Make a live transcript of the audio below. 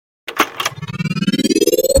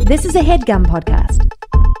This is a HeadGum podcast.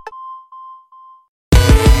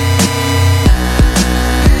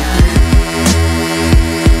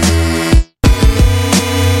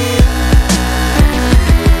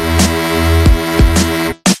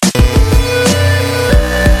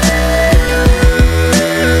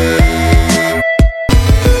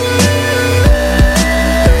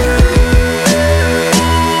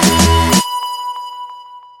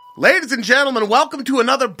 Ladies and gentlemen, welcome to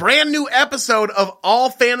another brand new episode of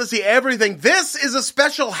All Fantasy Everything. This is a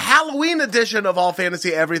special Halloween edition of All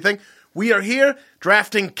Fantasy Everything. We are here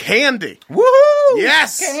drafting candy. Woohoo!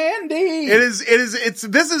 Yes! Candy!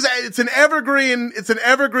 It's an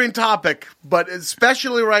evergreen topic, but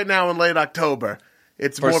especially right now in late October.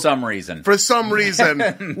 For some reason. For some reason.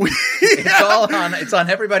 It's on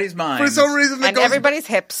everybody's mind. For some reason. On everybody's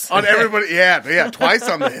hips. On everybody, yeah, twice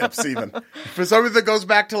on the hips even. For some reason that goes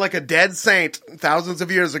back to like a dead saint thousands of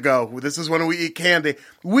years ago. This is when we eat candy.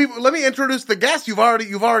 Let me introduce the guests. You've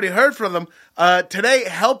already heard from them. Today,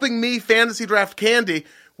 helping me fantasy draft candy,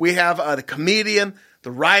 we have the comedian, the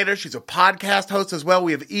writer. She's a podcast host as well.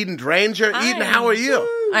 We have Eden Dranger. Hi. Eden, how are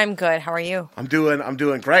you? I'm good. How are you? I'm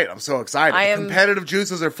doing great. I'm so excited. The competitive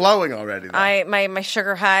juices are flowing already. My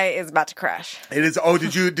sugar high is about to crash. It is. Oh,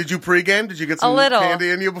 did you pregame? Did you get some candy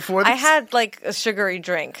in you before this? I had like a sugary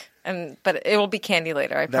drink, but it will be candy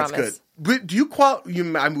later. I promise. That's good. But do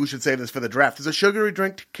we should say this for the draft. Does a sugary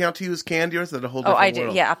drink count to you as candy, or is that a whole different world? I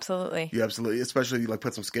do. Yeah, absolutely. You absolutely, especially you like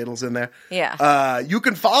put some Skittles in there. Yeah. You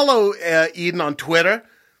can follow Eden on Twitter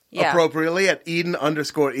appropriately at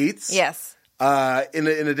Eden_eats. Yes. In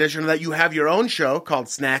addition to that, you have your own show called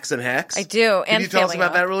Snacks and Hacks. I do. Can you tell us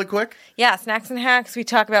about that really quick? Yeah, Snacks and Hacks. We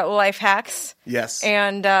talk about life hacks. Yes.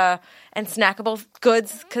 And snackable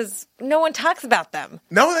goods because no one talks about them.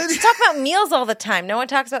 No, we talk about meals all the time. No one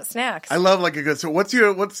talks about snacks. I love like a good. So, what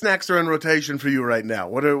snacks are in rotation for you right now?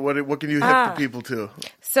 What can you hit the people to?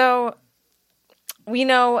 So. We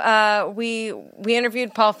know we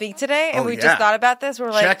interviewed Paul Feig today, and we just thought about this.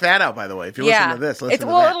 We're like, check that out, by the way. If you're listening to this, listen to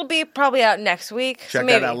that. It'll be probably out next week. Check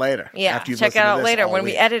that out later. Yeah, after check it out later when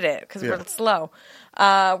week. we edit it because we're slow.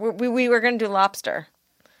 We were going to do lobster,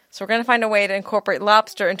 so we're going to find a way to incorporate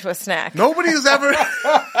lobster into a snack. Nobody has ever.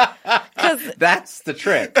 That's the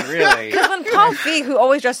trick, really. Because when Paul Feig, who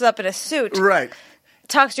always dresses up in a suit, right,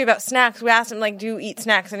 talks to you about snacks, we asked him, like, do you eat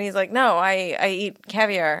snacks? And he's like, no, I eat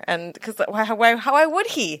caviar. And because why would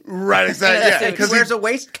he? Right, exactly. Yeah, because he wears a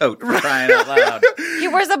waistcoat for crying out loud. He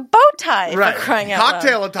wears a bow tie for crying out loud.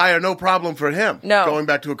 Cocktail attire, no problem for him. No. Going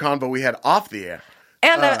back to a convo we had off the air.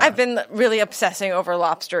 And I've been really obsessing over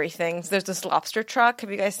lobstery things. There's this lobster truck. Have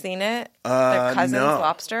you guys seen it? Their cousin's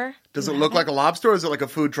lobster. Does it look like a lobster, or is it like a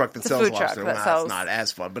food truck that sells lobster? It's not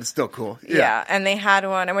as fun, but it's still cool. Yeah, and they had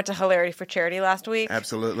one. I went to Hilarity for Charity last week.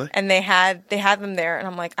 Absolutely. And they had them there, and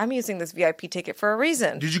I'm like, I'm using this VIP ticket for a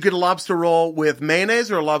reason. Did you get a lobster roll with mayonnaise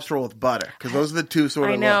or a lobster roll with butter? Because those are the two sort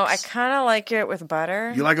of I know. looks. I kind of like it with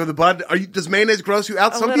butter. You like it with the butter? Does mayonnaise gross you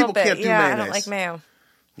out? Some people can't do mayonnaise. I don't like mayo.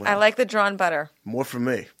 Well, I like the drawn butter. More for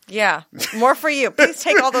me. Yeah, more for you. Please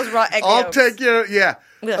take all those raw egg I'll yolks. take your, yeah.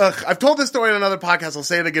 Ugh. I've told this story in another podcast. I'll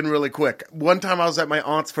say it again really quick. One time I was at my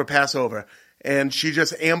aunt's for Passover, and she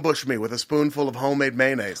just ambushed me with a spoonful of homemade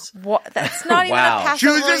mayonnaise. What? That's not even a Passover. She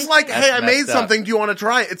was just like, hey, I made something. Do you want to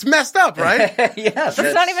try it? It's messed up, right? Yes.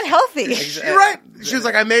 It's not even healthy. You're right. She was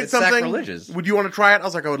like, I made something. Sacrilegious. Would you want to try it? I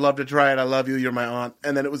was like, I would love to try it. I love you. You're my aunt.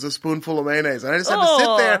 And then it was a spoonful of mayonnaise. And I just had to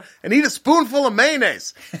sit there and eat a spoonful of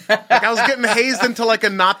mayonnaise. Like I was getting hazed into like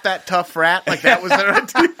a not that tough rat. Like that was their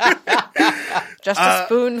Just a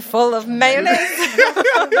spoonful of mayonnaise.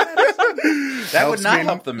 That would not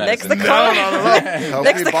help the medicine. Makes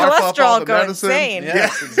the cholesterol go insane.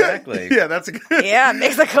 Yes, exactly. Yeah, that's a good. Yeah,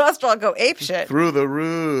 makes the cholesterol go apeshit. Through the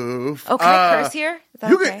roof. Oh, can I curse here? Is that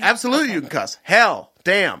You okay? can absolutely. You can cuss. Hell,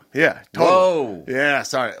 damn. Yeah. Totally. Whoa. Yeah.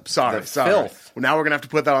 Sorry. The filth. Well, now we're gonna have to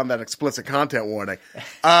put that on that explicit content warning.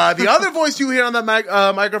 The other voice you hear on that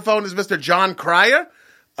microphone is Mr. John Cryer,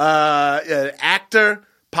 actor,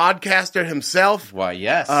 podcaster himself. Why,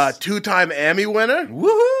 yes. 2-time Emmy winner.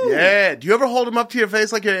 Woohoo! Yeah. Do you ever hold him up to your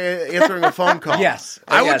face like you're answering a phone call? Yes.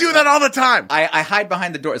 I would do that all the time. I hide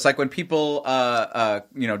behind the door. It's like when people,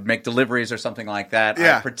 make deliveries or something like that.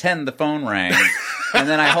 Yeah. I pretend the phone rang, and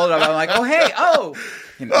then I hold it up. I'm like, oh,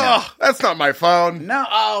 hey, Oh, that's not my phone. No,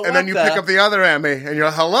 oh, And then you pick up the other Emmy, and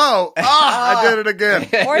you're, hello. Oh, I did it again.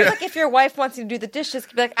 Or it's like if your wife wants you to do the dishes,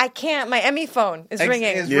 be like, I can't. My Emmy phone is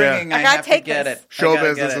ringing. Is Yeah. ringing. I I gotta have take to get this. it. Show I gotta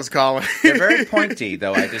business get it. is calling. They're very pointy,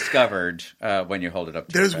 though, I discovered when you hold it up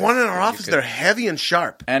to There's your one face. in our office. They're heavy and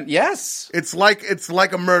sharp. And yes. It's like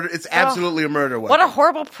a murder. It's absolutely a murder weapon. What a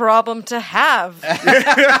horrible problem to have.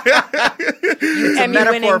 It's a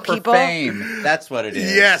metaphor Emmy-winning for people. fame. That's what it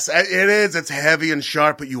is. Yes, it is. It's heavy and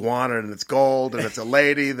sharp, but you want it, and it's gold, and it's a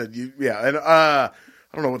lady that you. Yeah, and I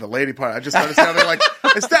don't know what the lady part. I just started sounding like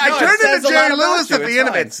I it turned says into a lot Jerry about Lewis you. at the It's end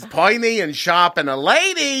of fine. it. It's pointy and sharp and a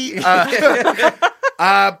lady.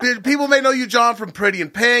 People may know you, John, from Pretty in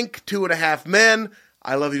Pink, 2.5 Men.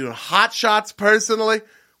 I love you in Hot Shots, personally.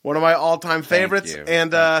 One of my all-time favorites. you. And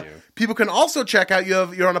Thank you. people can also check out,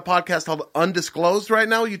 you're on a podcast called Undisclosed right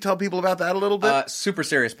now. You tell people about that a little bit? Super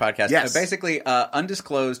serious podcast. Yes. Basically,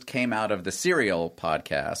 Undisclosed came out of the Serial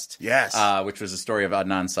podcast. Yes. Which was the story of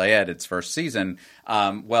Adnan Syed, its first season.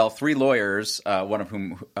 Three lawyers, one of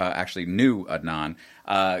whom actually knew Adnan,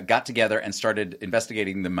 got together and started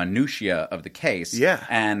investigating the minutiae of the case. Yeah.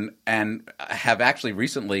 And have actually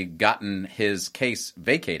recently gotten his case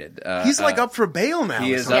vacated. He's up for bail now.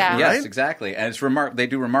 He or is something, up, Yeah. yes, right? exactly, and it's they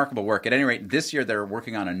do remarkable work. At any rate, this year they're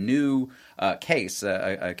working on a new case.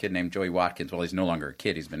 A kid named Joey Watkins. Well, he's no longer a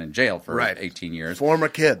kid; he's been in jail for Right. 18 years. Former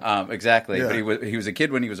kid. Exactly, Yeah. but he was a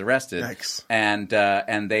kid when he was arrested. Yikes. And I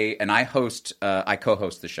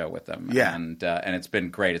co-host the show with them. Yeah. and it's been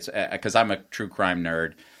great. It's because I'm a true crime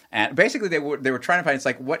nerd. And basically, they were trying to find. It's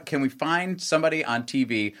like, what can we find somebody on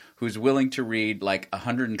TV who's willing to read like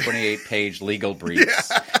 128-page legal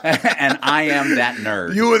briefs? And I am that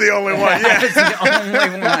nerd. You were the only one. I Yeah. was the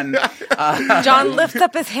only one. John lifts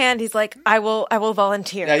up his hand. He's like, I will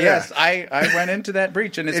volunteer. Yes, I went into that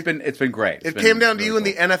breach, and it's been great. It came down to you and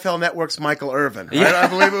the NFL Network's Michael Irvin. Right? I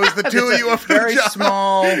believe it was the two of you. It's a very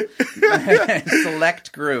small,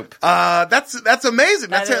 select group. That's amazing.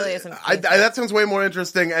 That really is amazing. That sounds way more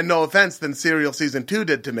interesting, and no offense, than Serial Season 2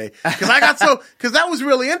 did to me. Because that was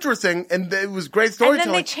really interesting, and it was great And storytelling.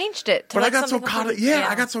 then they changed it. To But I like got so something caught up. completely- Yeah,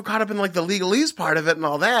 I got so caught up in like the legalese part of it and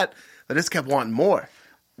all that I just kept wanting more.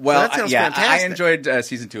 Well, that sounds I fantastic. enjoyed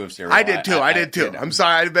season 2 of Serial. I did too. I did too. did. I'm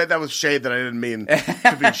sorry. I bet that was shade that I didn't mean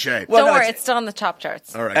to be shade. Well, Don't no, worry, it's- it's still on the top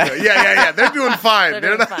charts. All right. Good. Yeah. They're doing fine. They're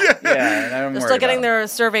doing not- fine. Yeah, I'm They're worried still getting about their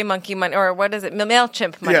Survey Monkey money, or what is it,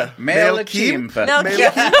 MailChimp money. Yeah. MailChimp.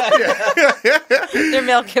 Their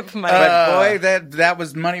MailChimp money. But boy, that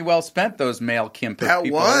was money well spent. Those MailChimp That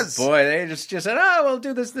people. was. Boy, they just said, "Oh, we'll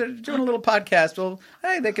do this. They're doing a little podcast. Well,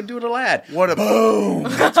 hey, they can do a little ad." What a boom!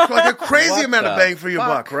 It's like a crazy What amount of the bang for your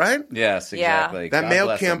fuck? buck, right? Yes, Yeah. exactly. That God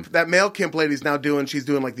bless them. MailChimp lady's now she's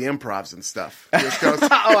doing like the improvs and stuff. Just goes, Oh,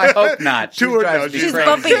 I hope not. She Tour drives does. me She's crazy.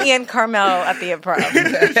 bumping Ian Carmel at the Improv.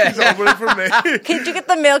 she's opening for me. Could you get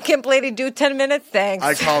the MailChimp lady do 10 minutes? Thanks.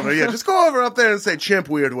 I called her. Yeah, just go over up there and say "chimp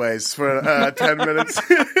weird ways" for 10 minutes.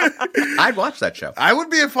 I'd watch that show. I would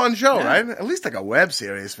be a fun show, right? At least like a web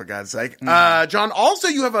series, for God's sake. John, also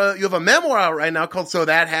you have a memoir out right now called "So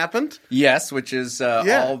That Happened." Yes, which is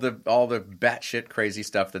Yeah. all the batshit crazy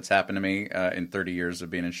stuff that's happened to me in 30 years of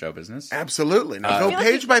being in show business. Absolutely. Now go feel like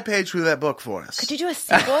page by page through that book for us. Could you do a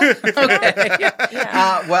sequel?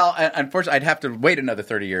 Unfortunately, I'd have to wait another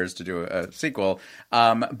 30 years to do a sequel.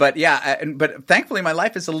 But thankfully, my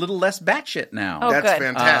life is a little less batshit now. Oh, That's good.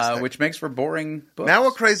 fantastic. Which makes for boring books. Now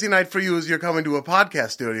a crazy night for you is you're coming to a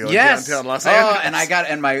podcast studio Yes. in downtown Los Angeles.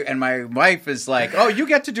 and my wife is like, "Oh, you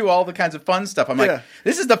get to do all the kinds of fun stuff." I'm Yeah. like,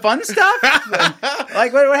 "This is the fun stuff?"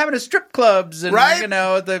 Like what happened to strip clubs and Right?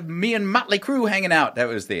 me and Motley Crue hanging out. That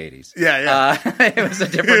was the 80s. Yeah. It was a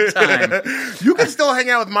different time. You can still hang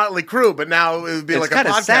out with Motley Crue, but now it would be It's like a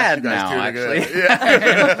kinda podcast sad you guys now, do together. actually.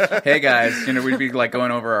 Yeah. Hey guys, we'd be like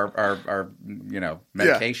going over our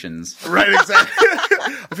medications. Right, exactly.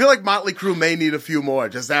 I feel like Motley Crue may need a few more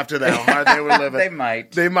just after that, how hard they were living. They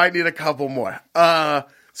might. They might need a couple more.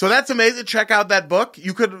 So that's amazing. Check out that book.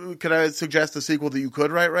 Could I suggest a sequel that you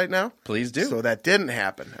could write right now? Please do. So that didn't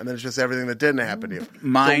happen. And then it's just everything that didn't happen to you.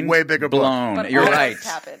 Mind It's a way bigger book. blown. But You're almost right.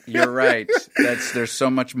 happened. You're right. There's so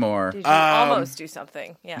much more. Did you almost do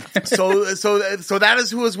something? Yeah. So that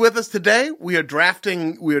is who is with us today. We are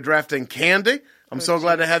drafting Candy. I'm so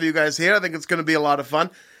glad to have you guys here. I think it's going to be a lot of fun.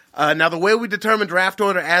 Now, the way we determine draft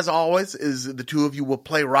order, as always, is the two of you will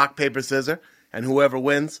play rock, paper, scissors, and whoever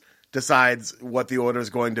wins decides what the order is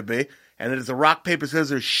going to be. And it is a rock, paper,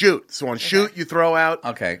 scissors shoot. So on shoot, you throw out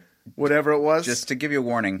Okay. whatever it was. Just to give you a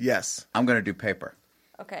warning. Yes. I'm going to do paper.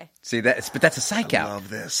 Okay. See but that's a psych out. love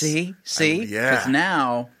this. See, yeah. because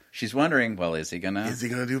now she's wondering, well, is he gonna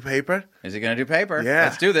do paper? Is he gonna do paper? Yeah.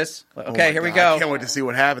 Let's do this. Oh Okay, my here we God, go. I can't wait to see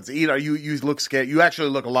what happens. Eda, you look scared. You actually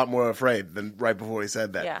look a lot more afraid than right before he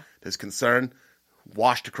said that. Yeah. There's concern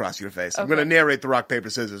washed across your face. I'm Okay. going to narrate the rock, paper,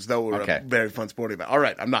 scissors, though we're Okay. a very fun sporting event. All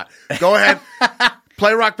right, I'm not. Go ahead.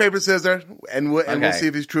 Play rock, paper, scissors, and we'll Okay. see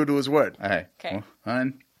if he's true to his word. All right. Okay.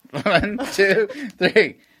 1, 2,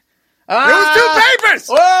 3. There was two papers!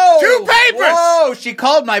 Whoa! Two papers! Whoa! She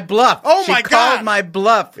called my bluff. Oh, my She called God. my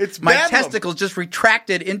bluff. It's my bedlam. testicles just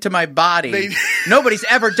retracted into my body. They- Nobody's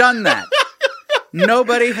ever done that.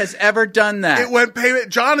 Nobody has ever done that. It went paper.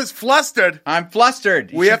 John is flustered. I'm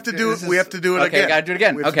flustered. We have to do it. We have to do it okay, again. Gotta do it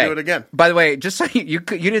again. We have okay, to do it again. By the way, just so you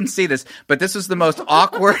didn't see this, but this was the most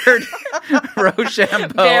awkward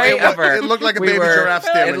Rochambeau Very ever. It looked like a We baby were- giraffe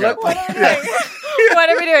standing It looked up. like What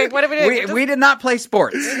are we doing? What are we doing? we did not play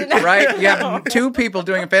sports, right? You have two people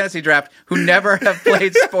doing a fantasy draft who never have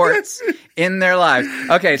played sports in their lives.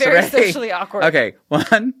 Okay, so Very ready? socially awkward. Okay,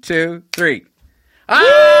 1, 2, 3.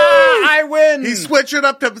 I win. He switched it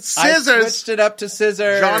up to I scissors. switched it up to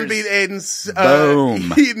scissors. John beat Aiden's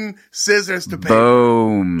Boom. Eden scissors to paper.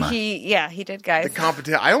 Boom. He did, guys.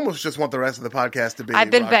 Competition. I almost just want the rest of the podcast to be I've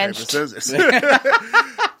been rock, benched. paper, scissors.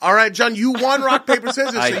 All right, John, you won rock, paper,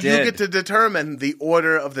 scissors, I so did. you get to determine the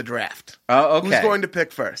order of the draft. Oh, okay. Who's going to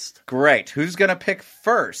pick first? Great. Who's going to pick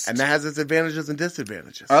first? And that has its advantages and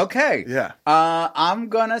disadvantages. Okay. Yeah. I'm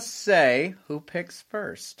going to say who picks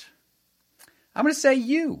first. I'm going to say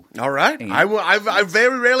you. All right. I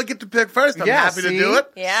very rarely get to pick first. I'm Yeah, happy to see? do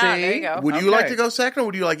it. Yeah, See? there you go. Would you Okay. like to go second, or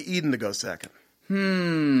would you like Eden to go second?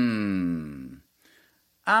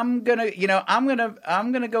 I'm gonna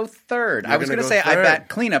go third. You're I was gonna gonna go say I third. bat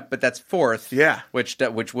cleanup, but that's fourth. Yeah. which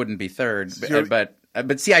wouldn't be third. you're-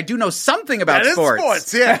 But see, I do know something about That is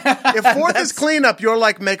sports. Yeah. If fourth is cleanup, you're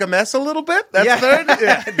like make a mess a little bit. That's Yeah. third.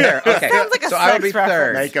 Yeah. There, okay. Sounds like a so I would sex be reference.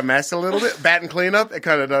 third. Make a mess a little bit. Bat and cleanup. It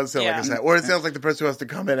kind of does sound like Yeah. a sex. Or it sounds like the person who has to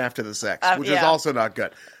come in after the sex, which is yeah. also not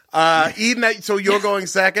good. Eden, so you're going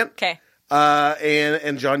second. Okay.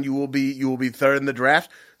 And John, you will be third in the draft.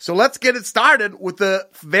 So let's get it started with the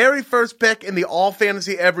very first pick in the all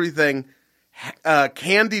fantasy everything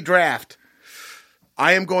candy draft.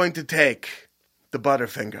 I am going to take the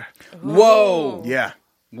Butterfinger. Whoa, Yeah.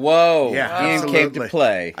 whoa, Yeah, Ian absolutely. came to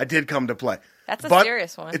play. I did come to play. That's a But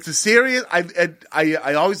serious one. It's a serious.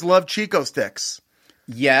 I always loved Chico sticks.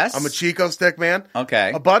 Yes, I'm a Chico stick man.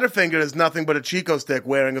 Okay. A Butterfinger is nothing but a Chico stick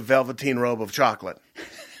wearing a velveteen robe of chocolate.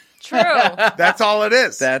 True. That's all it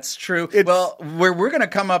is. That's true. It's- Well, we're going to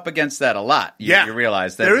come up against that a lot. Yeah. You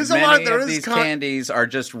realize that There is a many lot- there of is these candies are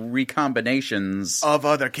just recombinations of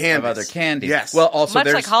other candies. Yes. Well, also Much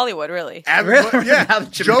there's like Hollywood, really. Really? Yeah. Now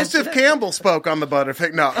that you Joseph mention it. Campbell spoke on the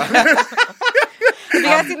Butterfinger. No. Have you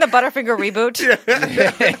guys seen the Butterfinger reboot?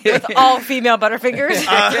 With all female Butterfingers?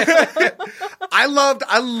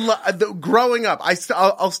 Growing up,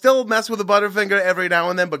 I'll still mess with a Butterfinger every now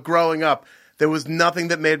and then, but growing up, there was nothing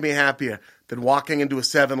that made me happier than walking into a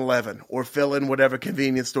 7-Eleven or fill in whatever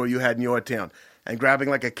convenience store you had in your town and grabbing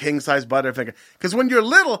like a king-size Butterfinger. Because when you're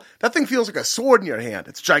little, that thing feels like a sword in your hand.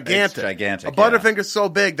 It's gigantic. It's gigantic, A Butterfinger's so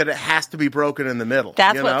big that it has to be broken in the middle.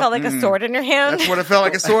 That's you what know? felt like a sword in your hand? That's what it felt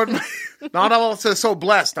like, a sword. Not all so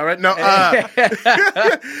blessed, all right? No,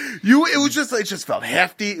 it just felt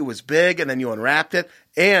hefty. It was big, and then you unwrapped it.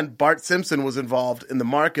 And Bart Simpson was involved in the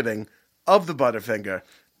marketing of the Butterfinger.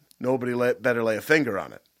 Nobody better lay a finger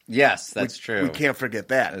on it. Yes, that's true. We can't forget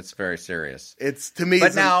that. It's very serious. It's to me.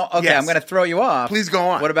 But now, okay, yes. I'm going to throw you off. Please go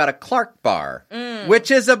on. What about a Clark bar,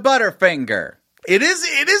 which is a Butterfinger? It is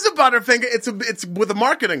a Butterfinger. It's with a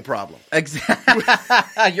marketing problem. Exactly.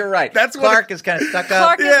 You're right. That's what Clark is kind of stuck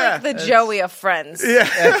up. Clark is Yeah. like the Joey of Friends. Yeah.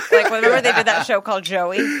 Like, remember they did that show called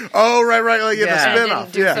Joey? Oh, right. Like, Yeah. the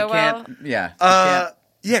spinoff. Didn't do Yeah. so well.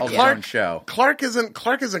 Yeah, hold his own show. Clark isn't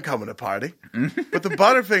coming to party, but the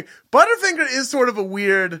Butterfinger is sort of a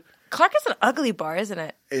weird. Clark is an ugly bar, isn't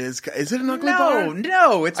it? Is it an ugly bar?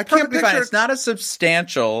 No, it's I can't perfectly fine. picture- It's not as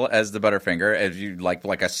substantial as the Butterfinger, as you like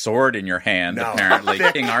a sword in your hand. No. Apparently,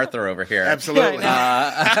 King Arthur over here. Absolutely.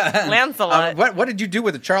 Lancelot. What did you do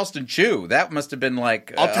with the Charleston Chew? That must have been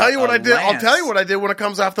like. I'll tell you what I did. I'll lance. tell you what I did when it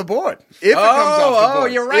comes off the board. If it comes off the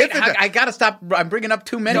board. You're right. If it- I got to stop. I'm bringing up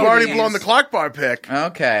too many. You've of already these. blown the Clark bar pick.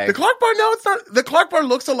 Okay. The Clark bar, no, it's not. The Clark bar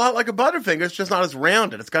looks a lot like a Butterfinger. It's just not as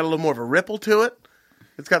rounded. It's got a little more of a ripple to it.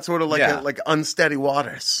 It's got sort of like unsteady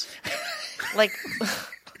waters. Like,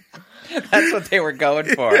 That's what they were going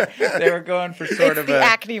for. They were going for sort it's of the a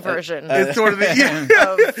acne version. It's sort of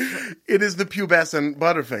the, it is the pubescent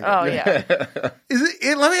Butterfinger. Oh, yeah. Is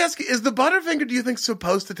it? Let me ask you: is the Butterfinger? Do you think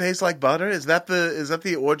supposed to taste like butter? Is that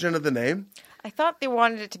the origin of the name? I thought they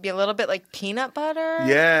wanted it to be a little bit like peanut butter.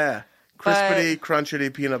 Yeah. Crispity,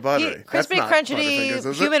 crunchity, peanut buttery. Crispity,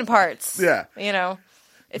 crunchy, human parts. Yeah. You know,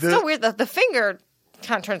 it's so weird. The finger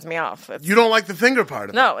kind of turns me off. You don't like the finger part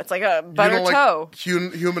of it? No, it's like a butter toe. Like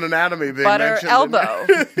human anatomy being butter mentioned. Elbow.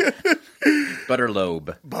 Butter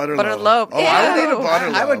lobe. Butter lobe. Oh, I would eat a butter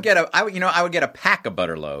lobe. I would get a pack of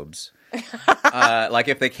butter lobes. Like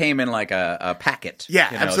if they came in like a packet. Yeah,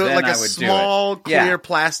 absolutely. Like a small, clear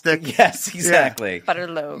plastic. Yes, exactly. Yeah. Butter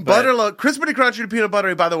lobe. Butter lobe. Crispity crunchy peanut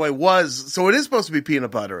buttery, by the way, so it is supposed to be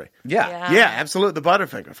peanut buttery. Yeah, absolutely. The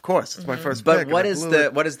Butterfinger, of course. It's my first But pick. what is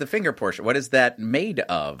the finger portion? What is that made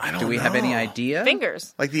of? Do we have any idea?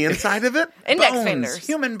 Fingers. Like the inside of it? Index bones, fingers.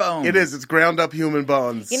 human bones. It is. It's ground up human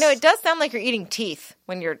bones. You know, it does sound like you're eating teeth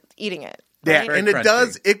when you're eating it. Yeah, Right? and it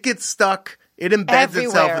does. It gets stuck. It embeds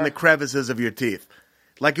itself Everywhere. in the crevices of your teeth.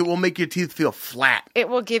 Like it will make your teeth feel flat. It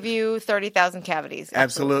will give you 30,000 cavities.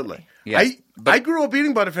 Absolutely. Yes, I grew up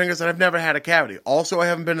eating Butterfingers and I've never had a cavity. Also, I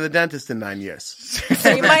haven't been to the dentist in 9 years. So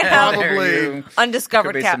you might have Probably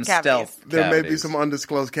undiscovered Could be some cavities. stealth there may be cavities. some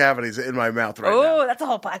undisclosed cavities in my mouth right now. Oh, that's a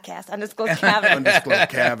whole podcast. Undisclosed cavities. Undisclosed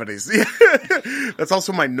cavities. Yeah. That's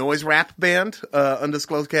also my noise rap band,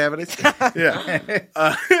 Undisclosed Cavities. Yeah.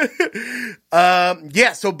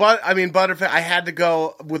 So Butterfinger, I had to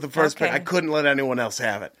go with the first pick. Okay. I couldn't let anyone else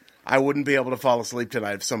have it. I wouldn't be able to fall asleep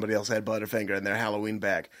tonight if somebody else had Butterfinger in their Halloween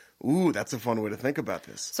bag. Ooh, that's a fun way to think about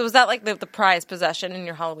this. So was that like the prized possession in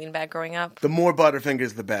your Halloween bag growing up? The more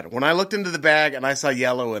Butterfingers, the better. When I looked into the bag and I saw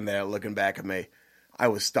yellow in there looking back at me, I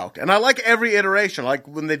was stoked. And I like every iteration, like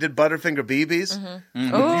when they did Butterfinger BBs.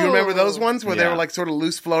 Mm-hmm. You remember those ones where they Yeah. were like sort of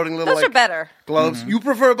loose floating little Those are better. globes? You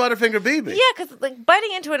prefer a Butterfinger BB? Yeah, because like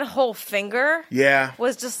biting into a whole finger Yeah.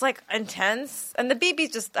 was just like intense. And the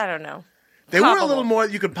BB's just, I don't know. They were a Poppable. little more,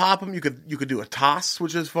 you could pop them, you could do a toss,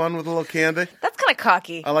 which is fun with a little candy. That's kind of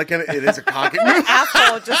cocky. I like it. It is a cocky.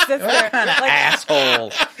 Asshole just sits there. Kind of Like, asshole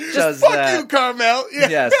does Fuck that. you, Carmel. Yeah.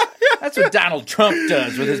 Yes, that's what Donald Trump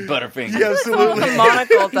does with his Butterfinger. Yeah, someone with absolutely. a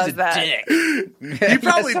monocle He's does a that. dick. He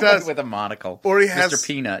probably does. With a monocle. Or he has- Mr.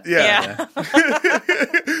 Peanut. Yeah.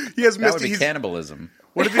 He has That would Mr. be cannibalism.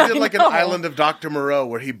 What if he did like an know. island of Dr. Moreau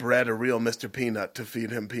where he bred a real Mr. Peanut to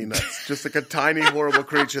feed him peanuts? Just like a tiny, horrible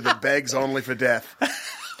creature that begs only for death.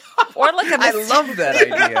 Or like a I Mr. love that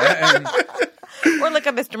idea. Or like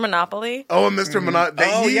a Mr. Monopoly. Oh, and Mr. Monocle.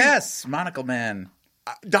 Oh, yes. Monocle Man.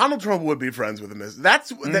 Donald Trump would be friends with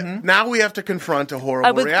him. Now we have to confront a horrible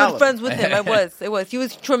I was reality. good friends with him. It was. He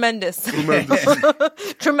was tremendous.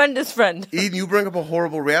 Tremendous friend. Eden, you bring up a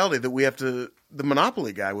horrible reality that we have to. The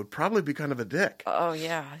Monopoly guy would probably be kind of a dick, Oh,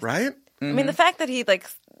 yeah. right? I mean, the fact that he like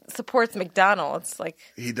supports McDonald's, like,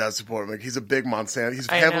 He does support him. He's a big Monsanto. He's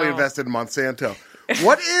I heavily know. invested in Monsanto.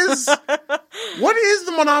 What is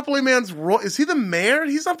the Monopoly man's role? Is he the mayor?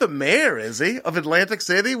 He's not the mayor, is he? Of Atlantic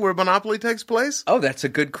City, where Monopoly takes place? Oh, that's a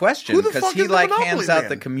good question. Who the Because fuck he is the like Monopoly hands out man?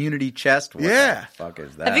 the community chest. What Yeah. the fuck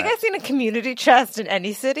is that? have you guys seen a community chest in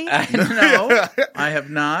any city? No, I have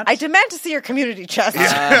not. I demand to see your community chest.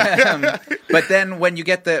 But then when you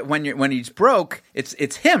get when he's broke,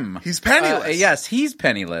 it's him. He's penniless. Yes, he's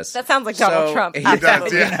penniless. That sounds like Donald Trump. He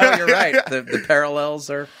Absolutely. does. yeah. You're right. The parallels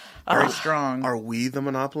are very strong. Are we the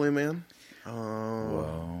Monopoly man?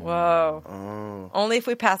 Whoa. Only if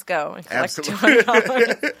we pass go and collect Absolutely.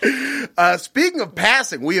 $200. Speaking of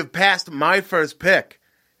passing, we have passed my first pick,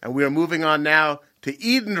 and we are moving on now to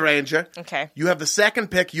Eden Dranger. Okay. You have the second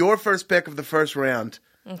pick, your first pick of the first round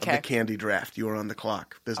of Okay. the candy draft. You are on the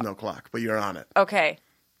clock. There's no clock, but you're on it. Okay.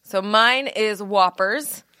 So mine is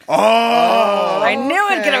Whoppers. Oh! I knew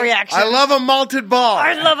I'd get a reaction. I love a malted ball.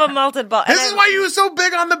 I love a malted ball. This And is why you were so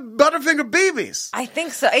big on the Butterfinger BBs. I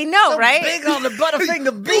think so. I know, right? Big on the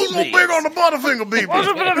Butterfinger You so big on the Butterfinger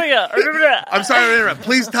BBs. I'm sorry to interrupt.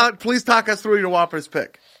 Please talk us through your Whoppers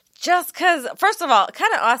pick. Just because, first of all,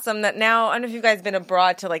 kind of awesome that now, I don't know if you guys been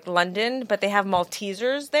abroad to like London, but they have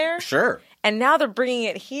Maltesers there. Sure. And now they're bringing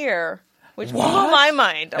it here, which blew my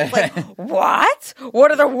mind. I was like, what?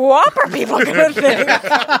 What are the Whopper people going to think?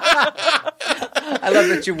 I love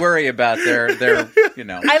that you worry about their I love their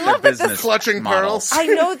that this- business Clutching model. pearls. I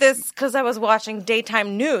know this because I was watching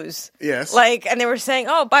daytime news. Yes. And they were saying,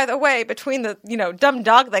 oh, by the way, between the, dumb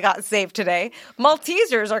dog that got saved today,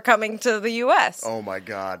 Maltesers are coming to the U.S. Oh my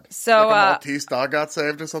God! So, like a Maltese dog got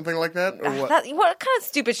saved or something like that, or what? What kind of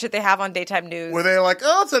stupid shit they have on daytime news? Were they like,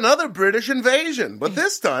 oh, it's another British invasion, but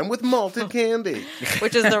this time with malted candy?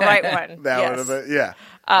 Which is the right one. That yes. would have been, yeah.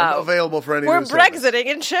 Available for any We're news service. Brexiting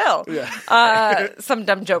and chill. Yeah. Some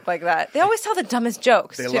dumb joke like that. They always tell the dumbest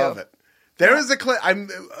jokes, They too. love it. There is a clip. I'm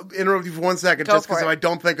interrupting you for 1 second Go just for because it. I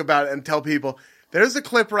don't think about it and tell people. There's a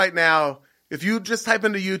clip right now If you just type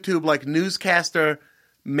into YouTube like newscaster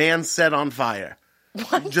man set on fire.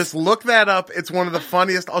 What? Just look that up. It's one of the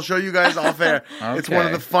funniest. I'll show you guys off air. Okay. It's one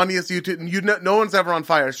of the funniest YouTube. No one's ever on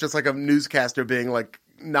fire. It's just like a newscaster being like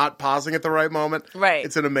not pausing at the right moment. Right.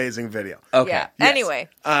 It's an amazing video. Okay. Yeah. Yes. Anyway.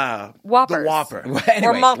 Whoppers. The Whopper. Well,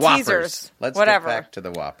 anyway, or Maltesers. Whoppers. Let's whatever. get back to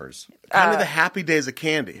the Whoppers. Kind of the happy days of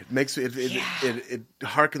candy. It makes it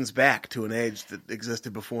harkens back to an age that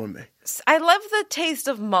existed before me. I love the taste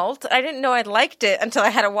of malt. I didn't know I liked it until I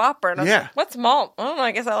had a Whopper. And I was like, what's malt? I don't know.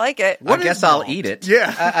 I guess I like it. I guess I'll eat it.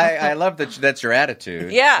 Yeah. I love that that's your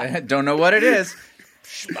attitude. Yeah. Don't know what it is.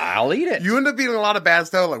 I'll eat it. You end up eating a lot of bad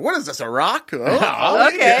stuff. Like, what is this, a rock? Oh,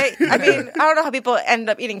 okay. I mean, I don't know how people end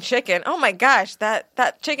up eating chicken. Oh my gosh,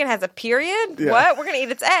 that chicken has a period? Yeah. What? We're going to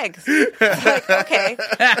eat its eggs. Like, okay.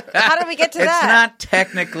 How did we get to that? It's not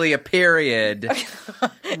technically a period.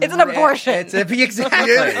 It's an abortion.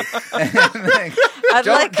 Exactly.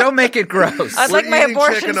 Don't make it gross. I'd like my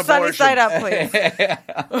abortion sunny abortion. side up, please.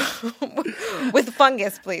 With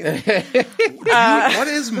fungus, please. What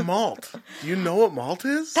is malt? Do you know what malt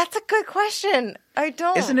is? That's a good question. I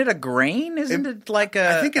don't. Isn't it a grain? Isn't it like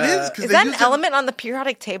a... I think it is. Is that an element on the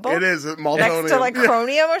periodic table? It is. Maltonium. Next to like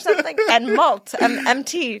chromium or something? And malt.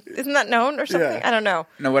 MT. Isn't that known or something? Yeah. I don't know.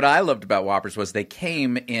 No, what I loved about Whoppers was they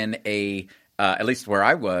came in a... at least where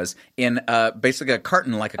I was, in basically a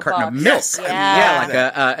carton, like a carton box. of milk. Yes,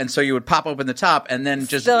 Yeah. And so you would pop open the top and then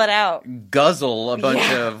just Spill it out. guzzle a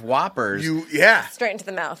bunch of Whoppers. Straight into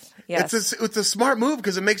the mouth. Yes. It's a smart move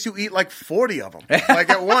because it makes you eat like 40 of them, like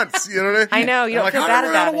at once. You know what I mean? I know, you don't like, feel how bad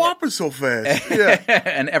did I run out about of it. Whoppers so fast? Yeah,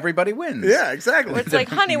 and everybody wins. yeah, exactly. It's like,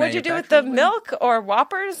 honey, what'd you do with the milk or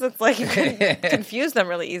Whoppers? It's like you can confuse them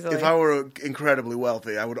really easily. If I were incredibly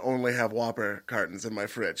wealthy, I would only have Whopper cartons in my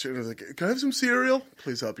fridge. It was like, can I have some cereal?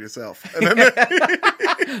 Please help yourself. And then,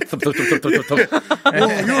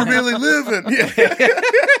 oh, you're really living. Yeah.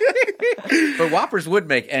 But Whoppers would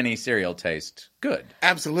make any cereal taste good.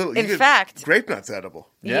 Absolutely. In fact, grape nuts edible.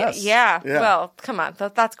 Yes. Yeah. Yeah. Well, come on.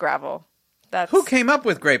 That's gravel. Who came up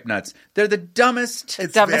with grape nuts? They're the dumbest.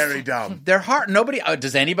 It's Dumbest. very dumb. They're hard. Nobody.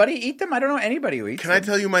 Does anybody eat them? I don't know anybody who eats Can them. I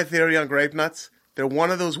tell you my theory on grape nuts? They're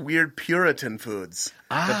one of those weird Puritan foods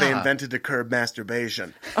that they invented to curb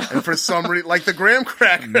masturbation. And for some reason, like the graham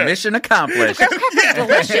cracker. Mission accomplished.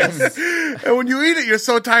 delicious. And when you eat it, you're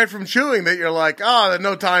so tired from chewing that you're like, oh, there's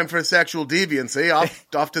no time for sexual deviancy.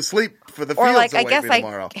 Off to sleep for the Or fields like, I await guess me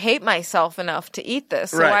tomorrow. I hate myself enough to eat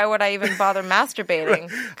this. So Right. why would I even bother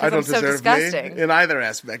masturbating? I Because don't I'm so deserve disgusting. me in either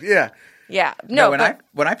aspect. Yeah. Yeah. No,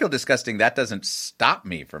 when I feel disgusting, that doesn't stop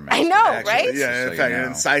me from masturbating. I know, Actually, right? Yeah, So in fact, you it know.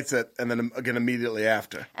 incites it, and then again immediately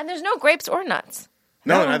after. And there's no grapes or nuts.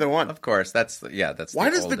 No, neither one. Of course, that's Why the does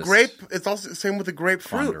the oldest grape? It's also the same with the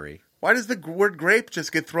grapefruit. quandary. Why does the word grape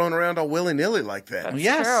just get thrown around all willy nilly like that? That's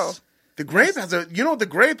Yes. true. The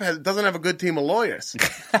grape has doesn't have a good team of lawyers.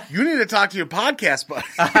 You need to talk to your podcast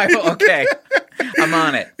buddy. Okay, I'm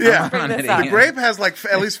on it. Yeah. I'm on Bring it. this up. The grape has like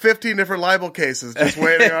at least 15 different libel cases just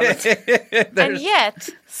waiting on it. And yet,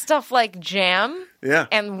 stuff like jam Yeah.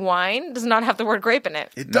 and wine does not have the word grape in it.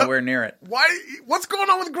 It does- Nowhere near it. Why? What's going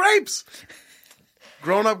on with grapes?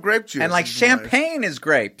 Grown up grape juice. And like is champagne is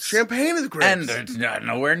grapes. Champagne is grapes. And they're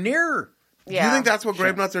nowhere near. Do you think that's what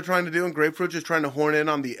grape nuts are trying to do? And grapefruit just trying to horn in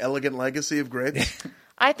on the elegant legacy of grapes?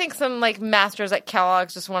 I think some like masters at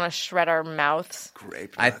Kellogg's just want to shred our mouths.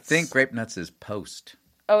 Grape nuts. I think grape nuts is Post.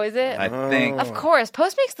 Oh, is it? I think Of course.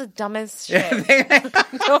 Post makes the dumbest shit.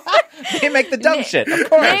 they make the dumb shit. Of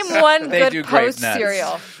course, Name one They do good grape Post nuts.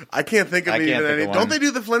 cereal. I can't think of I can't even think any. of one. Don't they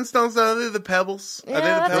do the Flintstones? Are they the Pebbles? Yeah, are they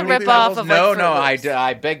the that's a Pebbles? rip-off of No, like no, Fruit Loops.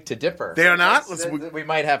 I beg to differ. They are not? We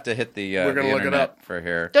might have to hit the. We're gonna the look it internet up. for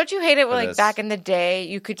here. Don't you hate it when like this. back in the day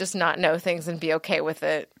you could just not know things and be okay with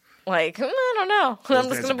it? Like, I don't know. I'm just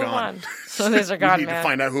days going to are move gone. on. Those days are We gone, need man. to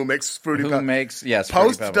find out who makes Fruity Who Pebbles. makes Post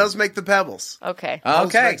Fruity Pebbles. does make the Pebbles. Okay.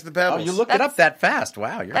 Post Okay. makes the Pebbles. Oh, you looked it up that fast.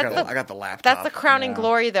 Wow, you're That's good. I got the laptop. That's the crowning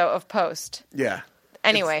glory, though, of Post. Yeah.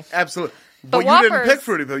 Anyway. Absolutely. But But you didn't Whoppers- pick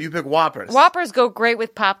Fruity Pebbles. You picked Whoppers. Whoppers go great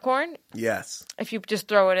with popcorn. Yes. If you just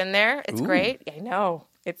throw it in there, it's Ooh. great. I know.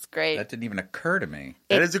 It's great. That didn't even occur to me.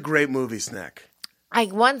 That is a great movie snack. I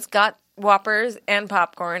once got Whoppers and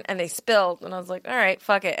popcorn, and they spilled, and I was like, all right,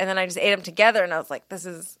 fuck it. And then I just ate them together, and I was like, this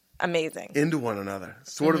is amazing. Into one another.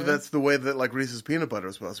 Sort of that's the way that like Reese's peanut butter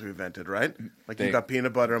was supposed to be invented, right? Like you They- got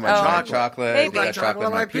peanut butter in my Oh. chocolate. Chocolate. Maybe. You got chocolate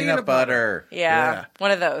in my peanut butter. Yeah, Yeah.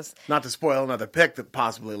 one of those. Not to spoil another pick that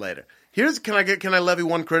possibly later. Can I levy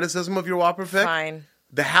one criticism of your Whopper pick? Fine.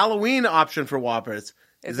 The Halloween option for Whoppers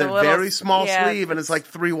It's is a a little- very small yeah, sleeve and it's like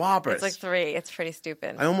 3 Whoppers. It's like 3. It's pretty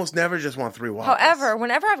stupid. I almost never just want 3 Whoppers. However,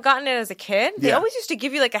 whenever I've gotten it as a kid, they Yeah. always used to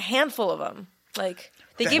give you like a handful of them. Like,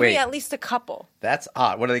 They give me at least a couple. That's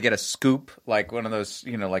odd. What do they get? A scoop? Like one of those,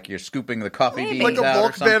 like you're scooping the coffee beans Like a out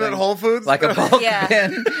bulk or something? bin at Whole Foods? Like a bulk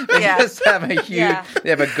bin. They just have a huge, they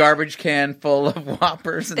have a garbage can full of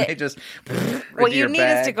Whoppers and they just what you need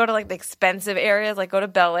is to go to like the expensive areas, like go to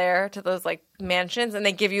Bel Air to those like mansions, and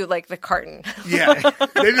they give you like the carton. Yeah.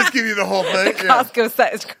 They just give you the whole thing.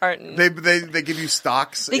 Costco-sized carton. They give you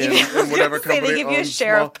stocks in whatever company they give you a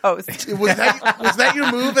share of Post. Was that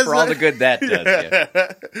your move? For all the good that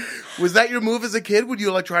does. Was that your move as a kid? Would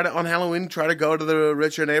you like try to on Halloween try to go to the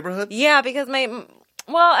richer neighborhood? Yeah, because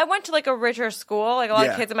I went to like a richer school. Like a lot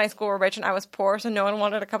of kids in my school were rich, and I was poor, so no one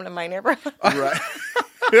wanted to come to my neighborhood. Right.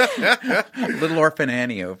 Little orphan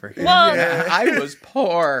Annie over here. Well, I was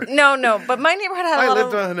poor. No, but my neighborhood had a lot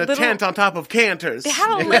of in a tent on top of canters. They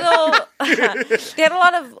had a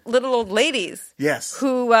lot of little old ladies. Yes.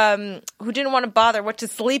 Who didn't want to bother to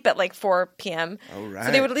sleep at like 4 p.m. Oh, right.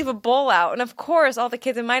 So they would leave a bowl out, and of course, all the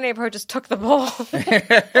kids in my neighborhood just took the bowl. Oh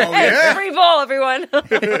yeah, free bowl, everyone.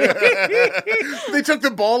 They took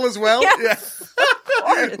the bowl as well. Yes.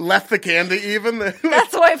 Yeah. Left the candy even.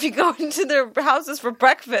 That's why if you go into their houses for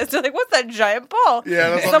breakfast, they're like, "What's that giant bowl?"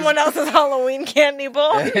 Yeah, someone else's Halloween candy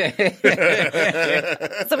bowl.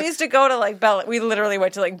 So we used to go to like we literally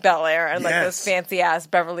went to like Bel Air and like those fancy ass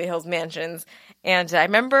Beverly Hills mansions. And I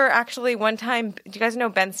remember actually one time, do you guys know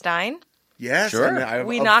Ben Stein? Yes, sure.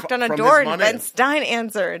 We knocked on a door and Ben Stein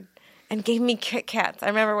answered and gave me Kit Kats. I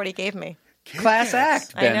remember what he gave me. Class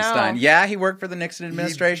act, Ben Stein. Yeah, he worked for the Nixon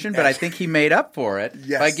administration, but I think he made up for it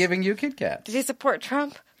by giving you Kit Kats. Did he support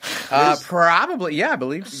Trump? Probably, yeah, I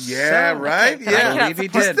believe so. Yeah, right? Okay, yeah. I believe he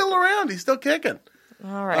did. He's still around. He's still kicking.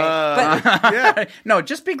 All right. Yeah. No,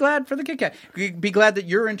 just be glad for the Kit Kat. Be glad that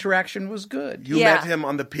your interaction was good. You met him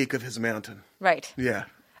on the peak of his mountain. Right. Yeah.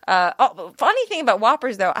 Funny thing about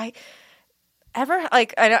Whoppers, though, I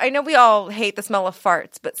know we all hate the smell of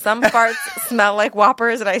farts, but some farts smell like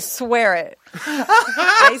Whoppers, and I swear it.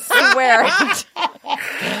 I swear it.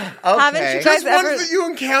 Okay. Haven't you guys Just ever? ones that you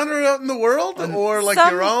encounter out in the world, or like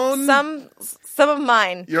your own? Some of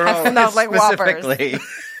mine have smelled like Whoppers.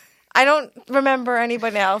 I don't remember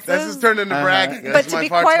anybody else's. This has turned into bragging. But to be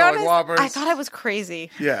quite honest, like I thought I was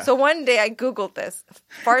crazy. Yeah. So one day I Googled this.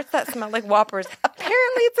 Farts that smell like Whoppers.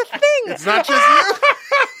 Apparently it's a thing. It's not just you.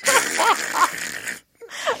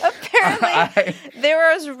 Apparently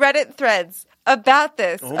there was Reddit threads about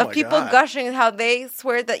this of people gushing how they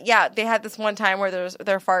swear that, they had this one time where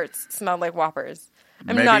their farts smelled like Whoppers.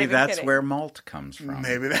 Maybe not even that's kidding. where malt comes from.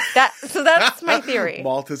 Maybe So that's my theory.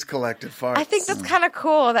 Malt is collected farts. I think that's kind of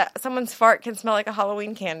cool that someone's fart can smell like a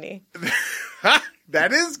Halloween candy.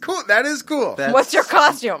 That is cool. That is cool. What's your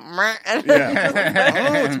costume?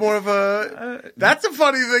 It's more of a... That's a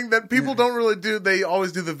funny thing that people don't really do. They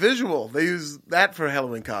always do the visual. They use that for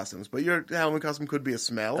Halloween costumes. But your Halloween costume could be a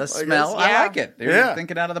smell. A smell? Yeah. I like it. You're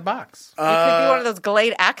thinking out of the box. It could be one of those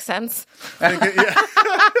Glade accents.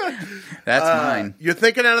 That's mine. You're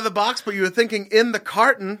thinking out of the box, but you were thinking in the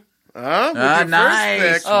carton. With your nice.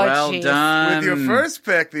 first pick. Well geez. done. With your first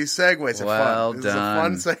pick, these segues are Well fun.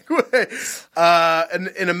 done. This is a fun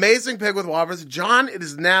segue. An amazing pick with Whoppers. John, it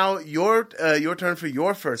is now your turn for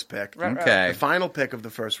your first pick. Okay. The final pick of the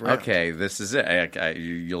first round. Okay, this is it.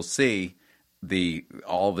 You'll see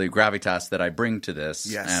all the gravitas that I bring to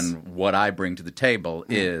this, and what I bring to the table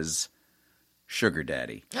is Sugar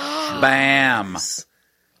Daddy. Bam!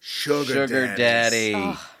 Sugar Daddy.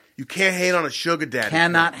 Oh. You can't hate on a sugar daddy.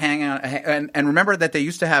 Cannot hang out. And remember that they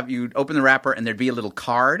used to have, you'd open the wrapper and there'd be a little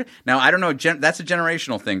card. Now, I don't know, that's a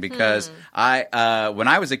generational thing because when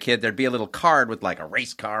I was a kid, there'd be a little card with like a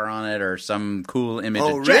race car on it or some cool image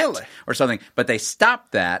of jet or something. But they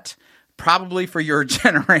stopped that, probably for your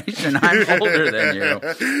generation. I'm older than you.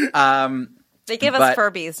 They give us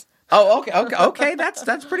Furbies. Oh, okay.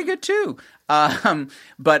 That's pretty good too.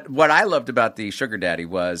 But what I loved about the Sugar Daddy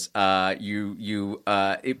was first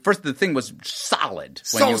the thing was solid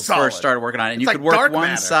when you first started working on it, and you could work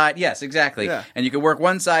one side. Yes, exactly. Yeah. And you could work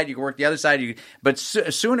one side, you could work the other side. But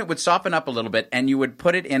soon it would soften up a little bit, and you would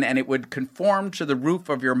put it in, and it would conform to the roof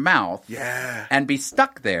of your mouth. Yeah. And be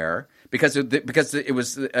stuck there because it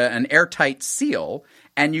was an airtight seal,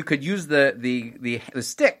 and you could use the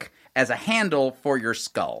stick as a handle for your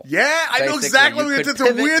skull. Yeah, I know exactly what it's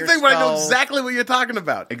a weird thing, but I know exactly what you're talking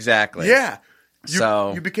about. Exactly. Yeah.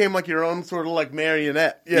 You became like your own sort of like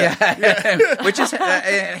marionette. Yeah. Which is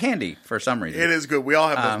handy for some reason. It is good. We all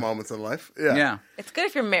have those moments in life. Yeah. It's good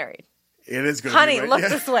if you're married. It is good. Honey, look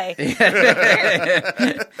this way.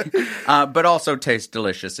 But also tastes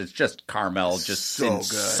delicious. It's just caramel, just so in good.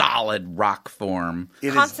 solid rock form.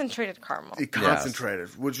 Concentrated caramel. Concentrated,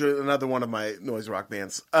 which is another one of my noise rock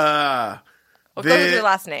bands. What goes with your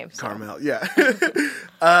last name? So. Carmel, yeah.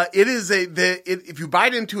 It is if you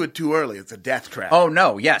bite into it too early, it's a death trap. Oh,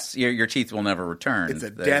 no, yes. Your teeth will never return. It's a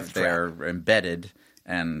death trap. They're embedded,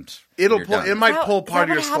 and it might pull part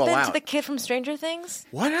of your skull What happened out. to the kid from Stranger Things?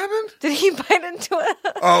 What happened? Did he bite into it?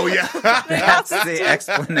 Oh, yeah. That's the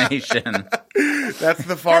explanation. That's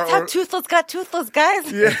the far... That's how Toothless got toothless,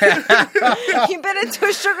 guys. Yeah. He bit into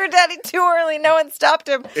a sugar daddy too early. No one stopped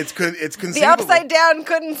him. It's conceivable. The upside down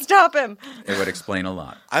couldn't stop him. It would explain a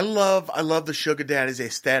lot. I love the sugar daddy's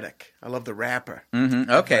aesthetic. I love the wrapper. Mm-hmm.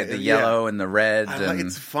 Okay, the yellow and the red.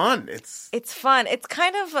 It's fun. It's fun. It's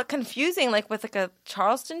kind of confusing, like with like a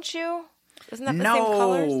Charleston chew. Isn't that the same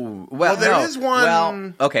colors? Well, there is one.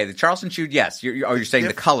 Well, okay, the Charleston Chew, yes. You're saying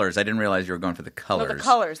the colors. I didn't realize you were going for the colors. No,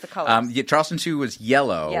 the colors. Yeah, Charleston Chew was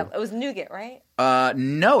yellow. Yeah, it was nougat, right?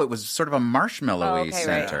 No, it was sort of a marshmallowy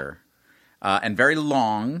center. Right. And very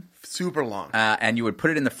long. Super long. And you would put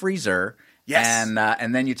it in the freezer. Yes.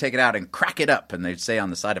 And then you take it out and crack it up. And they'd say on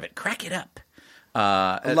the side of it, crack it up.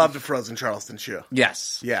 I loved a frozen Charleston Chew.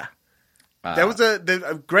 Yes. Yeah. That was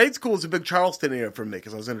grade school was a big Charleston era for me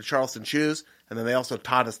because I was into Charleston shoes, and then they also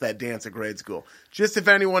taught us that dance at grade school. Just if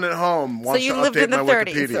anyone at home wants to update my Wikipedia. So you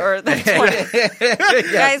lived in the 30s or the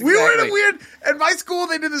 20s. Yes, we were in a weird... At my school,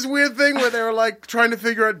 they did this weird thing where they were like trying to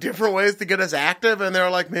figure out different ways to get us active, and they were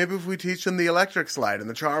like, maybe if we teach them the electric slide in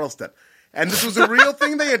the Charleston. And this was a real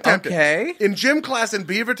thing they attempted. Okay. In gym class in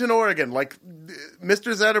Beaverton, Oregon, like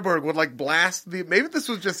Mr. Zetterberg would like blast maybe this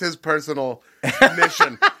was just his personal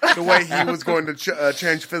mission, the way he was going to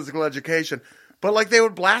change physical education. But like they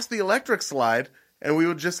would blast the electric slide and we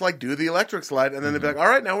would just like do the electric slide. And then they'd be like, all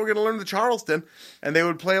right, now we're going to learn the Charleston. And they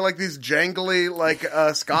would play like these jangly, like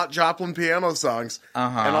Scott Joplin piano songs.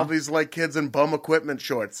 And all these like kids in bum equipment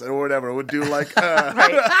shorts or whatever would do like...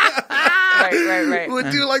 Right. Would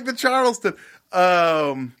do like the Charleston.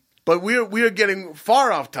 But we are getting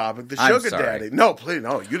far off topic. The sugar daddy. No, please,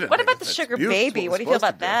 no, you didn't. What about the sugar baby? What do you feel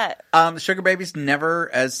about that? The sugar baby's never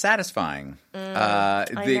as satisfying.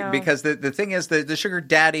 Because the thing is, the sugar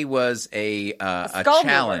daddy was a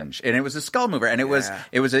challenge, and it was a skull mover, and it was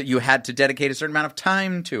you had to dedicate a certain amount of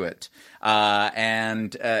time to it,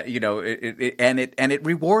 and it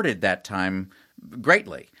rewarded that time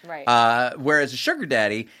greatly. Right. Whereas a sugar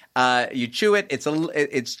daddy, you chew it, it's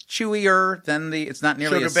chewier than it's not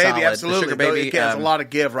nearly sugar as baby, solid. absolutely. The sugar baby it gets a lot of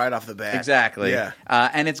give right off the bat. Exactly. Yeah.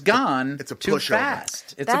 And it's gone. It's a too pushover.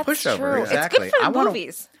 fast. It's That's a pushover. true. Exactly. It's good for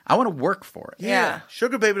movies. I want to work for it. Yeah.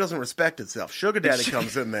 Sugar baby doesn't respect itself. Sugar daddy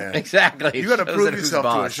comes in there. Exactly. You got to prove yourself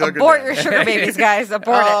to a sugar Abort daddy. your sugar babies, guys.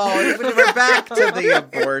 Abort it. We're back to the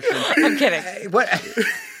abortion. I'm kidding. What?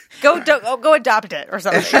 Go adopt it or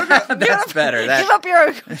something. That's better. Give up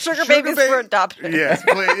your sugar babies for adoption. Yes,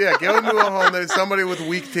 please. Yeah, give them to a home. There's somebody with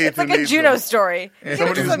weak teeth. It's like a Juno story.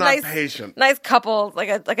 Somebody who's not patient. Nice couple, like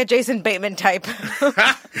a Jason Bateman type.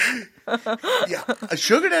 Yeah, a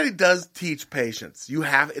sugar daddy does teach patience.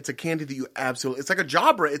 It's a candy that you absolutely. It's like a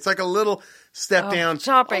jawbreaker. It's like a little step down.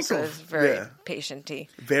 Jawbreaker is very patient-y.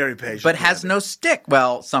 Very patient, but has no stick.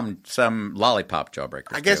 Well, some lollipop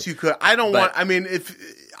jawbreakers. I guess you could. I don't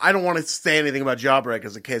want to say anything about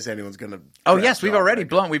jawbreakers in case anyone's going to. Oh yes, we've already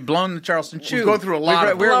blown. We've blown the Charleston Chew. We've gone through a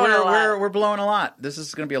lot. We're blowing a lot. This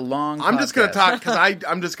is going to be a long. I'm just going to talk because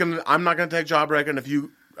I'm not going to take jawbreaker. And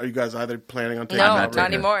are you guys either planning on taking? No, not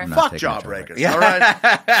anymore. Fuck jawbreakers. Yeah. All right.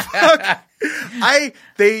 Fuck.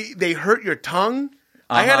 They hurt your tongue.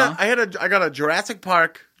 I got a Jurassic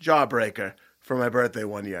Park jawbreaker for my birthday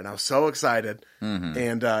one year, and I was so excited. Mm-hmm.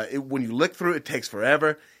 And when you lick through it, it takes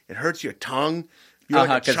forever. It hurts your tongue. You're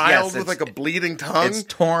like a child with like a bleeding tongue. It's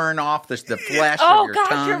torn off the flesh of your tongue. Oh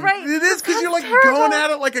God, you're right. It is because you're like going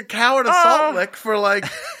at it like a cow at a salt lick for like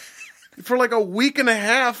a week and a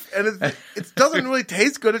half, and it doesn't really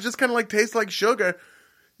taste good. It just kind of like tastes like sugar.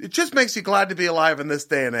 It just makes you glad to be alive in this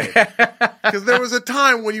day and age. Because there was a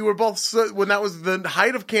time when you were both when that was the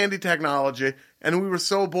height of candy technology, and we were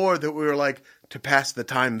so bored that we were like, to pass the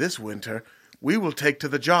time this winter, we will take to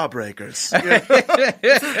the jawbreakers.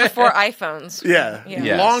 This is before iPhones. Yeah.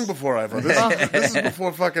 Yes. Long before iPhone. This is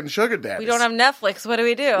before fucking sugar daddies. We don't have Netflix. What do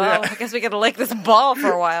we do? Yeah. Oh, I guess we got to lick this ball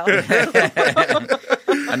for a while.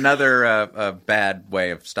 Another bad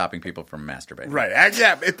way of stopping people from masturbating. Right.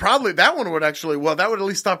 Yeah. That one would actually. Well, that would at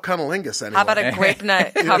least stop cunnilingus anyway. How about a grape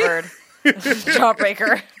nut covered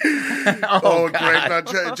jawbreaker? Oh, grape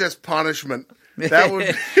nut. Just punishment. That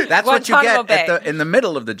would. That's what you get in the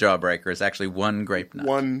middle of the jawbreaker is actually one grape nut.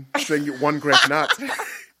 One grape nut.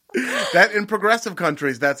 That in progressive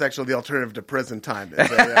countries, that's actually the alternative to prison time.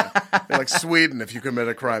 Like Sweden, if you commit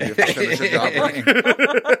a crime, you have to finish a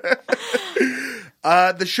jawbreaker.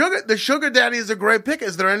 The sugar daddy is a great pick.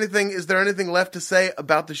 Is there anything left to say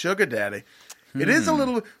about the sugar daddy? It is a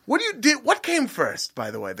little. What came first,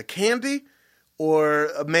 by the way, the candy or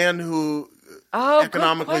a man who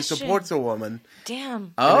economically supports a woman?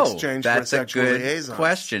 Damn. In exchange for a that's a sexual good liaison.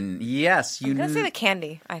 question. Yes, I'm gonna say the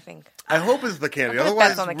candy. I think. I hope it's the candy. I'm gonna Otherwise,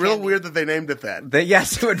 bet on the it's real candy. weird that they named it that.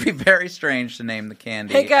 Yes, it would be very strange to name the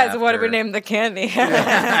candy. Hey guys, what do we after- name the candy?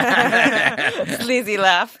 Sleazy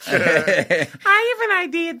laugh. I have an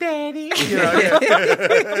idea, Daddy.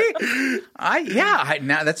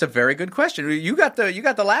 Now that's a very good question. You got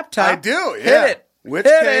the laptop. I do. Hit Yeah. it. Which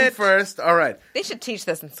Hit came it. first? All right. They should teach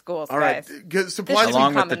this in schools, All right. guys. Supply This should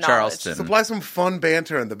Along be with the common Charleston. Supply some fun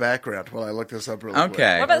banter in the background while I look this up real quick.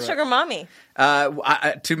 Okay. What about Sugar Mommy?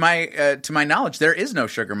 To my knowledge, there is no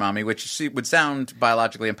sugar mommy, which would sound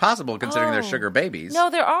biologically impossible considering they're sugar babies.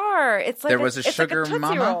 No, there are. It's like There was a it's Sugar like a Tootsie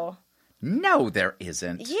Mama? Roll. No, there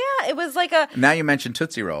isn't. Yeah, it was like a. Now you mentioned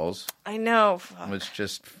Tootsie Rolls. I know. Fuck. Which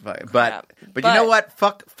just, but Crap. you know what?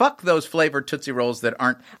 Fuck those flavored Tootsie Rolls that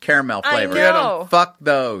aren't caramel I flavored. know. Fuck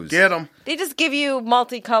those. Get them. They just give you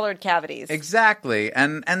multicolored cavities. Exactly,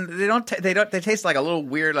 and they taste like a little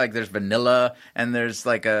weird. Like there's vanilla and there's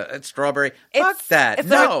like a strawberry. Fuck that. It's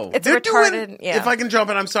No. it's They're retarded. Yeah. If I can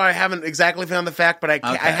jump in, I'm sorry, I haven't exactly found the fact, but I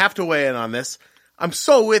Okay. have to weigh in on this. I'm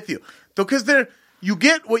so with you. Because you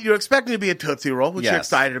get what you're expecting to be a Tootsie Roll, which you're Yes.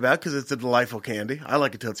 excited about because it's a delightful candy. I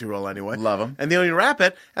like a Tootsie Roll anyway. Love 'em. And then you wrap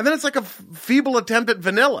it, and then it's like a feeble attempt at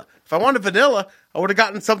vanilla. If I wanted vanilla, I would have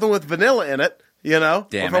gotten something with vanilla in it, you know?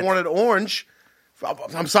 Damn Or if I it. wanted orange,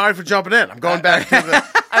 I'm sorry for jumping in. I'm going back to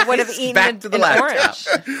the... I would have eaten Back to the an laptop.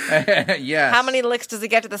 orange. Yes. How many licks does it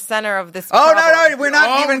get to the center of this? Oh problem? no, we're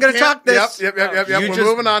not even going to talk this. Yep. You We're just-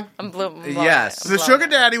 moving on. I'm blue. Yes. The Sugar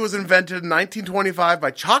Daddy was invented in 1925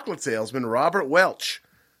 by chocolate salesman Robert Welch,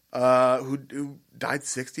 who died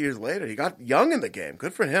 60 years later. He got young in the game.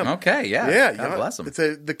 Good for him. Okay, yeah. Yeah, God bless him. It's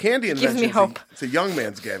the candy invention. me hope. It's a young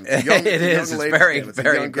man's game. It's a young, It is. young It's lady's very, game. It's a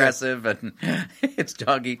very young game. aggressive, and it's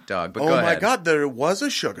dog eat dog. But Oh go my ahead. God, there was a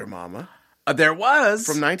Sugar Mama There was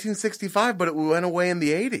from 1965, but it went away in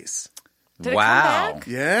the 80s. Did it come wow. back?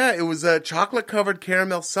 Yeah, it was a chocolate-covered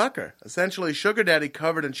caramel sucker. Essentially, Sugar Daddy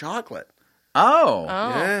covered in chocolate. Oh.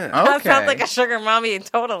 Yeah. That Okay. sounds like a sugar mommy,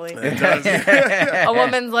 totally. A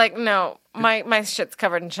woman's like, no, my shit's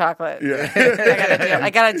covered in chocolate. Yeah. I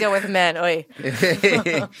gotta deal with men. Oy.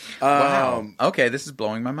 Wow. Okay, this is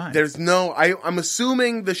blowing my mind. There's no... I'm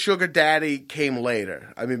assuming the Sugar Daddy came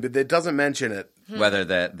later. I mean, but it doesn't mention it. Whether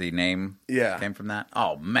the name Yeah. came from that.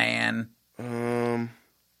 Oh man. I'm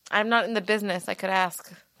not in the business. I could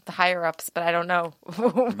ask the higher ups, but I don't know.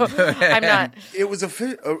 I'm not. It was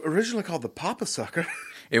originally called the Papa Sucker.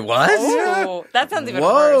 It was? Oh, that sounds even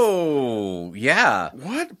worse. Whoa. Yeah.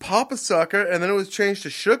 What? Papa Sucker? And then it was changed to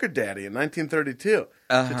Sugar Daddy in 1932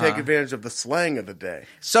 to take advantage of the slang of the day.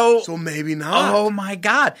 So maybe not. Oh my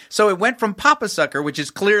God. So it went from Papa Sucker, which is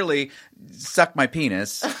clearly suck my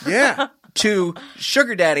penis, Yeah. to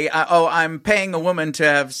Sugar Daddy. I'm paying a woman to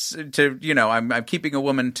have I'm keeping a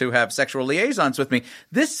woman to have sexual liaisons with me.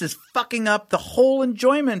 This is fucking up the whole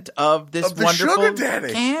enjoyment of this Of the wonderful Sugar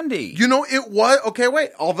Daddy. candy. You know, it was... Okay,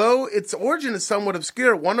 wait. Although its origin is somewhat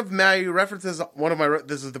obscure,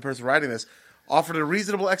 this is the person writing this, offered a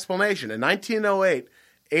reasonable explanation. In 1908,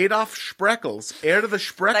 Adolf Spreckels, heir to the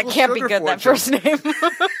Spreckels That can't be sugar good, that fortune, first name.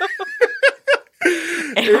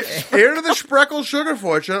 heir to the Spreckels sugar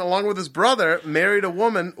fortune, along with his brother, married a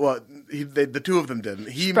woman. Well, the two of them didn't.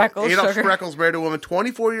 Spreckels Adolf sugar. Spreckels married a woman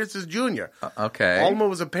 24 years his junior. Okay. Alma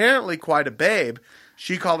was apparently quite a babe.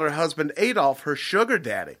 She called her husband Adolf her sugar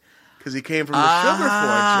daddy because he came from the sugar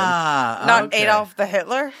fortune. Not okay. Adolf the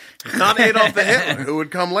Hitler. Not Adolf the Hitler, who would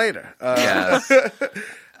come later. Yes.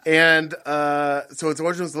 And so its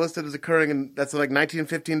origin was listed as occurring in, that's like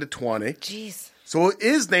 1915 to 20. Jeez. So it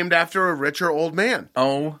is named after a richer old man.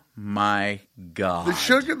 Oh my God.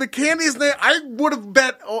 The candy's name, I would have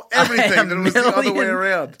bet everything that it was the other way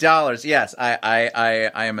around. $1 Yes,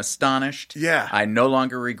 I am astonished. Yeah. I no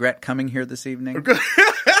longer regret coming here this evening.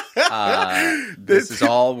 This is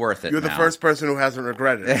all worth it. You're the now. first person who hasn't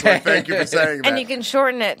regretted it. So thank you for saying that. And you can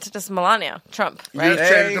shorten it to just Melania Trump, You right? just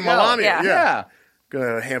There changed you to go. Melania. Yeah. Yeah.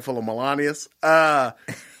 Got a handful of Melanias.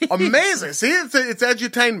 Amazing. See, it's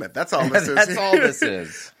edutainment. That's all this is. That's all this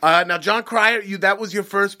is. Now, John Cryer, that was your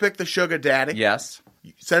first pick, the Sugar Daddy. Yes.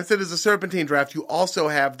 Since it is a serpentine draft, you also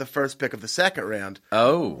have the first pick of the second round.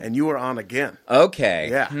 Oh. And you are on again. Okay.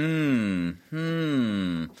 Yeah.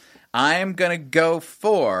 I'm going to go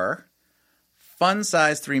for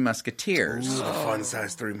fun-size Three Musketeers. Ooh, the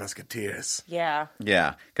fun-size Three Musketeers. Yeah.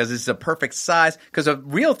 Yeah, because it's a perfect size. Because a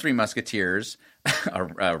real Three Musketeers,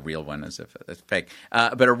 a real one as if it's fake,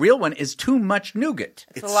 but a real one is too much nougat.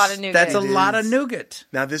 It's a lot of nougat. That's a lot of nougat.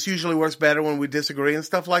 Now, this usually works better when we disagree and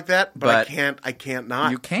stuff like that, but I can't not.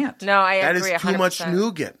 You can't. No, I That agree. is too 100%. much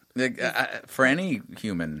nougat. For any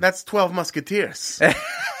human. That's 12 Musketeers.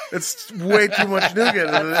 It's way too much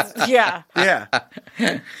nougat. Yeah. Yeah.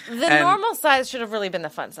 The normal size should have really been the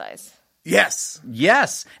fun size. Yes.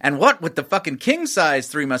 Yes. And what with the fucking king-size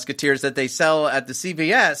Three Musketeers that they sell at the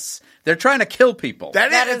CVS, they're trying to kill people.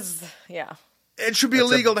 That is, yeah. It should be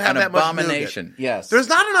illegal to have that much nougat. An abomination. Yes. There's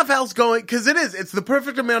not enough else going, because it's the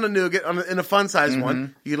perfect amount of nougat in a fun-size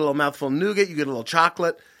one. You get a little mouthful of nougat, you get a little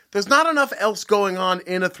chocolate. There's not enough else going on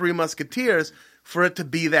in a Three Musketeers for it to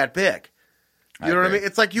be that big. You know what I mean?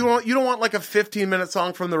 It's like you don't want like a 15-minute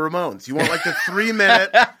song from the Ramones. You want like the 3-minute,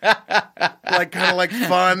 like kind of like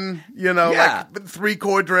fun, like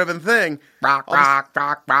 3-chord driven thing. Rock, rock,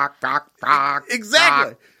 rock, rock, rock, rock.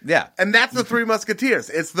 Exactly. Yeah. And that's the Three Musketeers.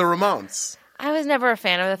 It's the Ramones. I was never a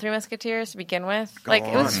fan of the Three Musketeers to begin with.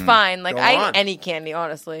 It was on. fine. Like, Go I on. ate any candy,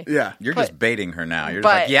 honestly. Yeah. You're just baiting her now. You're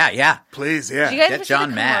but- just like, yeah. Please, yeah. Do you guys Get ever see John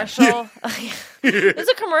the mad. commercial? There's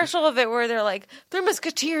a commercial of it where they're like, Three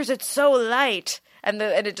Musketeers, it's so light. And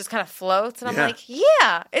it just kind of floats. And I'm Yeah. like,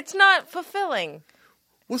 yeah, it's not fulfilling.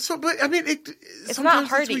 Well, but I mean, It's sometimes not that's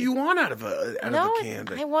hearty. what you want out of a No,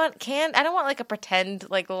 candy. I want candy. I don't want like a pretend,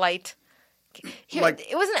 like light. Here,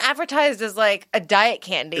 Like- it wasn't advertised as like a diet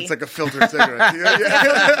candy. It's like a filtered cigarette. Yeah.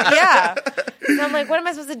 yeah. And I'm like, what am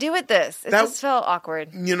I supposed to do with this? It That- just felt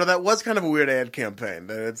awkward. That was kind of a weird ad campaign.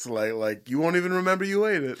 That it's like you won't even remember you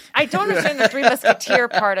ate it. I don't understand the Three Musketeer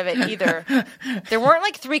part of it either. There weren't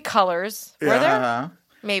like 3 colors, were Yeah. there? Uh-huh.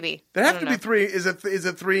 Maybe. There I have don't to be know. 3. Is it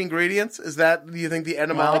 3 ingredients? Is that, do you think, the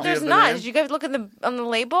etymology But there's of the not. name? Did you guys look at on the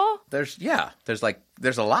label? There's a lot. There's Yeah,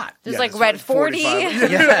 like there's red 40,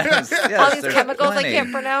 45. Yes, all these there's chemicals I plenty.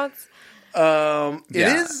 can't pronounce. Yeah.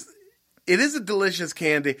 It is a delicious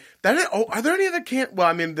candy. Are there any other Well,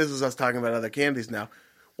 I mean, this is us talking about other candies now.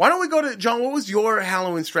 Why don't we go to John? What was your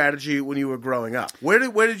Halloween strategy when you were growing up? Where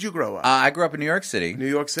did you grow up? I grew up in New York City. New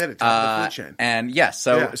York City, top of the food chain. And yes,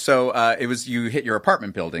 so it was you hit your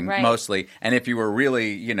apartment building Right. mostly, and if you were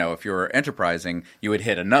really, if you were enterprising, you would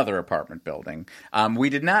hit another apartment building. We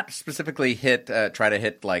did not specifically try to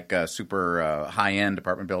hit like super high end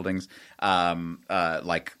apartment buildings,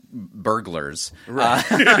 like burglars,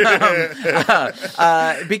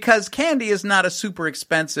 because candy is not a super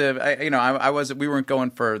expensive. We weren't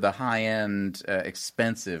going for the high end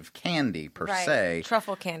expensive candy per se.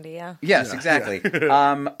 Truffle candy, yeah. Yes, exactly.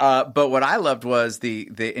 But what I loved was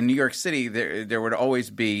in New York City there would always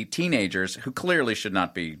be teenagers who clearly should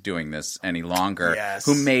not be doing this any longer, Yes.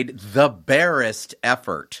 who made the barest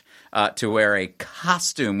effort to wear a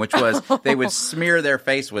costume, which was they would smear their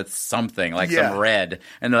face with something like Yeah. some red,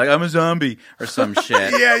 and they're like, "I'm a zombie" or some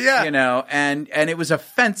shit. Yeah. And it was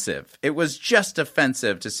offensive. It was just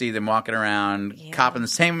offensive to see them walking around copping the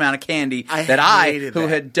same amount of candy I that I, hated who that.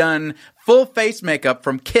 had done full face makeup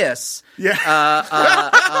from Kiss. Yeah.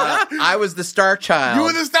 I was the star child. You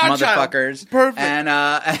were the star child. motherfuckers. Perfect. And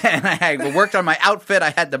I had worked on my outfit.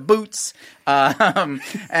 I had the boots. I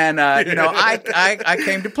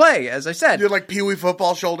came to play, as I said. You had like Pee Wee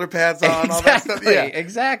football shoulder pads on, all that stuff. Yeah.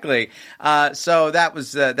 Exactly. So that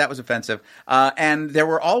was offensive. And there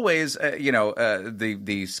were always,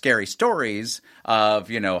 the scary stories of,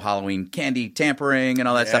 Halloween candy tampering and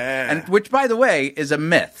all that stuff. Yeah. And which, by the way, is a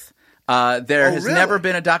myth. There has really? never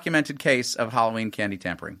been a documented case of Halloween candy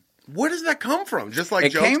tampering. Where does that come from? Just like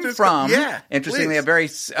It came jokesters? from, Yeah, interestingly, please. a very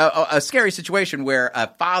a scary situation where a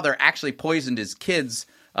father actually poisoned his kids'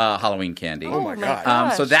 Halloween candy. Oh my God.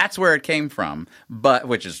 gosh. So that's where it came from,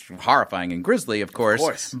 which is horrifying and grisly, of course. Of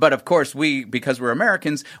course. But of course, because we're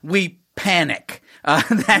Americans, we panic.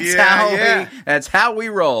 Yeah. That's how we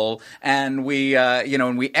roll, and we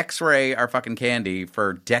X-ray our fucking candy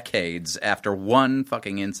for decades after one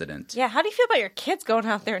fucking incident. Yeah, how do you feel about your kids going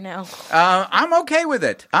out there now? I'm okay with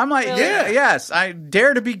it. I'm like, Really? yes, I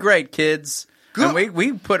dare to be great, kids. Good. And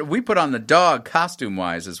we put on the dog costume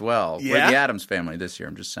wise as well. Yeah? We're the Adams family this year.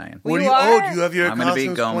 I'm just saying. What do You you? are? Do you have your I'm going to be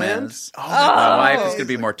costumes Gomez. planned? My wife is nice. going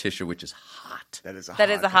to be Morticia, which is hot. That is a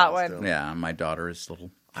That is a hot one. costume. Yeah, my daughter is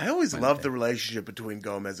little. I always loved the relationship between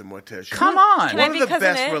Gomez and Morticia. Come on. Can I One be of the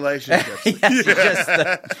cousin best It? relationships.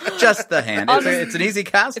 just the hand. It's an easy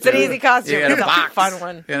costume. It's an easy costume. You get It's a a box. fun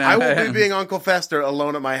one. I will be being Uncle Fester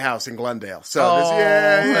alone at my house in Glendale. So, Oh.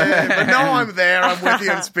 yeah. But no, I'm there. I'm with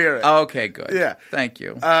you in spirit. Okay, good. Yeah. Thank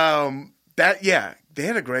you. They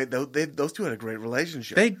had a great. Those two had a great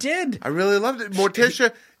relationship. They did. I really loved it.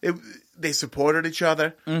 Morticia, they supported each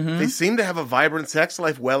other. Mm-hmm. They seemed to have a vibrant sex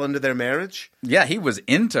life well into their marriage. Yeah, he was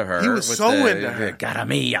into her. He was so into her. Got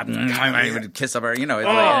me. I would kiss her. You know,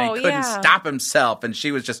 and he couldn't stop himself, and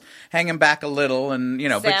she was just hanging back a little, and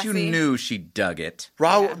but you knew she dug it.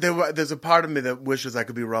 There's a part of me that wishes I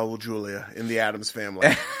could be Raul Julia in the Addams Family.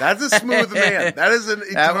 That's a smooth man. That is an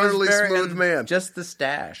eternally smooth man. Just the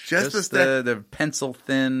stash. Just the pencil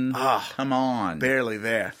thin. Come on, barely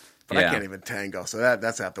there. But I can't even tango, so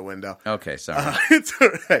that's out the window. Okay, sorry. It's all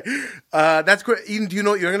right. That's great. Eden, do you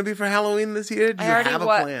know what you're going to be for Halloween this year? Do you have a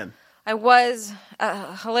plan? I was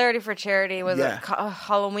Hilarity for Charity was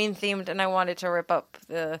Halloween themed, and I wanted to rip up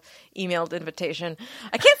the emailed invitation.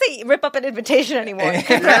 I can't say rip up an invitation anymore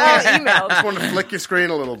because they're all emailed. Just want to flick your screen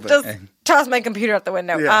a little bit. Just toss my computer out the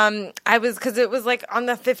window. Yeah. Because it was like on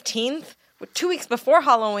the 15th, 2 weeks before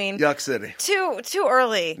Halloween. Yuck City. Too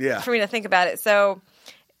early for me to think about it. So.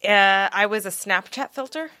 I was a Snapchat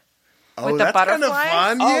filter with the butterflies. Kind of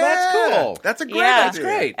fun. Oh, that's cool. That's a great idea. That's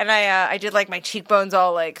great. And I did like my cheekbones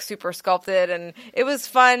all like super sculpted, and it was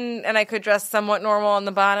fun. And I could dress somewhat normal on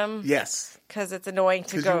the bottom. Yes, because it's annoying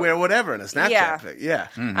to go. Because you wear whatever in a Snapchat pic. Yeah.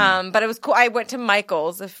 Mm-hmm. But it was cool. I went to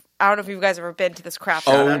Michael's. I don't know if you guys have ever been to this crap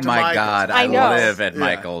shop. Oh my God, I live at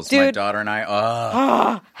Michael's. Dude. My daughter and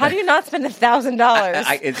I. How do you not spend $1,000?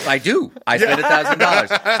 I do. I spent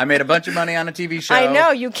 $1,000. I made a bunch of money on a TV show. I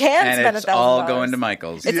know you can spend $1,000. And it's all going to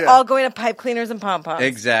Michael's. It's all going to pipe cleaners and pom poms.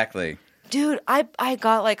 Exactly. Dude, I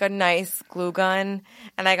got like a nice glue gun,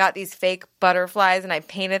 and I got these fake butterflies, and I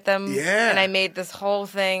painted them. Yeah. And I made this whole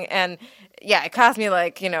thing, and it cost me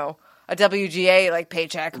like a WGA like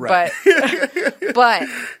paycheck, right.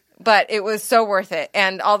 But it was so worth it.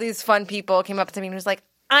 And all these fun people came up to me and was like,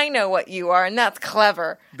 I know what you are, and that's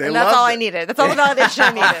clever. And that's all I needed. That's all the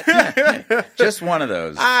validation I needed. Just one of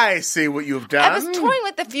those. I see what you've done. I was toying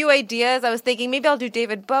with a few ideas. I was thinking maybe I'll do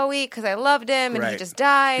David Bowie because I loved him and he just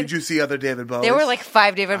died. Did you see other David Bowies? There were like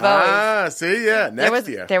 5 David Bowies. See, next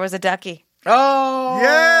year. There was a ducky. Oh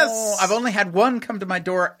yes! I've only had one come to my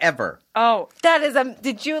door ever. Oh, that is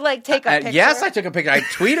did you take a picture? Yes, I took a picture. I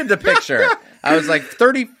tweeted the picture. I was like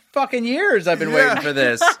 30 fucking years I've been waiting for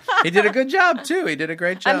this. He did a good job too. He did a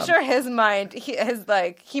great job. I'm sure his mind, he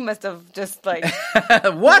must have just what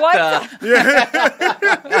are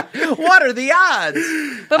the odds?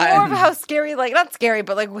 But more of how scary, not scary,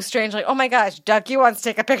 but strange, oh my gosh, Ducky wants to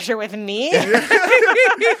take a picture with me.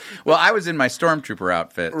 Well, I was in my stormtrooper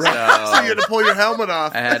outfit, right. So you had to pull your helmet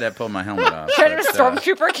off. I had to pull my helmet off. A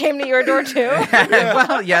stormtrooper came to your door too.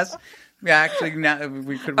 Well, yes. Yeah, actually, now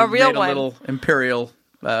we could have made a little Imperial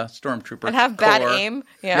stormtrooper and have bad aim.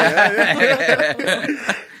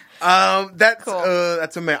 That's cool.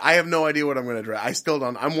 That's amazing. I have no idea what I'm going to dress. I still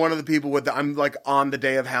don't. I'm one of the people I'm on the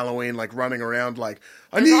day of Halloween, running around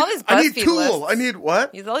I need Tool. Lists. I need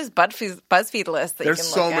what? There's all these BuzzFeed lists. That There's you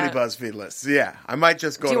can so look many at. BuzzFeed lists. Yeah, I might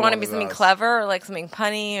just go. Do you want to be something clever or something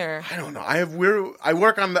punny or? I don't know. I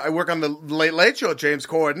work on the Late Late Show. James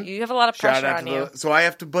Corden. You have a lot of pressure on you. So I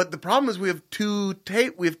have to. But the problem is we have two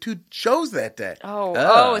shows that day.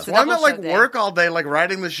 Oh, it's a double I'm at show work all day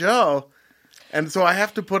writing the show. And so I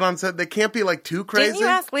have to put on set. They can't be too crazy. Didn't you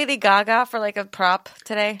ask Lady Gaga for a prop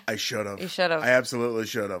today? I should have. You should have. I absolutely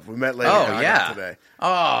should have. We met Lady Gaga today. Oh,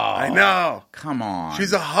 I know. Come on.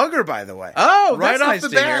 She's a hugger, by the way. Oh, right that's off nice the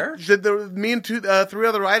to bat. hear. Me and 3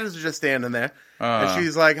 other writers are just standing there, and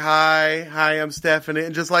she's like, "Hi, I'm Stephanie,"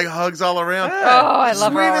 and just hugs all around. Oh, I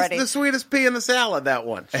love her already. The sweetest pea in the salad. That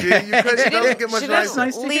one. She doesn't get much nicer.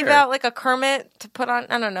 Nice to leave hear. out a Kermit to put on.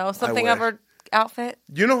 I don't know, something of her outfit.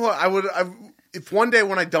 You know what? If one day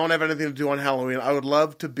when I don't have anything to do on Halloween, I would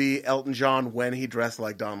love to be Elton John when he dressed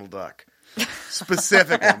like Donald Duck.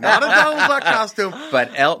 Specifically. Not a Donald Duck costume.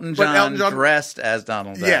 But Elton John dressed as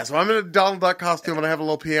Donald Duck. Yeah, so I'm in a Donald Duck costume and I have a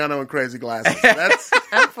little piano and crazy glasses.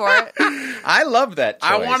 I'm for it. I love that choice.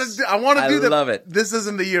 I want to do that. I love it. This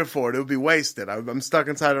isn't the year for it. It would be wasted. I'm stuck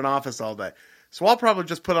inside an office all day. So I'll probably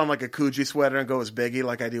just put on a Coogee sweater and go as Biggie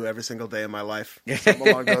like I do every single day of my life. Something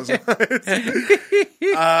along those lines.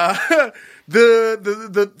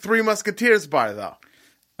 The Three Musketeers bar, though.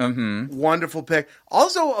 Mm-hmm. Wonderful pick.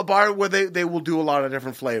 Also a bar where they will do a lot of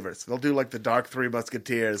different flavors. They'll do the dark Three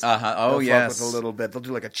Musketeers. Oh, yes. Fuck with a little bit. They'll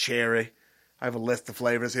do a cherry. I have a list of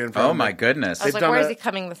flavors here in front of me. Oh, my goodness. I was where is he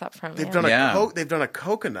coming this up from? They've done a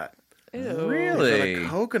coconut. Ew. Really? They've done a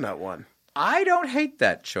coconut one. I don't hate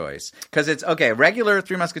that choice because it's regular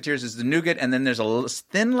Three Musketeers is the nougat, and then there's a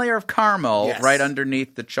thin layer of caramel right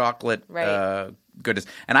underneath the chocolate goodness.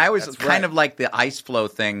 And I always kind of like the ice flow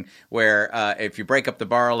thing where if you break up the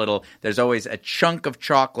bar a little, there's always a chunk of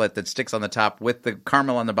chocolate that sticks on the top with the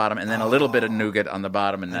caramel on the bottom and then a little bit of nougat on the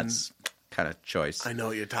bottom, and that's kind of choice. I know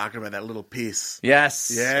what you're talking about, that little piece.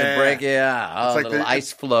 Yes. Yeah. Oh, It's like little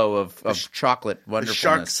ice flow of chocolate wonderfulness. The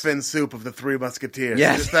shark's fin soup of the Three Musketeers.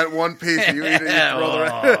 Yes. Just that one piece you eat it, you throw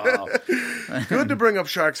the rest. Good to bring up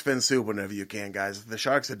shark's fin soup whenever you can, guys. The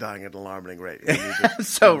sharks are dying at an alarming rate. You need to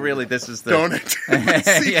So really, this is the donate to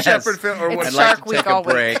Sea Yes. Shepherd fin. Or It's what? I'd Shark like to Week take a all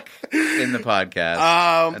week. break in the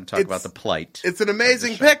podcast and talk about the plight. It's an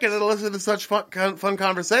amazing pick, and it'll listen to such fun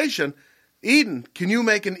conversation. Eden, can you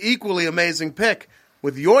make an equally amazing pick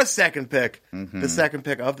with your second pick, the second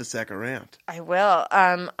pick of the second round? I will.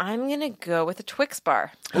 I'm gonna go with a Twix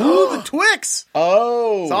bar. Ooh, the Twix!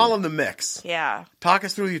 Oh. It's all in the mix. Yeah. Talk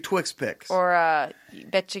us through your Twix picks. Or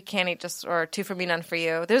bet you can't eat just or two for me, none for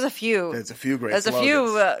you. There's a few. There's a few great There's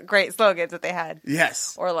slogans. a few great slogans that they had.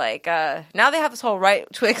 Yes. Or like now they have this whole right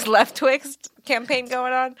Twix, left Twix campaign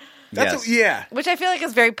going on, That's yeah. which I feel like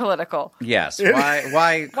is very political. Yes. Why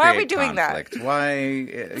Why are we create doing that? conflict? Why?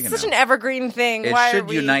 It's such an evergreen thing. It Why are should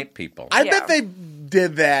we... unite people. I Yeah. bet they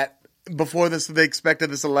did that before this. They expected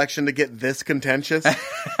this election to get this contentious.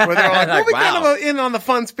 Where they're like, Like, we wow. kind of in on the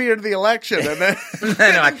fun spirit of the election. And then And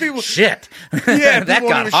they're like, people, shit. yeah, that people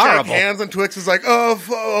got won't even horrible. shake hands, and Twix is like, It'll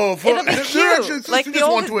be cute, it's like just the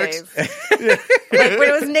one olden Twix. days. Like when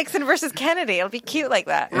it was Nixon versus Kennedy, it'll be cute like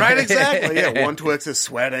that. Right, exactly. Yeah, one Twix is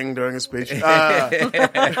sweating during a speech.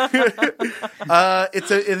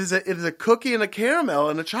 It is a cookie and a caramel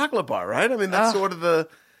and a chocolate bar, right? I mean, that's sort of the.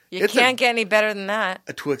 You can't get any better than that.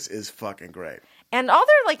 A Twix is fucking great. And all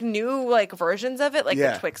their like new like versions of it, like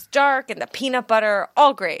Yeah. the Twix Dark and the peanut butter,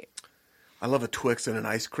 all great. I love a Twix in an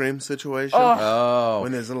ice cream situation. Oh.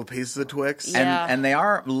 When there's little pieces of Twix. Yeah. And they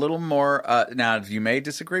are a little more, now you may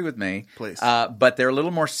disagree with me. Please. But they're a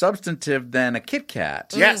little more substantive than a Kit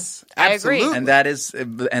Kat. Yes, I agree. absolutely. And that is,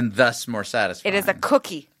 and thus more satisfying. It is a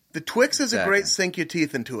cookie. The Twix is a Exactly. great sink your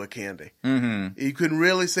teeth into a candy. Mm-hmm. You can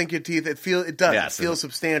really sink your teeth. It does. Yes, it feels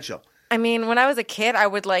substantial. I mean, when I was a kid, I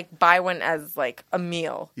would like buy one as like a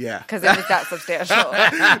meal. Yeah. Because it was that substantial.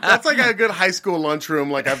 That's like a good high school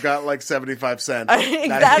lunchroom. Like I've got like 75 cents. That's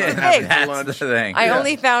the thing. That's the thing. I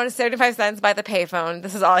only found 75 cents by the payphone.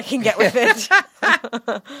 This is all I can get with it.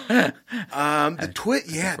 The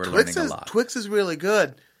Twix, yeah, we're Twix learning a is lot. Twix is really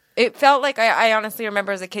good. It felt like I honestly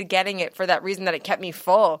remember as a kid getting it for that reason that it kept me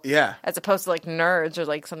full. Yeah. As opposed to like Nerds or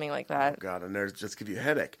like something like that. God, and nerds just give you a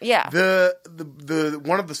headache. Yeah. The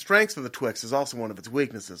one of the strengths of the Twix is also one of its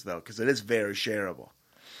weaknesses, though, because it is very shareable.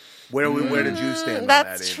 Where did you stand on that?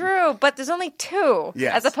 That's Aiden? true, but there's only two.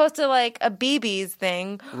 Yes. As opposed to like a BB's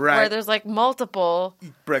thing Right. where there's like multiple.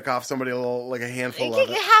 Break off somebody a little, like a handful of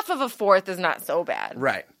it. Half of a fourth is not so bad.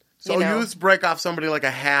 Right. So You know? you just break off somebody like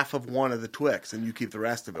a half of one of the Twix, and you keep the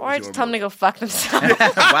rest of it. Or I just tell them to go fuck themselves.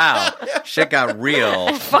 Wow. Shit got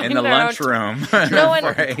real Find in the their own lunchroom. No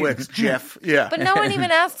one, Twix, Jeff. Yeah. but no one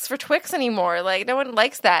even asks for Twix anymore. Like no one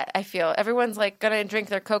likes that. I feel everyone's like gonna drink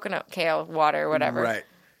their coconut kale water or whatever. Right.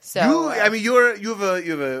 So I mean, you have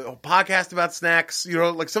a podcast about snacks. You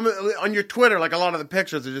know, like on your Twitter, like a lot of the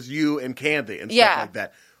pictures are just you and candy and stuff Yeah. like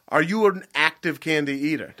that. Are you an active candy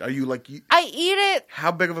eater? Are you like? I eat it.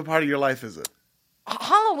 How big of a part of your life is it?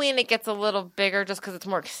 Halloween it gets a little bigger just because it's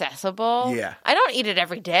more accessible. Yeah. I don't eat it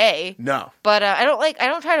every day. No. But I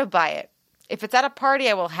don't try to buy it. If it's at a party,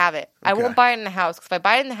 I will have it. I Okay. won't buy it in the house because if I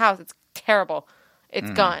buy it in the house, it's terrible. It's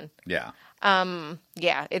gone. Yeah.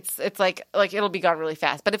 Yeah, it's like it'll be gone really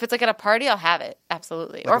fast. But if it's like at a party, I'll have it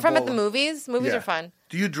absolutely. Like or a if I'm at the bowl of- movies, Yeah. are fun.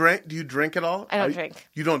 Do you drink? Do you drink at all? I don't drink.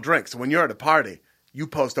 You don't drink. So when you're at a party, you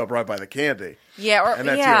post up right by the candy. Yeah, or And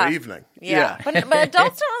that's yeah. your evening. Yeah, But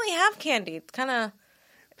adults don't really have candy. It's kind of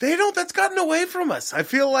They don't. That's gotten away from us. I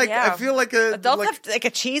feel like adults have like a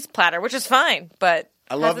cheese platter, which is fine, but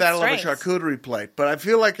I love has that. I its love a strengths. charcuterie plate, but I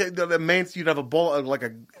feel like the main you'd have a bowl of like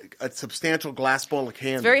a substantial glass bowl of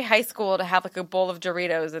candy. It's very high school to have like a bowl of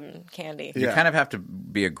Doritos and candy. You Yeah. kind of have to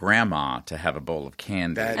be a grandma to have a bowl of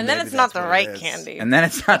candy. That- And then Maybe it's not that's the what it right is. candy. And then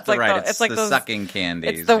it's not It's like right. the- It's like the those- sucking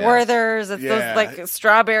candies. It's the yes. Werthers. It's Yeah. those like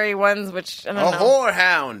strawberry ones, which I don't A know.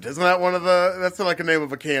 whorehound. Isn't that one of the? That's like a name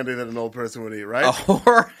of a candy that an old person would eat, right? A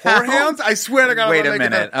whorehound? Whorehounds? I swear to God. Wait I'm a making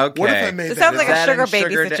minute. that. Okay. What if I made It that? sounds like up? a sugar and baby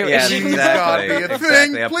sugar situation. Yes, Please, exactly. God, be a Exactly. thing.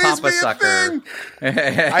 A Please papa be a sucker. thing.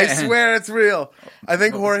 I swear it's real. I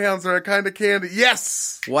think whorehounds are a kind of candy.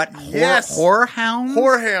 Yes. What? Yes. Whorehound?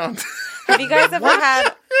 Whorehound. Have you guys ever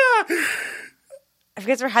had? Yeah. Have you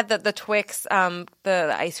guys ever had the Twix,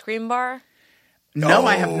 the ice cream bar? No,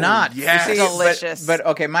 I have not. yes. You see, Delicious. But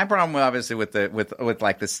okay, my problem obviously with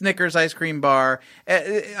like the Snickers ice cream bar.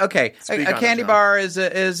 Okay, Speak a on it, candy John. bar is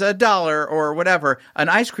 $1 or whatever. An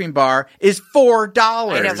ice cream bar is $4.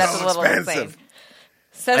 I know that's So a little expensive. insane.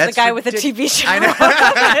 Says That's the guy with the ridic- TV show I know.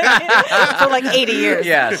 for like 80 years.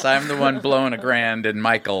 Yes, I'm the one blowing $1,000 in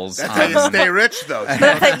Michael's. That's how you stay rich, though.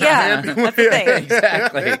 That's like, yeah, that's the thing.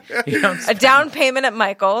 Exactly. You don't A down payment at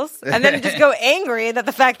Michael's, and then you just go angry that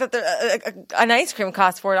the fact that an ice cream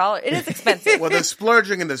costs $4. It is expensive. Well, there's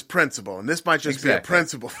splurging and there's principle, and this might just be a Exactly.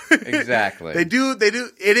 principle. Exactly. They do.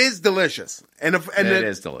 It is delicious, and it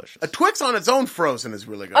is delicious. A Twix on its own frozen is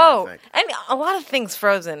really good. Oh, I think and a lot of things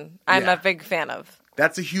frozen, I'm Yeah. a big fan of.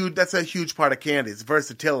 that's a huge part of candy. It's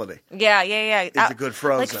versatility. Yeah. It's a good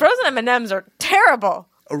frozen. Like frozen M&Ms are terrible.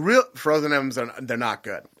 A real frozen M's they're not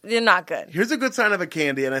good. They're not good. Here's a good sign of a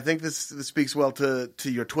candy, and I think this speaks well to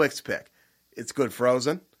your Twix pick. It's good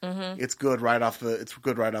frozen. Mm-hmm. It's good right off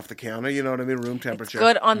the counter. You know what I mean? Room temperature.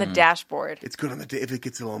 Good on the dashboard. It's good on if it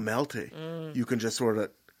gets a little melty. You can just sort of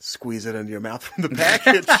squeeze it into your mouth from the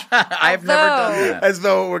package I've never done that. as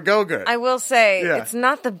though it were Go-Gurt. I will say Yeah. it's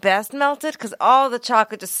not the best melted because all the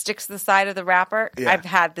chocolate just sticks to the side of the wrapper. Yeah. I've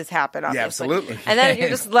had this happen, obviously. absolutely. And then you're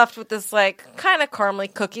just left with this like kind of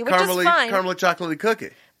caramely cookie, which is fine. Caramely chocolatey cookie.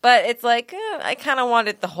 But it's like I kind of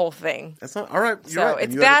wanted the whole thing. That's not all right. You're So right.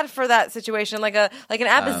 it's bad for that situation. Like an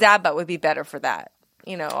Abba-Zaba would be better for that.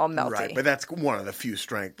 You know, all melty. Right, but that's one of the few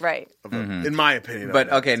strengths. Right. Of in my opinion. But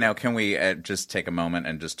of it. okay, now can we just take a moment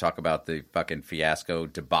and just talk about the fucking fiasco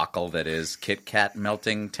debacle that is Kit Kat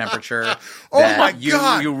melting temperature? Oh that my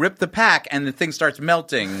God. You rip the pack and the thing starts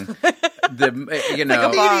melting.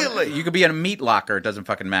 immediately. You could be in a meat locker; it doesn't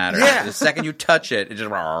fucking matter. Yeah. The second you touch it, it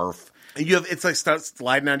just. Arf. And it's like starts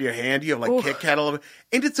sliding out of your hand. You have like Kit Kat all over,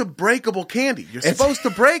 and it's a breakable candy. You're supposed to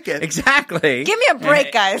break it. Exactly. Give me a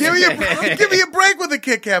break, guys. Give me a break with a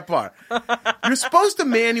Kit Kat bar. You're supposed to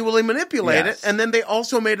manually manipulate Yes. it, and then they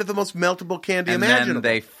also made it the most meltable candy And imaginable.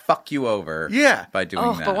 then they fuck you over. Yeah. By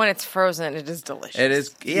doing that. But when it's frozen, it is delicious. it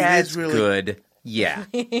is, yeah, It is it's really- good. Yeah,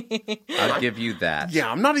 I'll give you that.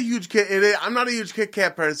 Yeah, I'm not a huge Kit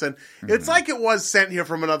Kat person. It's like it was sent here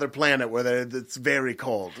from another planet where it's very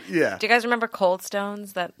cold. Yeah. Do you guys remember Cold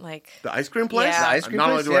Stones? That like The ice cream place? Yeah. The ice cream Not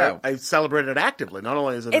place, only do yeah. I celebrate it actively, not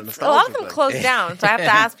only is it a it's a nostalgia lot of them thing. closed down, so I have to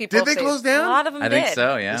ask people. Did they if close down? A lot of them I did. think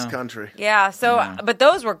so. Yeah. This country. Yeah. So, but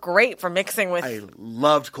those were great for mixing with I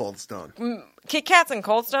loved Cold Stone. Kit Kats and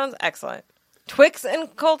Cold Stones. Excellent. Twix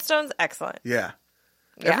and Cold Stones. Excellent. Yeah.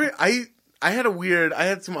 Yeah. I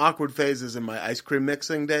had some awkward phases in my ice cream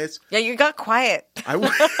mixing days. Yeah, you got quiet. I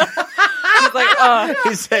He's like,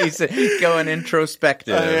 oh, He's going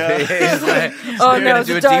introspective. yeah. He's like, Oh, we're no, gonna it's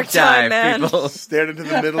do a dark deep dive, time, man. people. stared into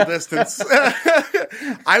the middle distance.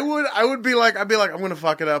 I'd be like, I'm gonna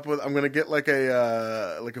fuck it up with. I'm gonna get like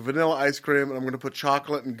a vanilla ice cream, and I'm gonna put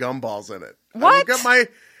chocolate and gumballs in it. What? I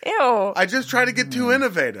ew. just try to get too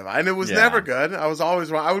innovative, and it was Yeah. never good. I was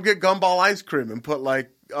always wrong. I would get gumball ice cream and put like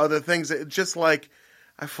other things. It just like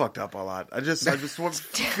I fucked up a lot. I just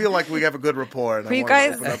feel like we have a good rapport. And Were you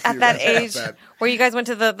guys at that age where you guys went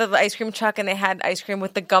to the ice cream truck and they had ice cream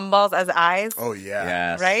with the gumballs as eyes? Oh yeah.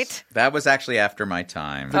 Yes. Right? That was actually after my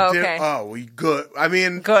time. Oh, okay. We good. I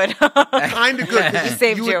mean, Good. kind of good. It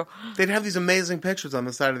saved you. They'd have these amazing pictures on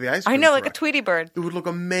the side of the ice cream. I know, like a truck. Tweety Bird. It would look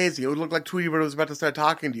amazing. It would look like Tweety Bird was about to start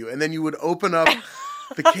talking to you, and then you would open up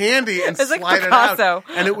the candy and It's like slide Picasso. it out,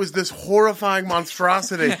 and it was this horrifying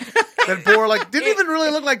monstrosity that bore didn't even really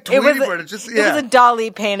look like Tweety Bird. It just It was a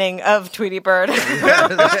Dali painting of Tweety Bird,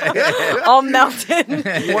 all melted.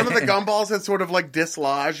 One of the gumballs had sort of like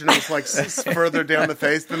dislodged, and it was like further down the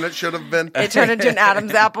face than it should have been. It turned into an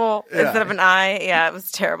Adam's apple instead of an eye. Yeah, it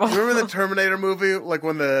was terrible. Remember the Terminator movie, like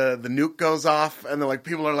when the nuke goes off and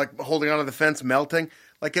people are like holding onto the fence, melting.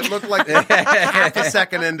 Like it looked like half a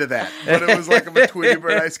second into that, but it was like a Tweety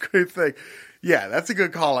Bird ice cream thing. Yeah, that's a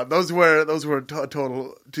good call out. Those were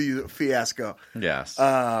total to you fiasco. Yes.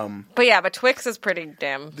 But Twix is pretty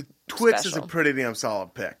damn. Twix special. is a pretty damn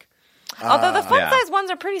solid pick. Although the fun yeah. size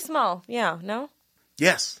ones are pretty small. Yeah, no,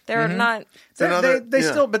 Yes. they're not. They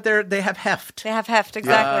still, but they have heft. They have heft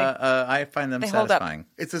exactly. I find them They hold up. satisfying.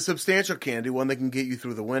 It's a substantial candy, one that can get you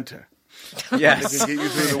through the winter. Yes. They can get you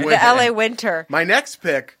through the The winter. LA winter. My next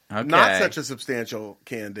pick, Okay. not such a substantial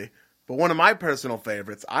candy, but one of my personal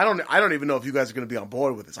favorites. I don't even know if you guys are going to be on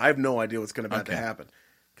board with this. I have no idea what's going to Okay. happen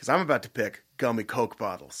because I'm about to pick gummy Coke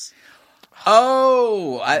bottles.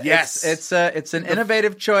 Oh, Yes. it's an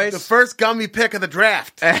innovative choice. The first gummy pick of the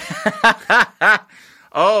draft.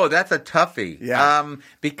 Oh, that's a toughie. Yeah.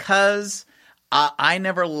 Because I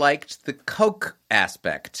never liked the Coke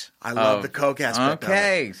aspect. I love the Coke aspect.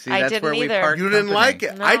 Okay, of it. see, I that's didn't where we either. part. You didn't company. like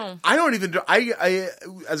it. No. I don't even do. I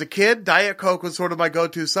as a kid, Diet Coke was sort of my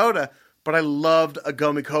go-to soda. But I loved a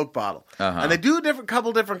gummy Coke bottle. And they do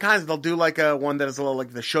couple different kinds. They'll do like a one that is a little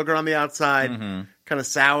like the sugar on the outside, kind of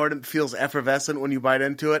sour and feels effervescent when you bite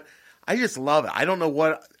into it. I just love it. I don't know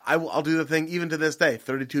what I'll do the thing even to this day,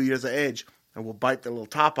 32 years of age, and we'll bite the little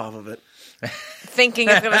top off of it. Thinking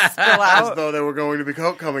it's going to spill As out. though there were going to be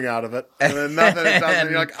Coke coming out of it. And then nothing it does, and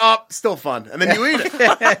you're like, oh, still fun. And then you eat it.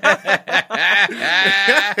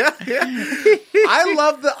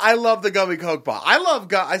 I love the gummy Coke bottle.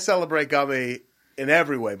 I celebrate gummy in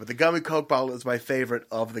every way, but the gummy Coke bottle is my favorite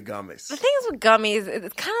of the gummies. The thing is with gummies,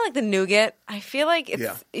 it's kind of like the nougat. I feel like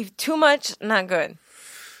it's if too much, not good.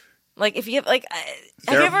 Like if you have like,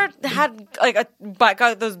 have you ever had like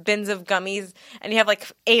got those bins of gummies and you have like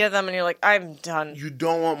 8 of them and you're like, I'm done. You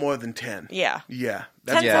don't want more than 10. Yeah. Yeah.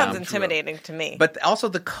 10 Yeah. sounds intimidating to me. But also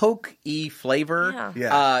the Coke-y flavor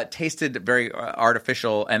tasted very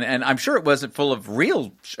artificial, and I'm sure it wasn't full of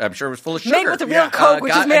real. I'm sure it was full of sugar. Made with a real Coke,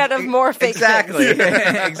 which is made out of more fake exactly, things.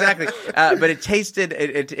 exactly. But it tasted.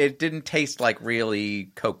 It didn't taste like really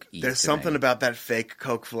Coke-y. There's to something me. about that fake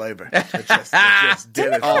Coke flavor. It just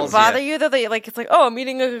did it. Doesn't it bother you though? That like it's like, oh, I'm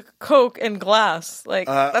eating a Coke in glass. Like,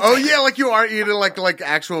 that's like you are eating like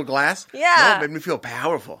actual glass. Yeah. No, it made me feel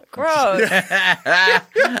powerful. gross.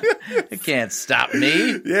 It can't stop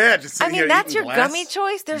me. Yeah, just I sitting mean, here that's eating your glass. gummy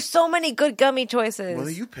choice. There's so many good gummy choices. Well,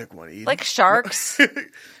 you pick one. Edie. Like sharks,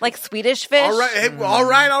 like Swedish fish. all right, hey, all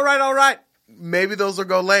right. Maybe those will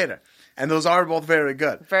go later, and those are both very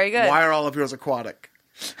good. Very good. Why are all of yours aquatic?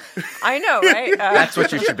 I know, right? That's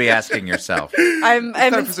what you should be asking yourself. I'm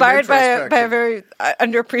time for some inspired by a introspection. very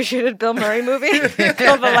underappreciated Bill Murray movie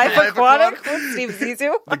called The Life Aquatic with Steve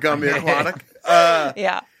Zissou. The gummy aquatic.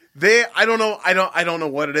 Yeah. I don't know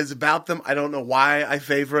what it is about them. I don't know why I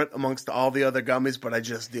favor it amongst all the other gummies, but I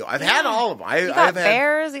just do. I've had all of them. You got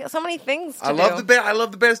bears. You got so many things to I love the bear. I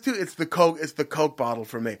love the bears too. It's the Coke. It's the Coke bottle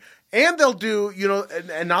for me. And they'll do,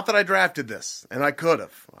 and not that I drafted this, and I could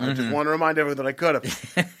have. I just want to remind everyone that I could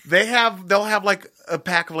have. They'll have like a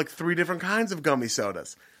pack of like 3 different kinds of gummy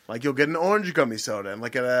sodas. Like you'll get an orange gummy soda and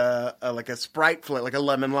like a Sprite flavor, like a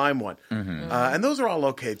lemon lime one, and those are all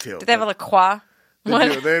okay too. Do they have a La Croix? They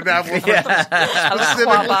do. They have one A La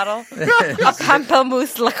Croix bottle? A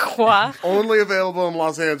Pamplemousse La Croix? only available in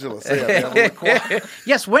Los Angeles. Yeah, they have a liqueur.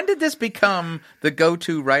 Yes. When did this become the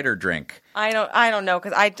go-to writer drink? I don't know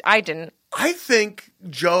because I didn't. I think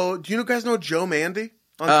Joe. Do you guys know Joe Mandy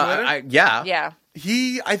on Twitter? Yeah. Yeah.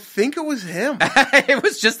 I think it was him. It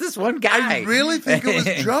was just this one guy. I really think it was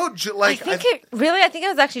Joe. I think it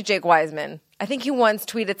was actually Jake Wiseman. I think he once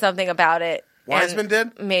tweeted something about it. Wiseman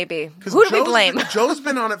did? Maybe. 'Cause Who do we blame? Joe's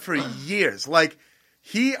been on it for years. Like,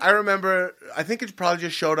 I remember, I think it probably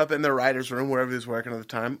just showed up in their writer's room, wherever he was working at the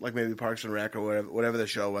time, like maybe Parks and Rec or whatever the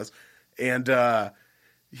show was. And then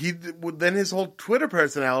his whole Twitter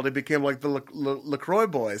personality became like the LaCroix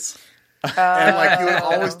boys. And like he would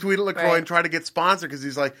always tweet at LaCroix and try to get sponsored because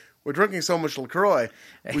he's like, we're drinking so much LaCroix,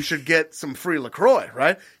 we should get some free LaCroix,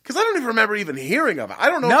 right? Because I don't even remember even hearing of it. I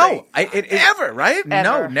don't know. No, ever, right?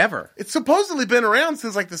 No, never. It's supposedly been around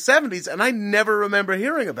since like the 70s, and I never remember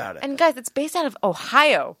hearing about it. And guys, it's based out of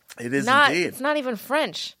Ohio. It is Indeed. indeed. It's not even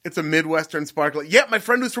French. It's a Midwestern sparkling. Yeah, my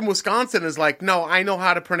friend who's from Wisconsin is like, no, I know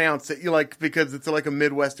how to pronounce it. Because it's like a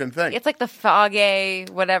Midwestern thing. It's like the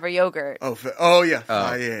Fage whatever yogurt. Oh yeah,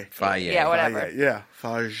 Faye. Faye. Yeah, whatever. Yeah,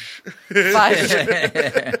 Fage.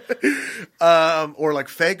 Fage. Or like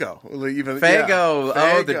Fago. Even Fago.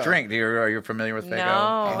 Yeah, Oh, the drink. Are you familiar with Fago?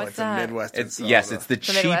 No, Oh, what's it's that? a Midwestern. It's soda. it's the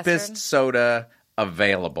Midwestern? cheapest soda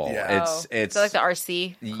available. Yeah. It's So like the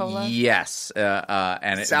RC cola? Yes,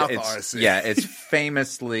 and South it's RC. yeah, it's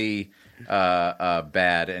famously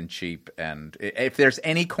bad and cheap. And if there's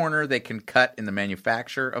any corner they can cut in the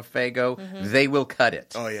manufacture of Fago, they will cut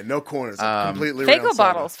it. Oh yeah, no corners. Completely round Fago soda.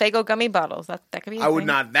 bottles. Fago gummy bottles. That could be a I would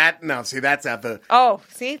thing. not. See, that's at the Oh,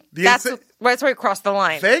 see? That's insa- where you cross the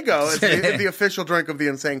line. Fago is the official drink of the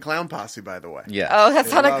Insane Clown Posse. By the way, Yeah. Oh, that's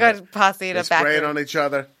They not a love good it. posse they to back spray it in. on each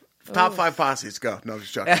other. Top 5 posses. Go. No,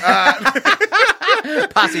 just joking.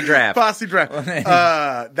 Posse draft. Posse draft.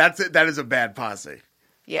 That's it. That is a bad posse.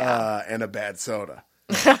 Yeah. And a bad soda.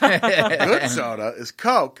 Good soda is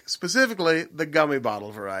Coke, specifically the gummy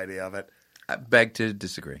bottle variety of it. I beg to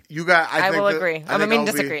disagree. You got. I think will that- agree. I think I'll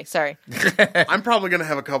disagree. Sorry. I'm probably going to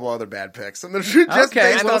have a couple other bad picks, and just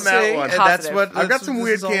Okay, based we'll on that see. one. That's Positive. what I've got that's some what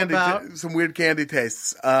weird this is all candy, about. some weird candy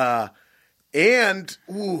tastes, and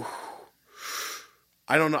ooh,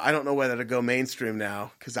 I don't know whether to go mainstream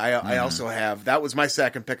now because I also have that was my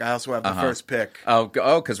second pick. I also have the first pick. Oh,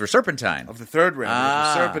 because we're Serpentine of the third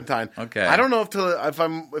round. Serpentine. Okay. I don't know if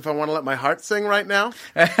I want to let my heart sing right now.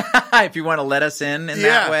 If you want to let us in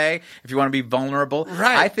that way, if you want to be vulnerable,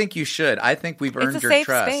 right. I think you should. I think we've earned your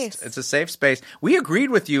trust. Space. It's a safe space. We agreed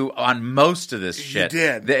with you on most of this shit. You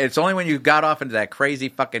did. It's only when you got off into that crazy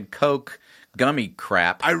fucking Coke gummy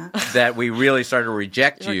crap that we really started to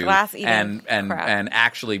reject you and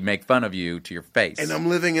actually make fun of you to your face. And I'm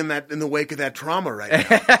living in the wake of that trauma right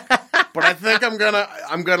now. But I think I'm gonna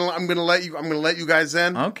let you guys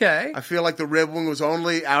in. Okay. I feel like the rib wing was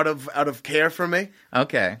only out of care for me.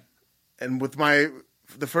 Okay. And with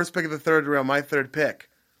the first pick of the third round, my third pick,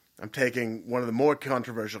 I'm taking one of the more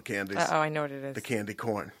controversial candies. I know what it is. The candy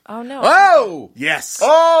corn. Oh, no. Oh! Yes.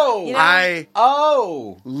 Oh! You know, I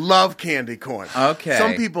Oh! love candy corn. Okay.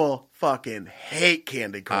 Some people fucking hate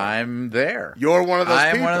candy corn. I'm there. You're one of those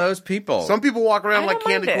people. I'm one of those people. Some people walk around like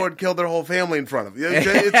candy corn killed their whole family in front of you.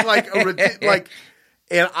 It's like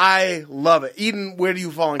and I love it. Eden, where do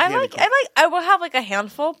you fall in candy corn? I will have like a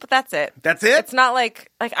handful, but that's it. That's it? It's not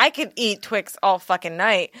like I could eat Twix all fucking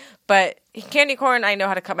night, but candy corn, I know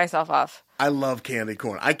how to cut myself off. I love candy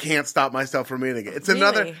corn. I can't stop myself from eating it. It's Really?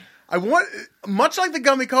 another. I want, much like the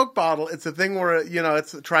gummy Coke bottle. It's a thing where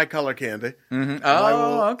it's a tricolor candy. Mm-hmm.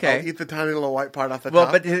 Oh, okay. I'll eat the tiny little white part off the top.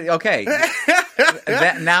 Well, but okay.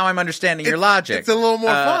 Now I'm understanding your logic. It's a little more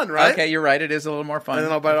fun, right? Okay, you're right. It is a little more fun. And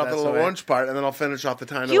then I'll bite off the little orange part, and then I'll finish off the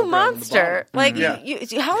tiny. You little grain monster! on the Like,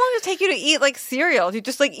 bottom. how long does it take you to eat like cereal? Do you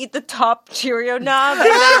just like eat the top Cheerio knob? And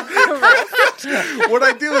then What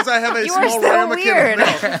I do is I have a You are small so ramekin weird.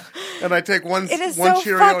 of milk, and I take one it is one so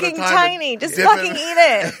Cheerio fucking at a time. tiny. and Just dip fucking it. eat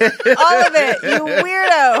it, all of it. You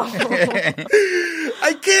weirdo.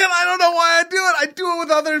 I can't. I don't know why I do it. I do it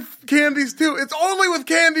with other candies too. It's only with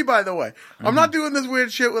candy, by the way. I'm not doing this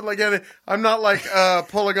weird shit with like any. I'm not like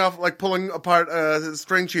pulling apart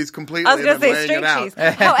string cheese completely. I was gonna and then say laying string it out. cheese.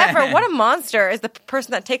 However, what a monster is the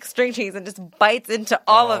person that takes string cheese and just bites into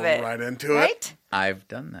all of it. Right into it. Right? I've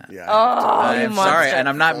done that. Yeah. I'm you sorry, monster. and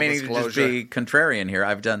I'm not Full meaning to just disclosure. be contrarian here.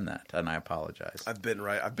 I've done that, and I apologize. I've been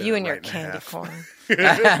right. I've been You and right your and a candy half. corn.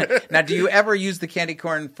 Now, do you ever use the candy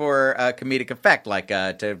corn for comedic effect, like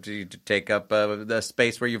to take up the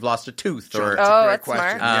space where you've lost a tooth? Or That's a Oh, great that's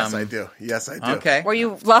question. smart. Yes, I do. Yes, I do. okay, Where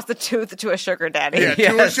you lost a tooth to a sugar daddy. Yeah, to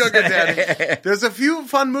a Yes. sugar daddy. There's a few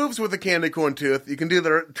fun moves with the candy corn tooth. You can do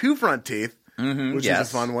the two front teeth, which yes.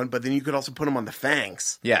 is a fun one, but then you could also put them on the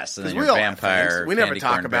fangs. yes, and then 'Cause your we all have vampire. fangs. We never candy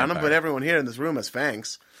talk corn about them, vampire. but everyone here in this room has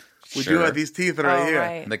fangs. We do Sure. have these teeth right Oh, here.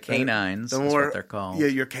 right. the canines The is more, what they're called. Yeah,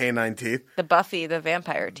 your canine teeth. The Buffy, the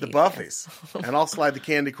vampire teeth. The Buffies. And I'll slide the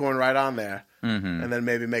candy corn right on there. And then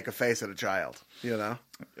maybe make a face at a child, you know?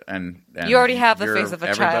 And You already have the you're face of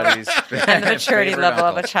a child. everybody's And the maturity favorite level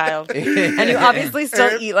of uncle. a child. And you obviously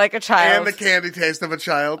still eat like a child. And the candy taste of a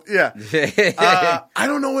child. Yeah. I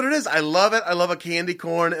don't know what it is. I love it. I love a candy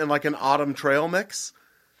corn and like an autumn trail mix.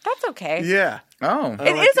 That's okay. Yeah. Oh,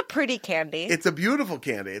 It is a pretty candy. It's a beautiful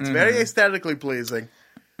candy. It's very aesthetically pleasing.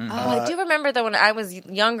 I do remember that when I was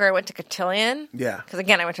younger, I went to Cotillion. Yeah. Because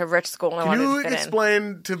again, I went to a rich school and I Can wanted you to fit in.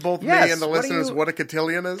 explain to both Yes, me and the what do listeners you- what a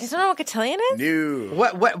cotillion You is? don't know what Cotillion is? No.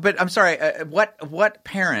 What? But I'm sorry. What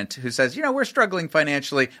parent who says, we're struggling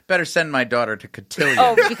financially, better send my daughter to Cotillion?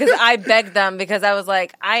 Oh, because I begged them because I was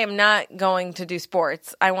like, I am not going to do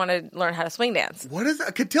sports. I want to learn how to swing dance. What is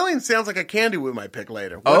a cotillion? Sounds like a candy we might pick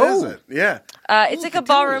later. What is it? Yeah. It's like a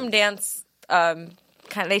ballroom dance.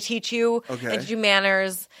 Kind of, they teach you, they teach you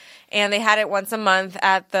manners, and they had it once a month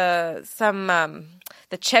at the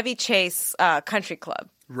Chevy Chase Country Club.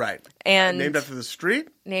 Right. And named after the street?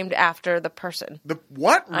 Named after the person. The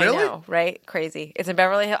what? Really? I know, right? Crazy. It's in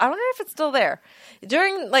Beverly Hills. I wonder if it's still there.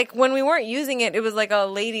 During, when we weren't using it, it was like a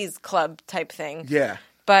ladies' club type thing. Yeah.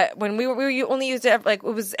 But when we only used it, it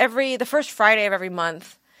was the first Friday of every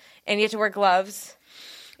month, and you had to wear gloves.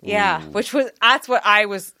 Yeah, that's what I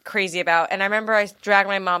was crazy about. And I remember I dragged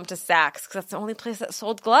my mom to Saks because that's the only place that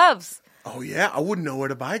sold gloves. Oh, yeah. I wouldn't know where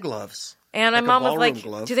to buy gloves. And Like my a mom was like,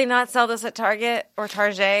 ballroom glove. do they not sell this at Target or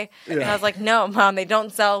Target? And I was like, no, Mom, they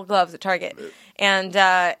don't sell gloves at Target. And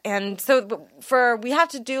so we have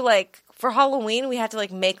to do for Halloween, we had to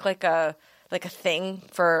make like a thing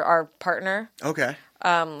for our partner. Okay.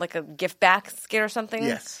 Like a gift basket or something.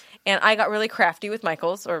 Yes. And I got really crafty with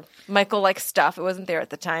Michael's, or Michael-like stuff. It wasn't there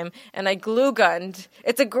at the time. And I glue gunned.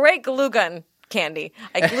 It's a great glue gun candy.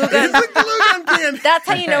 I glue gun. Glue gun candy. That's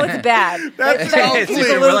how you know it's bad. That's Like, So you you're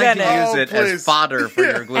glue willing gun to it. use it please. as fodder for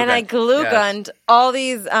your glue gun. And I glue Yes. gunned all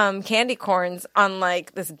these candy corns on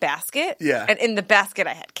like this basket. Yeah. And in the basket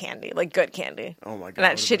I had candy, like good candy. Oh my God, And I I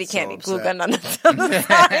had would've been shitty so candy glue upset. gunned on the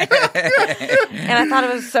side. And I thought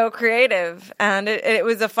it was so creative. And it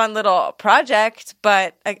was a fun little project,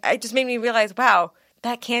 but it just made me realize, wow,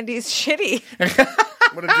 that candy is shitty.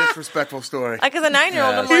 What a disrespectful story. Like as a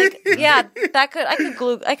 9-year-old, I'm like, yeah,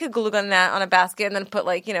 I could glue gun that on a basket and then put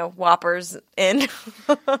like, Whoppers in.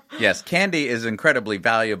 Yes, candy is incredibly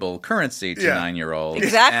valuable currency to Yeah. 9-year-olds.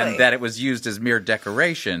 Exactly. And that it was used as mere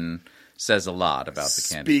decoration says a lot about the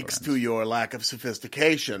candy Speaks corns. to your lack of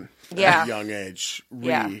sophistication Yeah. at a young age.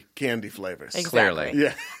 Yeah. Candy flavors. Clearly.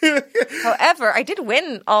 Yeah. However, I did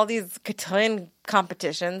win all these cotillion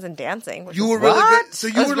competitions and dancing. Which You was were really What? good. So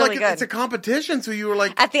That you was were really like, good. it's a competition. So you were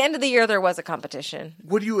like, At the end of the year, there was a competition.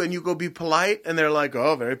 what do you, and you go be polite, and they're like,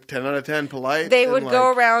 oh, very 10 out of 10 polite. They and would like,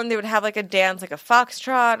 go around. They would have like a dance, like a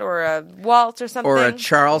foxtrot or a waltz or something. Or a Or a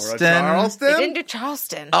Charleston. Charleston. They didn't do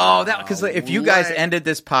Charleston. Oh, that because if you guys Right. ended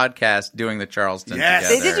this podcast doing the Charleston Yes.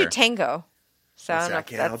 they together, did do tango. So I I'm not,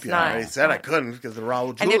 can't that's help you. not. I already said I couldn't because of Raul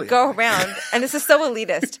And Julia. you'd go around, and this is so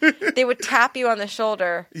elitist. They would tap you on the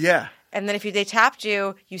shoulder, Yeah. and then if they tapped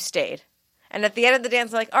you, you stayed. And at the end of the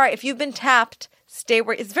dance, they're like, all right, if you've been tapped, stay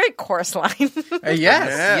where. It's very chorus line. Yes,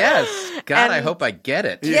 Yeah. yes. God, And- I hope I get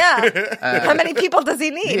it. Yeah. How many people does he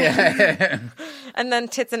need? Yeah, And then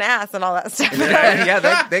tits and ass and all that stuff.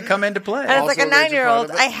 yeah, they come into play. And it's like Also a a major 9-year-old.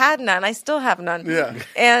 part of it. I had none. I still have none. Yeah.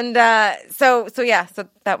 And so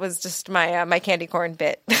that was just my my candy corn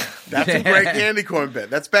bit. That's a great candy corn bit.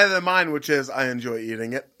 That's better than mine, which is I enjoy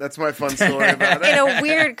eating it. That's my fun story about it. In a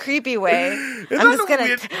weird, creepy way. not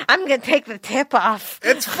a I'm gonna take the tip off.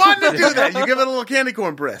 It's fun to do that. You give it a little candy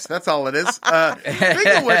corn brisk. That's all it is.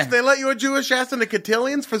 Speaking of which, they let your Jewish ass into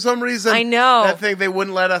cotillions for some reason. I know. That thing they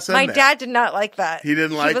wouldn't let us in My there. dad did not like that. He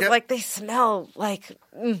didn't like He was it? like, they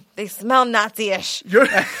smell Nazi-ish. Your,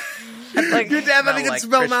 Like, your dad let Smell he could like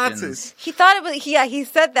smell Christians. Nazis. he thought it was. He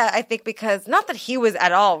said that I think because not that he was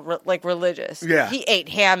at all religious. Yeah. he ate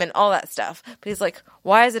ham and all that stuff. But he's like,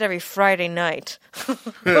 why is it every Friday night? Why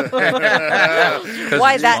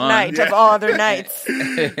it's that fun. night of all other nights?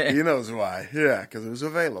 He knows why. Yeah, because it was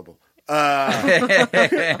available. All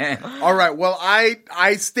right. Well,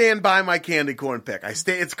 I stand by my candy corn pick.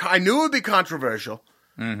 I knew it would be controversial,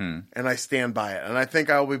 and I stand by it. And I think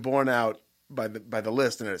I will be borne out by the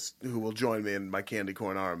listeners who will join me in my candy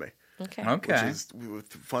corn army, Okay. which Okay. is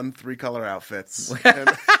with fun 3-color outfits. And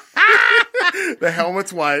the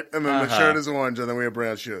helmet's white, and then the shirt is orange, and then we have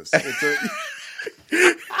brown shoes.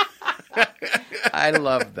 I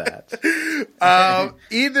love that.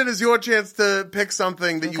 Eden, is your chance to pick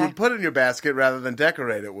something that you Okay. would put in your basket rather than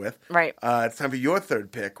decorate it with. Right. It's time for your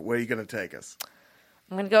third pick. Where are you going to take us?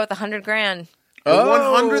 I'm gonna go with $100,000. The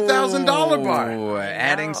 $100,000 bar. Oh,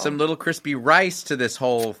 adding some little crispy rice to this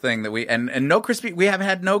whole thing that we haven't had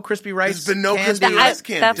no crispy rice. There's been no candy crispy rice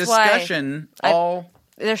candy. That's why discussion all.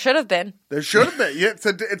 There should have been. There should have been. Yeah, it's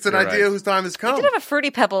an You're idea right. whose time has come. I did have a Fruity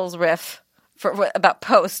Pebbles riff about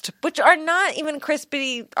Post, which are not even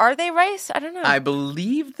crispy. Are they rice? I don't know. I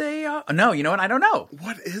believe they are. No, you know what? I don't know.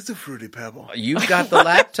 What is a Fruity Pebble? You've got the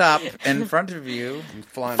laptop in front of you. I'm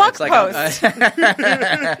flying. Fuck It's like Post.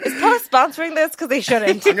 Is Post sponsoring this? Because they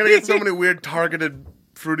shouldn't. I'm going to get so many weird targeted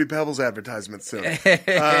Fruity Pebbles advertisements soon.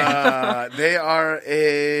 They are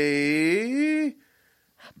a...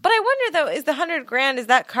 But I wonder though, is the $100,000 is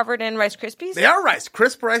that covered in Rice Krispies? They are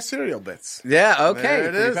crisp rice cereal bits. Yeah, okay. There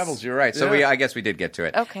it Fruity is. Pebbles, you're right. So Yeah. I guess we did get to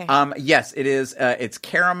it. Okay. Yes, it is. It's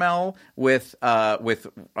caramel with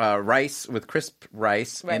rice, with crisp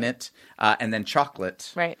rice in Right. it, and then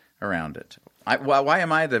chocolate Right. around it. Why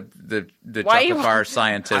am I the Why chocolate you- bar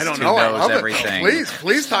scientist I don't who know. I knows love everything? it.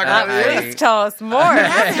 Please talk about it. Please tell us more. I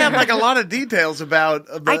have like a lot of details about.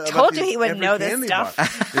 I about told you these he would every know this candy stuff.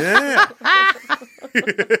 bar. Yeah,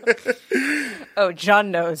 Oh,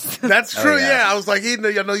 John knows. that's true. yeah. Yeah, I was like, Eden,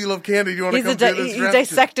 I know you love candy. Do you want to He come do this? he recipe?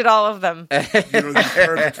 dissected all of them. You know, he's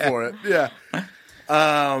perfect for it. Yeah.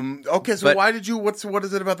 Okay, so But- why did you? What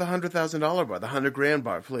is it about the $100,000 bar, the $100,000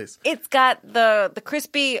 bar? Please. It's got the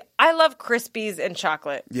crispy. I love Krispies and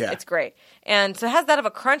chocolate. Yeah. It's great. And so it has that of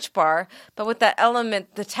a crunch bar, but with that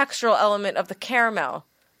element, the textural element of the caramel.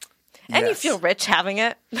 And you Yes. feel rich having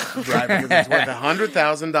it. Right, because it's worth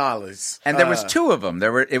 $100,000. And there was two of them.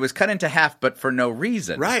 It was cut into half, but for no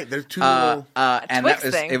reason. Right, there's two little. And Twix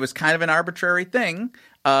that thing. it was kind of an arbitrary thing.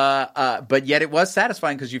 But yet it was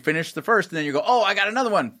satisfying because you finish the first and then you go, oh, I got another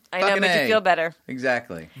one. I know, Fucking made A. you feel better.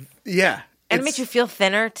 Exactly. Yeah. And it makes you feel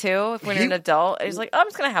thinner, too, when you're an adult. It's like, oh, I'm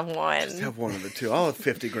just going to have one. Just have one of the two. I'll have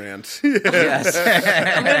 50 grand. Yes.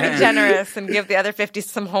 I'm going to be generous and give the other 50 to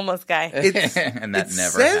some homeless guy. And that it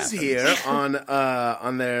never says happens. here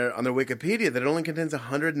on their Wikipedia that it only contains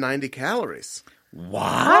 190 calories.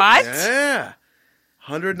 What? Yeah.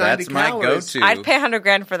 190 That's calories. my go-to. I'd pay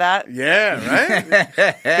 $100,000 for that. Yeah,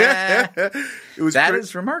 right? It was That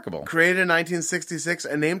is remarkable. created in 1966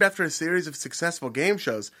 and named after a series of successful game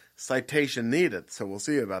shows. Citation needed. So we'll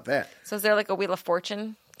see about that. So is there like a Wheel of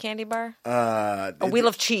Fortune candy bar? A Wheel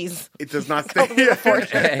of Cheese. It does not Called say. the Wheel of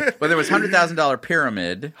Fortune. Well, there was $100,000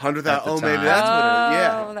 pyramid. 100,000. Oh, at the maybe time. that's what it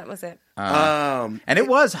is. Oh, Yeah. that was it. And it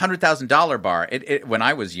was $100,000 bar when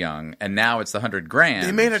I was young, and now it's the $100,000.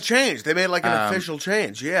 They made a change. They made like an official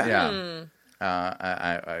change. Yeah.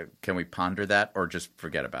 Yeah. Can we ponder that or just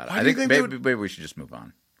forget about it? Why I do you think think they maybe we should just move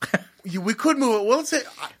on. We could move it. Well, let's say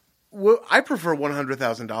I prefer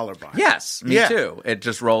 $100,000 bar. Yes, me Yeah. too. It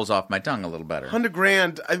just rolls off my tongue a little better.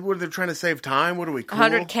 $100,000. What are they trying to save time? What are we cool?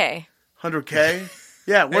 100K. 100K.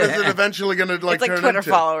 Yeah. What is it eventually going to like It's like turn Twitter into?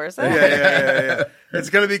 followers. Yeah. It's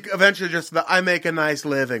going to be eventually just the I make a nice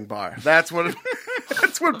living bar. That's what.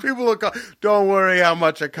 That's what people will call. Don't worry how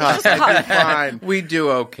much it costs. I do fine. We do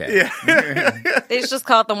okay. Yeah. They just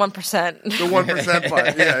call it the 1%. The 1% bar.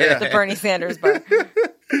 Yeah. The Bernie Sanders bar.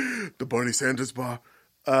 The Bernie Sanders bar.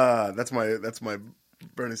 That's my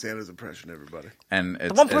Bernie Sanders impression, everybody. And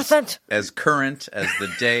it's 1%. as current as the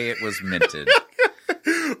day it was minted.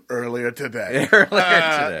 Earlier today. Earlier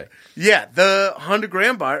today. Yeah, the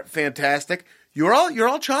 100-gram bar, fantastic. You're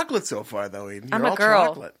all chocolate so far, though, Eden. You're I'm all a girl.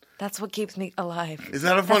 chocolate. That's what keeps me alive. Is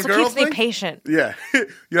that a fun That's girl what keeps thing? me patient. Yeah,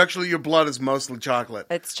 your blood is mostly chocolate.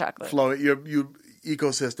 It's chocolate. Flow. Your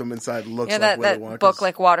ecosystem inside looks Yeah, like Willy that Wonka's. book,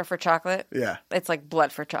 like Water for Chocolate. Yeah, It's like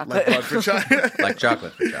blood for chocolate. like blood for chocolate. Like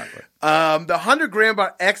chocolate for chocolate. The 100-gram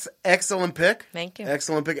bar, excellent pick. Thank you.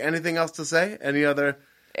 Excellent pick. Anything else to say? Any other?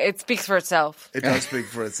 It speaks for itself. It does speak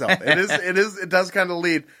for itself. It does kind of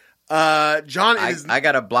lead. John, I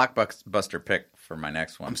got a blockbuster pick for my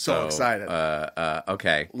next one. I'm so excited.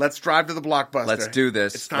 Okay. Let's drive to the Blockbuster. Let's do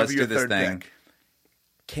this. It's time Let's for your do this third thing. pick.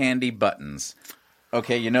 Candy buttons.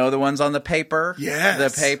 Okay, you know the ones on the paper? Yes.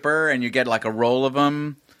 The paper, and you get like a roll of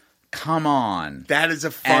them. Come on. That is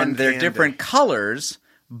a fun And they're candy. different colors,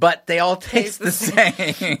 but they all taste the same.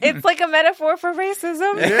 It's like a metaphor for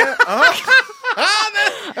racism. Yeah.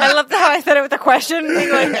 I loved how I said it with a question. Being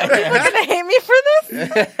like, are people going to hate me for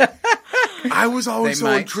this? I was always They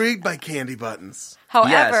so might. intrigued by candy buttons.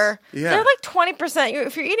 However, Yes. Yeah. they're like 20%.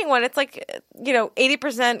 If you're eating one, it's like,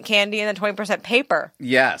 80% candy and then 20% paper.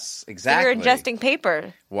 Yes, So exactly. you're ingesting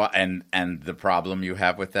paper. Well, and the problem you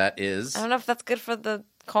have with that is I don't know if that's good for the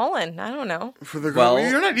colon. I don't know. For the Well-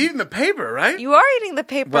 you're not eating the paper, right? You are eating the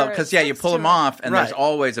paper. well, because you pull them off, and there's Right.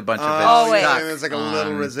 always a bunch of it Always. stuck and there's like a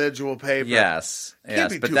little on- residual paper. Yes, Can't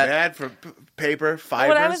yes, be but too that bad for paper fibers.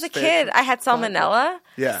 when I was a kid, I had salmonella.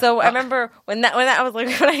 Yeah. So I remember when I was like,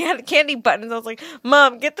 when I had candy buttons, I was like,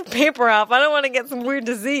 Mom, get the paper off. I don't want to get some weird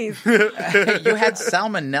disease. you had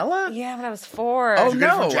salmonella. Yeah, when I was 4. Oh, Did you get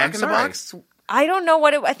it no, from Jack I'm in the sorry. Box? I don't know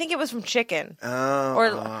what I think it was from chicken.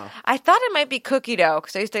 Oh, I thought it might be cookie dough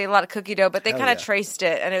because I used to eat a lot of cookie dough, but they Hell kind of yeah. traced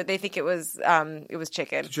it and they think it was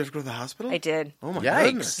chicken. Did you have to go to the hospital? I did. Oh my Yikes.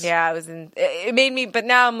 goodness! Yeah, I was in. It made me, but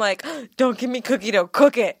now I'm like, don't give me cookie dough.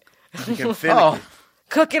 Cook it. You get finicky. Oh,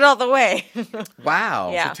 Cook it all the way.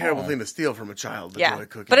 wow. Yeah. Terrible thing to steal from a child. The Yeah, joy of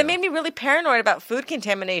cookie but it dough. made me really paranoid about food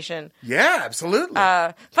contamination. Yeah, absolutely.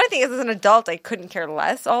 Funny thing is, as an adult, I couldn't care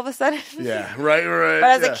less. All of a sudden, yeah, right. But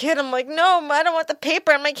as yeah. a kid, I'm like, no, I don't want the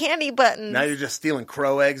paper on my candy buttons. Now you're just stealing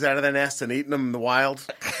crow eggs out of their nests and eating them in the wild.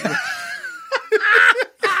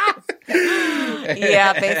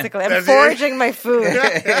 Yeah, basically, I'm That's it. foraging my food.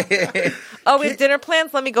 Oh, we have dinner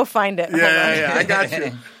plans. Let me go find it. Hold on. Yeah, I got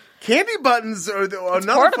you. Candy buttons are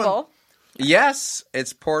another Portable. Yes,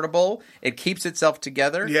 it's portable. It keeps itself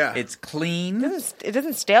together. Yeah. It's clean. It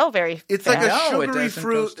doesn't stale very. It's like a No, it sugary doesn't go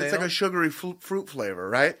fruit. stale. It's like a sugary fruit flavor,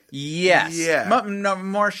 right? Yes. Yeah. No,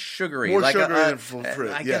 more sugary. More like sugary than fruit. fruit,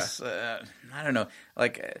 I yeah. guess, I don't know,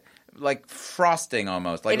 like frosting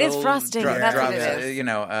almost. Like It is little frosting, that's what it is.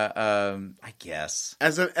 I guess.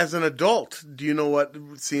 As an adult, do you know what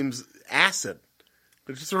seems acid?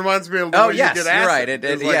 It just reminds me of the Oh way yes, you get you're acid. right. It's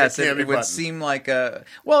Yes, like a it candy would button. seem like a.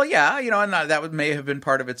 Well, yeah, and that may have been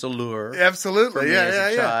part of its allure. Absolutely, for me yeah, as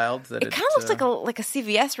a yeah. child. That It kind of looks like a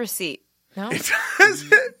CVS receipt. No, It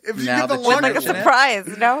does. If you Now get the that you one, like a mention it.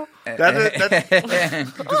 surprise. No,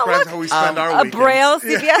 that describes how we spend our a weekends. Braille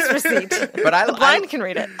CVS receipt. But the blind can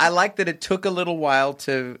read it. I like that it took a little while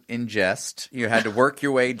to ingest. You had to work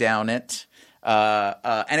your way down it,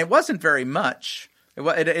 and it wasn't very much. It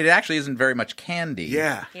It actually isn't very much candy.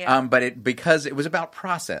 Yeah. But because it was about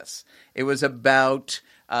process. It was about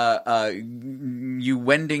you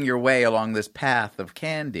wending your way along this path of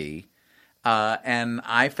candy. And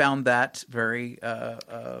I found that very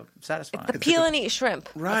satisfying. The peel and eat shrimp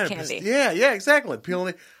of candy. Yeah, exactly. Peel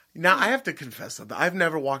and eat. Now, I have to confess something. I've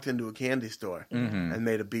never walked into a candy store and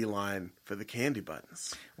made a beeline for the candy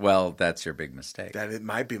buttons. Well, that's your big mistake. That it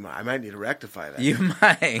might be I might need to rectify that. You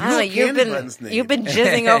might. I don't know, you've been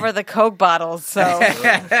jizzing over the Coke bottles, so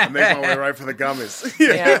I make my way right for the gummies.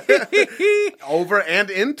 yeah. Over and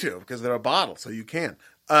into, because they're a bottle, so you can.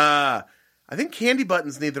 I think candy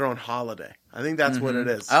buttons need their own holiday. I think that's what it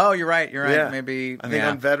is. Oh, you're right. Yeah. Maybe. I think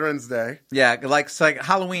on Veterans Day. Yeah, like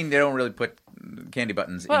Halloween, they don't really put candy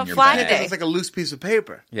buttons in your Flag bag. Day. It's like a loose piece of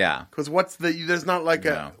paper. Yeah. Because there's not like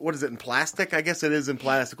what is it, in plastic? I guess it is in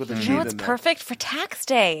plastic with a sheet You know in what's there. perfect for tax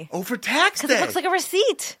day? Oh, for tax day. Because it looks like a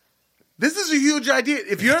receipt. This is a huge idea.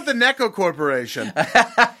 If you're at the Necco Corporation,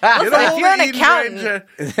 if you're an accountant,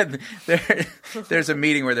 there's a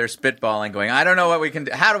meeting where they're spitballing, going, I don't know what we can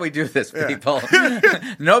do. How do we do this, people?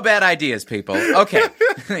 No bad ideas, people. Okay,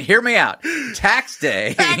 hear me out. Tax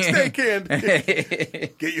day. Tax day, kid.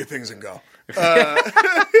 Get your things and go.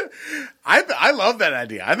 I love that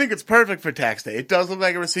idea. I think it's perfect for tax day. It does look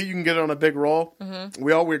like a receipt. You can get it on a big roll. Mm-hmm.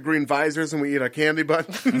 We all wear green visors and we eat our candy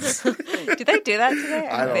buttons. Do they do that today?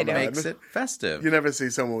 I don't know. Makes it festive. You never see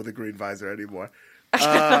someone with a green visor anymore.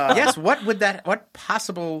 Yes. What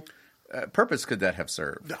possible purpose could that have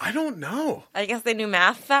served? I don't know. I guess they knew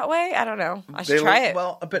math that way. I don't know. I should try it.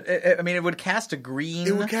 Well, but it would cast a green.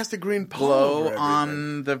 It would cast a green glow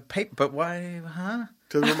on the paper. But why? Huh?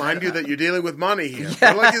 To remind you that you're dealing with money here.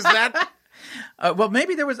 Yeah. Like, is that? Well,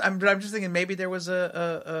 maybe there was. I'm just thinking maybe there was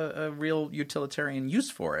a real utilitarian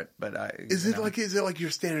use for it. But is it like you're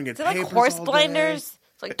staring at? Is it like horse blinders?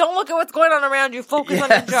 It's like, don't look at what's going on around you. Focus on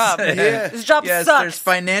your job. This job sucks. There's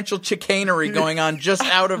financial chicanery going on just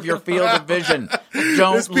out of your field of vision. Don't look at it.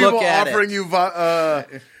 There's people offering you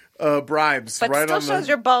bribes, but right? Still shows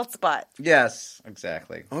your bald spot. Yes,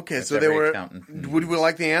 exactly. Okay, that's so they were. Would we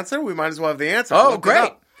like the answer? We might as well have the answer. Oh,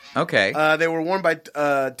 great. Okay. They were worn by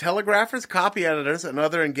telegraphers, copy editors, and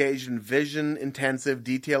other engaged in vision-intensive,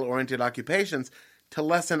 detail-oriented occupations to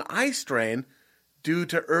lessen eye strain due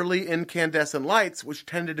to early incandescent lights, which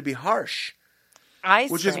tended to be harsh.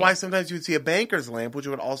 Which is why sometimes you would see a banker's lamp, which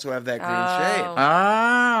would also have that green shade.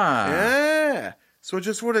 Ah. Yeah. So it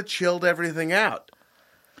just sort of chilled everything out.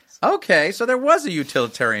 Okay, so there was a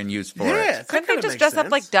utilitarian use for it. Couldn't they just dress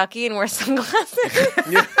up like Ducky and wear sunglasses?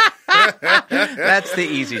 That's the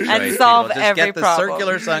easy choice. And solve just every get the problem.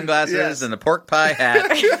 circular sunglasses and the pork pie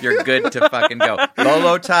hat. You're good to fucking go.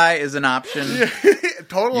 Bolo tie is an option.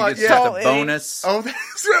 Total. You get a bonus. Oh,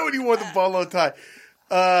 that's right, when you wore the bolo tie.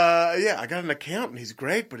 I got an accountant. He's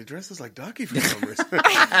great, but he dresses like Ducky for some reason.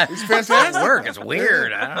 He's fantastic. Work. It's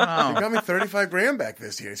weird. I don't know. He got me $35,000 back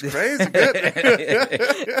this year. He's crazy good.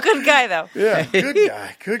 Good guy though. Yeah, good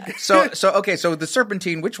guy. Good guy. So the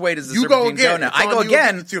serpentine. Which way does the serpentine go now? I go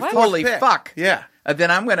again. It's your Holy pick. fuck! Yeah.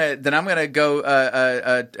 Then I'm gonna go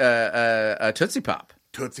Tootsie Pop.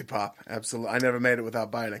 Tootsie Pop. Absolutely. I never made it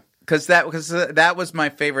without biting. Because that was my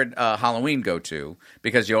favorite Halloween go-to,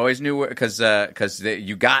 because you always knew because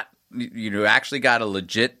you actually got a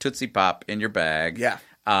legit Tootsie Pop in your bag. Yeah.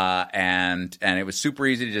 And it was super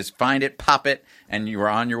easy to just find it, pop it, and you were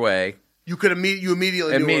on your way. You could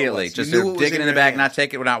immediately knew what it was. Just dig it in the bag, not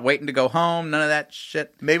take it, not waiting to go home, none of that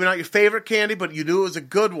shit. Maybe not your favorite candy, but you knew it was a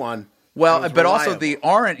good one. Well, but also the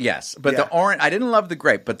orange, yes. But the orange, I didn't love the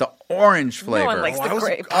grape, but the orange flavor. No one likes the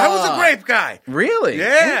grape. I was a grape guy. Really?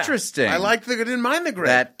 Yeah. Interesting. I didn't mind the grape.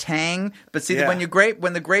 That tang. But see, when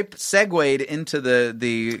the grape segued into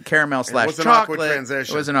the caramel / chocolate, an awkward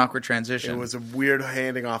transition. It was an awkward transition. It was a weird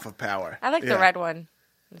handing off of power. I like the red one.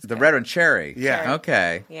 The red one, cherry. Yeah.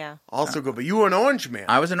 Okay. Yeah. Also good. But you were an orange man.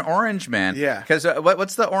 I was an orange man. Yeah. Because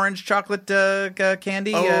what's the orange chocolate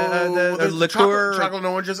candy? The liqueur. Chocolate and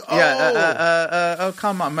oranges. Oh. Yeah. Oh,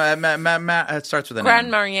 come on. It starts with an Grand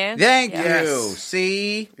M. Marnier. Thank you. Yes.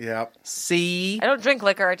 See? Yep. See? I don't drink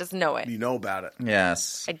liquor. I just know it. You know about it.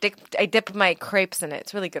 Yes. I dip my crepes in it.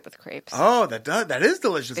 It's really good with crepes. Oh, that is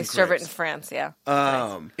delicious. They serve it in France, yeah.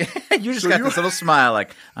 You just got this little smile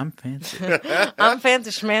like, I'm fancy. I'm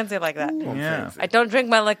fancy schmancy like that. Yeah. I don't drink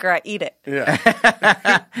my liquor. I eat it. Yeah.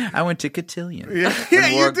 I went to Cotillion. Yeah,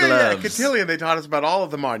 and wore you did. gloves. Yeah, Cotillion, they taught us about all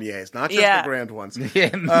of the Marniers, not just the grand ones.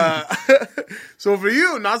 So for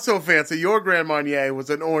you, not so fancy, your Grand Marnier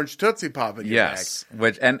was an orange Tootsie Pop in your bag.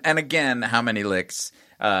 Which and again, how many licks?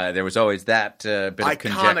 There was always that bit of Iconic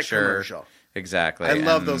conjecture. commercial. Exactly. I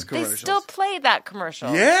love And those They commercials. still play that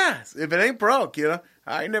commercial. Yes, if it ain't broke,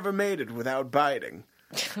 I never made it without biting.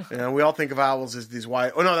 We all think of owls as these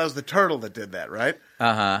white. Oh no, that was the turtle that did that, right?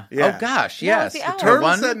 Uh-huh. Yeah. Oh gosh, No, yes. it's the owl. Turtle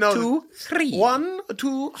One, said no. 2, 3. 1,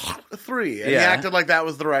 2, 3, and he Yeah. acted like that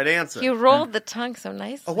was the right answer. You rolled the tongue so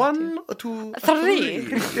nice. 1, 2, 3.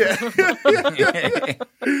 3. Yeah.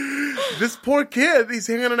 This poor kid, he's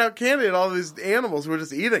handing out candy and all these animals who are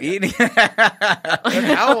just eating. Eating. An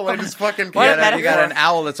owl and his fucking You kid. got, you got an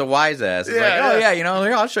owl that's a wise ass. It's Yeah, like, oh yeah. yeah,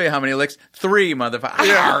 here, I'll show you how many licks. 3, motherfucker.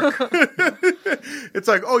 It's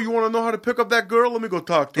like, oh, you want to know how to pick up that girl? Let me go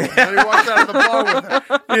talk to her. And he walks out of the bar with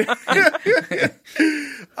her.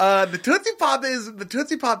 The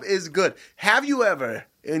Tootsie Pop is good. Have you ever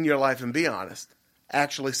in your life, and be honest,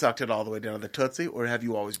 actually sucked it all the way down to the Tootsie, or have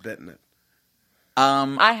you always bitten it?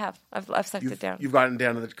 I have. I've sucked it down. You've gotten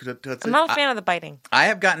down to the Tootsie. I'm not a fan of the biting. I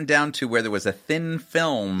have gotten down to where there was a thin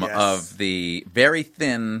film Yes. of the very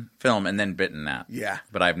thin film, and then bitten that. Yeah.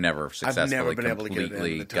 but I've never successfully been able to get it into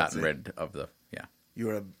completely the gotten Tootsie. rid of the. Yeah.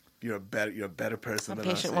 You're a better person A than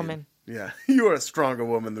patient us, woman. Eden. Yeah, you are a stronger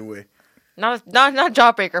woman than we. Not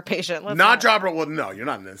jawbreaker patient. Let's Not jobber. Well, no, you're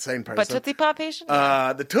not an insane person. But Tootsie Pop patient?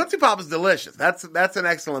 The Tootsie Pop is delicious. That's an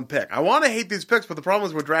excellent pick. I want to hate these picks, but the problem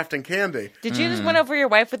is we're drafting candy. Did you just win over your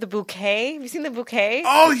wife with the bouquet? Have you seen the bouquet?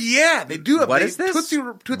 Oh yeah, they do have What is this? Tootsie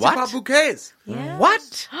What? Pop bouquets. Yeah.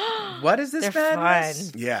 What? What is this? They're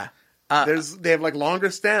madness? fun. Yeah, they have like longer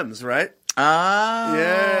stems, right? Oh,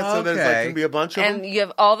 Yeah, so there's like okay. can be a bunch of And them. you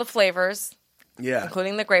have all the flavors, Yeah.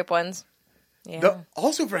 including the grape ones. Yeah.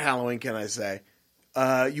 Also for Halloween, can I say,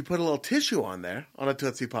 you put a little tissue on there on a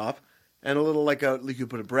Tootsie Pop, and a little like you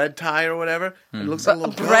put a bread tie or whatever. And it looks like a a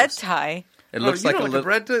little bread ghost. tie. It Oh, looks you like know, a little.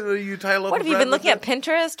 bread tie. You tie a loaf What of have you bread been with looking at it?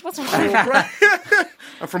 Pinterest? What's wrong?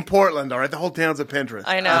 I'm from Portland, all right. The whole town's a Pinterest.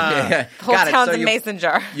 I know. Yeah. The whole Got it. town's So a you- mason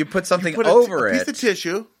jar. You put something Put over a it. piece of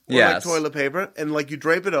tissue or Yes. like toilet paper, and like you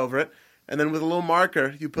drape it over it, and then with a little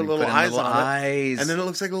marker, you put little put in eyes little on eyes. it, and then it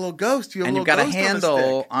looks like a little ghost. You have and a you've little got a ghost on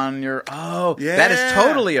handle stick. on your. Oh, that is Yeah.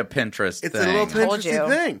 totally a Pinterest It's thing. a little Told Pinteresty you.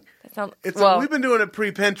 thing. Well, We've been doing it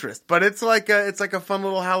pre-Pinterest, but it's like a fun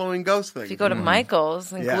little Halloween ghost thing. if you go to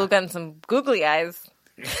Michael's and Yeah. glue gun some googly eyes,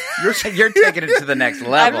 You're taking it to the next I'm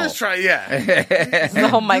level. just trying, yeah. the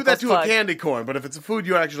whole Do Michael's that to plug. a candy corn, but if it's a food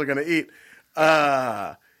you're actually going to eat,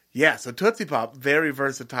 yeah. So Tootsie Pop, very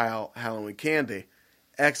versatile Halloween candy.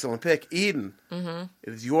 Excellent pick, Eden. Mm-hmm.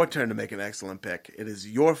 It is your turn to make an excellent pick. It is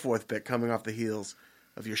your fourth pick, coming off the heels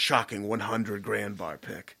of your shocking 100 grand bar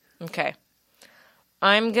pick. Okay.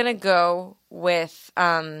 I'm going to go with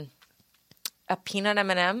a peanut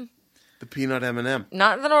M&M. The peanut M&M,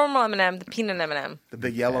 Not the normal M&M, the peanut M&M. the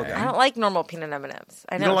big yellow I guy. don't like normal peanut M&Ms.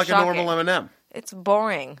 I know, You don't like a shocking. normal M&M? It's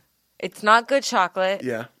boring. It's not good chocolate.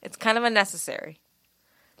 Yeah. It's kind of unnecessary.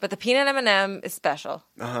 But the peanut M&M is special.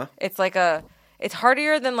 Uh-huh. It's like it's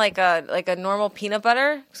heartier than like a normal peanut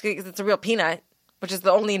butter because it's a real peanut, which is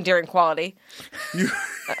the only endearing quality. You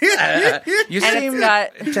And seem it's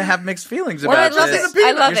got- to have mixed feelings Well, I about love this. it.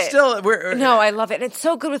 I love You're it. Still, we're, No, I love it. And it's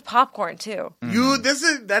so good with popcorn too. This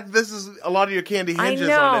is a lot of your candy I hinges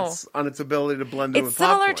know. on its ability to blend in It's with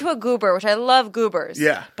similar popcorn. to a goober, which I love goobers.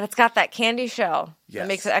 Yeah. But it's got that candy shell Yes. that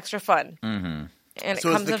makes it extra fun. Mm-hmm. And it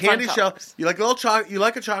So comes it's the in candy fun shell. colors. You like a little you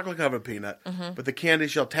like a chocolate covered peanut, but the candy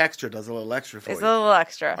shell texture does a little extra for It's you. a little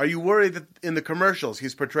extra. Are you worried that in the commercials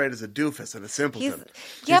he's portrayed as a doofus and a simpleton?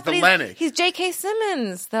 But Lenny. he's J.K.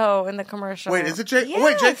 Simmons though in the commercial. Wait, is it J? Yes. Oh,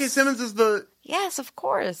 wait, J.K. Simmons is the. Yes, of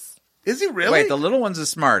course. Is he really? Wait, the little one's a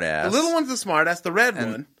smartass. The little one's the smartass, the red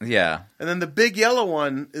one, Yeah. and then the big yellow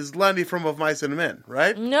one is Lenny from Of Mice and Men,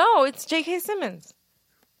 right? No, it's J.K. Simmons.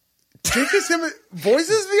 J.K. Simmons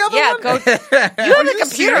voices the other Yeah, one. go. You have a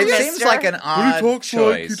computer, It mister. seems like an odd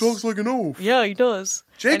choice. like an oaf. Yeah, he does.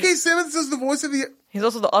 J.K. Simmons is the voice of the. He's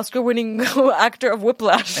also the Oscar-winning actor of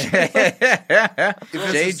Whiplash.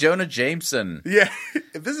 J. Jonah Jameson. Yeah,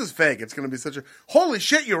 if this is fake, it's going to be such a. Holy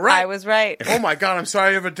shit, you're right. I was right. Oh my god, I'm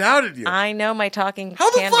sorry I ever doubted you. I know my talking. How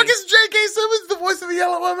the candy. fuck is J.K. Simmons the voice of the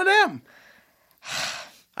yellow M&M?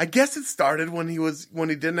 I guess it started when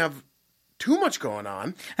he didn't have too much going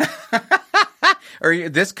on. Or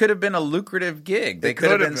this could have been a lucrative gig. They It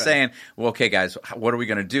could have could have been been. saying, well, okay, guys, what are we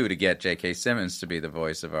going to do to get J.K. Simmons to be the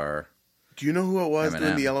voice of our... Do you know who it was doing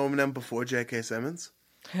M&M. the yellow M&M before J.K. Simmons?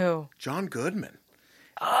 Who? John Goodman.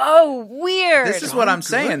 Oh, weird. This is what I'm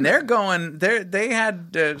saying. They're going... They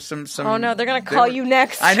had some... Oh no, they're gonna call you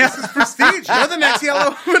next. I know. Prestige. You're the next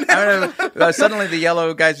yellow M&M. I don't know. Suddenly the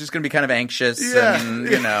yellow guy's just going to be kind of anxious Yeah. and,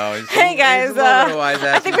 you know... he's- Hey he's guys, a little bit wise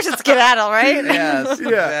I think we should skedaddle, right? Yes, Yeah.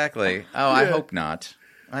 exactly. Oh, I hope not.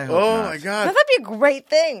 I hope Oh not. my god. That'd be a great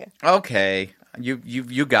thing. Okay.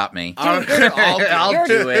 You got me. I'll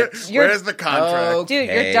do it. Where's the contract? Okay. Dude,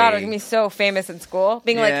 your daughter's gonna be so famous in school,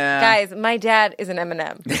 being like, guys, my dad is an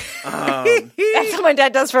M&M. That's what my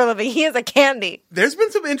dad does for a living. He is a candy. There's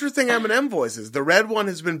been some interesting M&M voices. The red one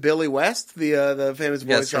has been Billy West, the famous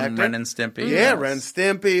voice actor. From Ren and Stimpy. Yeah, Ren and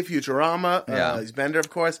Stimpy, Futurama. He's Bender, of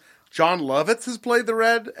course. John Lovitz has played the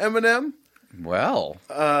red M&M. Well,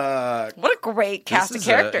 what a great cast of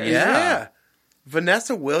characters. Yeah.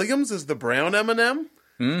 Vanessa Williams is the brown M&M.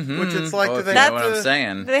 Mm-hmm. Which it's like, do they know what I'm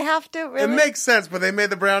saying? They have to, really? It makes sense, but they made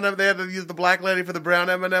the brown M. They had to use the black lady for the brown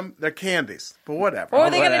M&M. They're candies, but whatever. What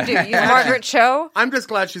are they going to do? Use Margaret Cho? I'm just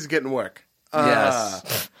glad she's getting work.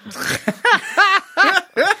 Yes.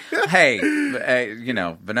 Hey,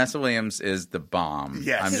 Vanessa Williams is the bomb.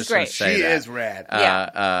 Yes, I'm she's just going great. to say she that. is rad.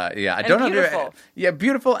 I And don't know. beautiful.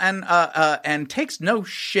 Beautiful and takes no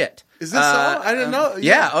shit. Is this so? I didn't know.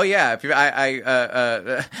 Yeah. Oh, yeah.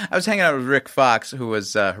 I was hanging out with Rick Fox, who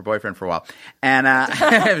was her boyfriend for a while, and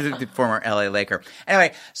the former LA Laker.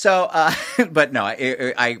 Anyway, so but no,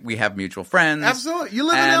 we have mutual friends. Absolutely, you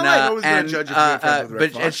live in LA. I was going to judge you for your friends with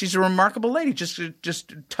Rick Fox. And she's a remarkable lady, just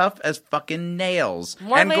tough as fucking nails,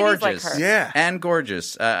 More and ladies gorgeous. like her. Yeah, and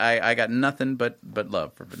gorgeous. I got nothing but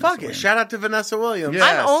love for Vanessa. Fuck it! Williams. Shout out to Vanessa Williams. Yes.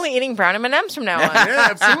 I'm only eating brown M&Ms from now on. Yeah,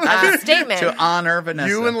 absolutely. As a statement. To honor Vanessa.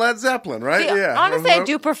 You and Led Zeppelin, right? See, Yeah. honestly, I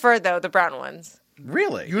do prefer, though, the brown ones.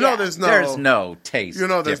 Really? You know, Yeah. there's no taste. You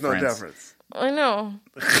know, there's no difference. I know.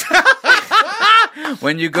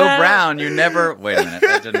 When you go brown, you never. Wait a minute.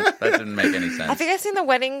 That didn't make any sense. I think I've seen the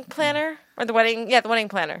wedding planner. Or the wedding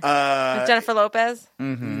planner. With Jennifer Lopez.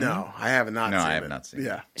 Mm-hmm. No, I have not. No, seen I have it. not seen it.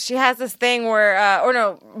 Yeah. She has this thing where,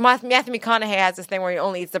 Matthew McConaughey has this thing where he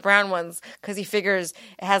only eats the brown ones because he figures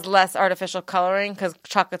it has less artificial coloring because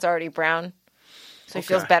chocolate's already brown. So he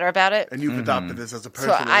feels better about it. And you've adopted this as a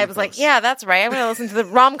personal So I was like, yeah, that's right. I'm going to listen to the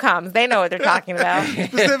rom-coms. They know what they're talking about.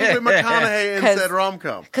 Specifically McConaughey and said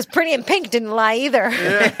rom-com. Because Pretty in Pink didn't lie either.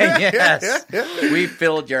 Yes. We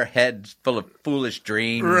filled your head full of foolish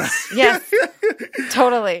dreams. Yes.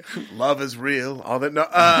 Totally. Love is real. All that. No.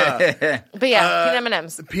 But yeah, peanut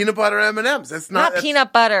M&Ms. Peanut butter M&Ms. That's Not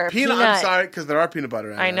peanut butter. Peanut. I'm sorry, because there are peanut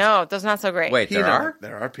butter M&Ms. I know. Those not so great. Wait, there are?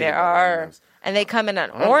 There are peanut There butter are. M&Ms. And they come in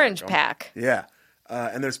an orange pack. Yeah.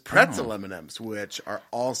 And there's pretzel M&Ms, which are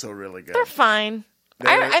also really good. They're fine.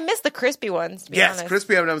 I miss the crispy ones, to be honest.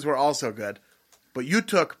 Crispy M&Ms were also good. But you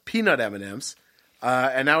took peanut M&Ms,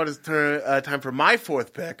 and now it is time for my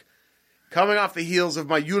fourth pick. Coming off the heels of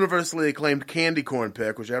my universally acclaimed candy corn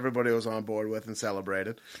pick, which everybody was on board with and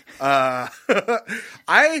celebrated. I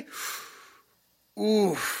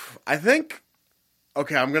think,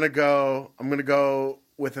 okay, I'm gonna go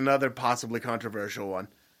with another possibly controversial one.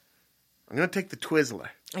 I'm going to take the Twizzler.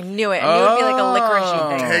 I knew it. I knew it would be like a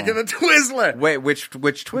licorice thing. Taking the Twizzler. Wait, which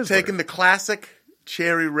Twizzler? Taking the classic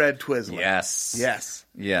cherry red Twizzler. Yes.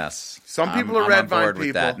 Some people are I'm red on board vine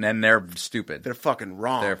with people. that, and they're stupid. They're fucking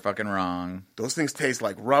wrong. They're fucking wrong. Those things taste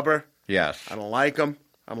like rubber. Yes. I don't like them.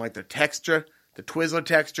 I don't like their texture. The Twizzler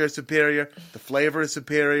texture is superior. The flavor is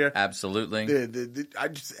superior. Absolutely.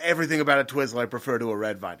 Everything about a Twizzler I prefer to a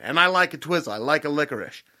red vine. And I like a Twizzler. I like a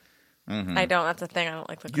licorice. Mm-hmm. I don't. That's the thing. I don't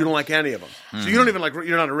like licorice. You don't like any of them. So you don't even like.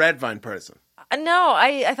 You're not a red vine person. No,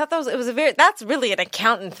 I thought it was a very. That's really an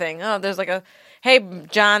accountant thing. Oh, there's like a. Hey,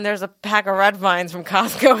 John, there's a pack of red vines from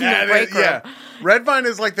Costco in the break room. Yeah, red vine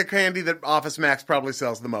is like the candy that Office Max probably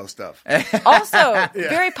sells the most of. Also,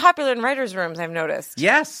 very popular in writers' rooms. I've noticed.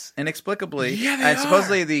 Yes, inexplicably. Yeah, they and are.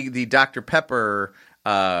 supposedly the Dr. Pepper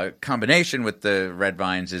combination with the red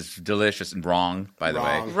vines is delicious and wrong, by the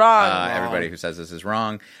way. Wrong. Everybody who says this is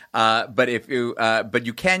wrong. But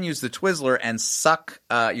you can use the Twizzler and suck.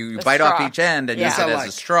 You bite straw. off each end and use it as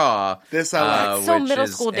a straw. This I like. So which middle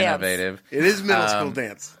is school dance. innovative. It is middle school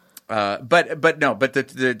dance. But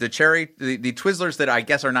the cherry the Twizzlers that I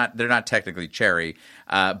guess they're not technically cherry,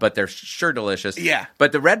 but they're sure delicious. Yeah.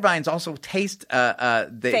 But the red vines also taste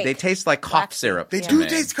they taste like cough syrup. They to do me.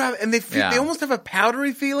 taste coffee, and they almost have a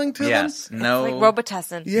powdery feeling to them. Yes. No. Like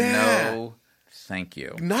Robitussin. Yeah. No. Thank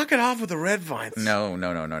you. Knock it off with the red vines. No.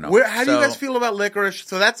 How do you guys feel about licorice?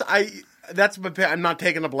 So I'm not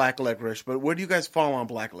taking a black licorice, but where do you guys fall on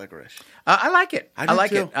black licorice? I like it. I do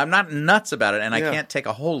like too. it. I'm not nuts about it, and I can't take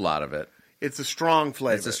a whole lot of it. It's a strong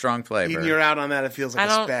flavor. It's a strong flavor. When you're out on that, it feels like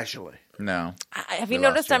especially. No. Have you We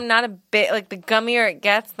lost noticed you. I'm not a bit like the gummier it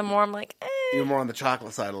gets, the more I'm like, You're more on the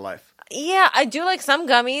chocolate side of life. Yeah, I do like some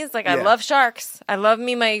gummies. Like I Yeah. love sharks. I love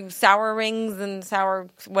me my sour rings and sour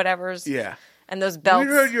whatevers. Yeah. and those belts.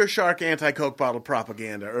 We heard your shark anti-Coke bottle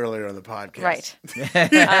propaganda earlier in the podcast. Right.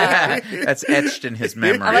 That's etched in his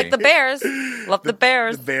memory. I like the bears. Love the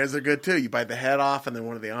bears. The bears are good too. You bite the head off and then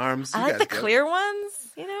one of the arms. I like the clear ones.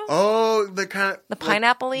 You know? Oh, the kind of... The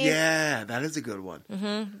pineapple-y? Yeah, that is a good one.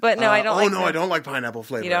 Mm-hmm. But no, I don't like I don't like pineapple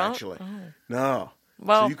flavor, actually. Oh. No.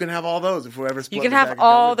 Well, so you can have all those if we ever split. You can have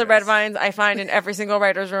all the red vines I find in every single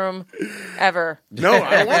writer's room ever. No,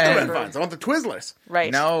 I don't want the red vines. I want the Twizzlers.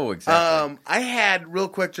 Right. No, exactly. I had, real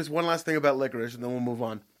quick, just one last thing about licorice, and then we'll move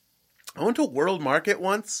on. I went to a World Market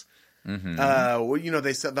once. Mm-hmm. Where,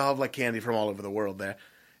 they said they'll have like candy from all over the world there.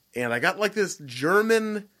 And I got like this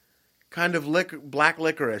German kind of black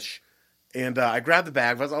licorice. And I grabbed the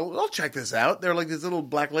bag. I was like, I'll check this out. They're like these little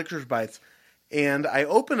black licorice bites. And I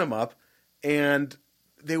opened them up, and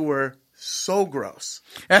they were so gross.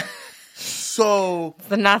 So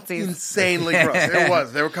the Nazis. Insanely gross. It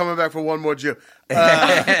was. They were coming back for one more Jew.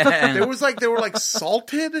 They were like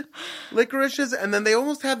salted licorices, and then they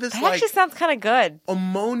almost had this that actually sounds kind of good.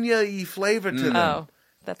 Ammonia-y flavor to them. Oh,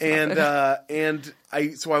 that's not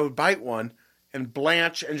good. So I would bite one and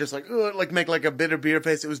blanch and just like make like a bitter beer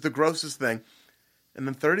face. It was the grossest thing. And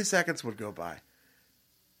then 30 seconds would go by.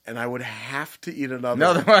 And I would have to eat another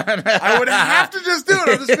one. I would have to just do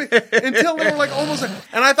it until they were like almost.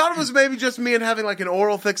 And I thought it was maybe just me and having like an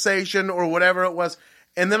oral fixation or whatever it was.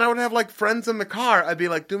 And then I would have like friends in the car. I'd be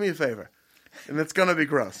like, do me a favor. And it's going to be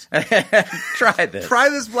gross. Try this. Try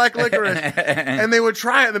this black licorice. And they would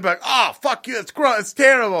try it and they'd be like, oh, fuck you. It's gross. It's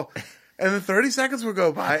terrible. And then 30 seconds would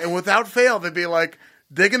go by. And without fail, they'd be like,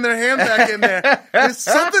 digging their hand back in there. There's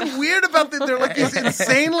something weird about them. They're like these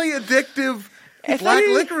insanely addictive black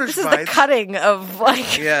licorice bites. This is bites. the cutting of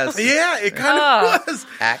like. Yes. Yeah, it kind of was.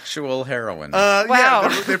 Actual heroin. Wow.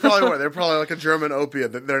 Yeah, they probably were. They're probably like a German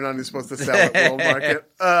opiate that they're not even supposed to sell at World Market.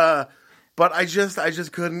 But I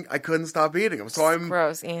just couldn't. I couldn't stop eating them. So I'm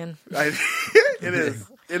gross, Ian. It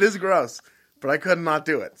is gross. But I could not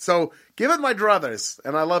do it. So give it my druthers,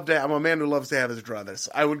 and I'm a man who loves to have his druthers.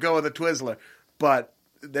 I would go with a Twizzler, but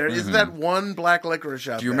there is that one black licorice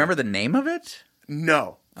out there. Do you remember the name of it?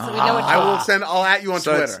 No. So we know I'll at you on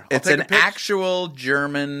Twitter. It's an actual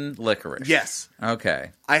German licorice. Yes.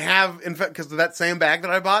 Okay. I have, in fact, because of that same bag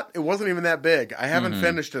that I bought, it wasn't even that big. I haven't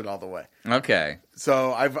finished it all the way. Okay.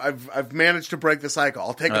 So I've managed to break the cycle.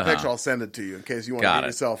 I'll take a picture. I'll send it to you in case you want to get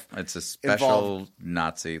yourself. It's a special involved.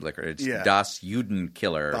 Nazi liquor. It's Das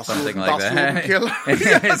Judenkiller or something like that.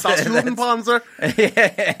 Das Judenpanzer.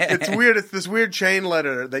 It's weird. It's this weird chain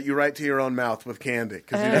letter that you write to your own mouth with candy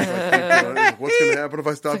because you just like, what's going to happen if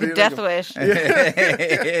I stop eating? Death wish.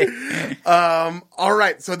 All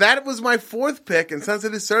right. So that was my fourth pick, and since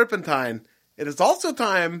it is Serpentine, it is also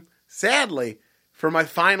time, sadly, for my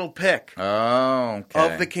final pick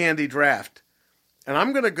of the candy draft. And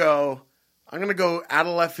I'm gonna go out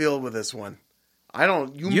of left field with this one.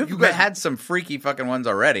 You've guys had some freaky fucking ones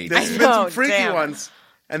already. There's been some freaky ones.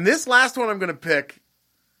 And this last one I'm gonna pick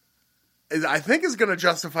I think is gonna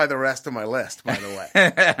justify the rest of my list, by the way.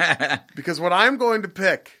 Because what I'm going to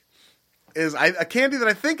pick is a candy that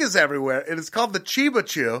I think is everywhere. It is called the Chiba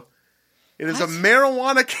Chew. It is a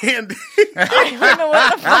marijuana candy. I don't know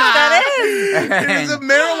what the fuck that is. It is a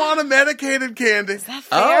marijuana medicated candy. Is that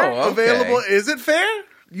fair? Oh, okay. Available. Is it fair?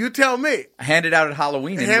 You tell me. Hand it out at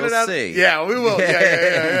Halloween and we'll see. Yeah, we will.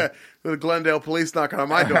 Yeah. With the Glendale police knocking on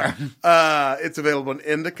my door. It's available in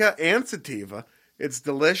indica and sativa. It's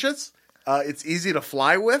delicious. It's easy to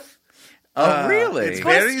fly with. Oh, really? It's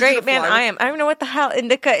what very a straight easy to man fly I with. am. I don't even know what the hell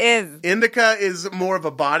indica is. Indica is more of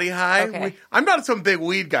a body high. Okay. I'm not some big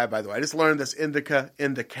weed guy, by the way. I just learned this indica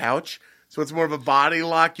in the couch. So it's more of a body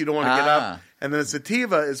lock. You don't want to get up. And then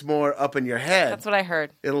sativa is more up in your head. That's what I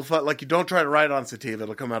heard. It'll like you don't try to write on sativa.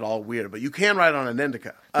 It'll come out all weird. But you can write on an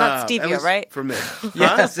indica. Not stevia, right? For me.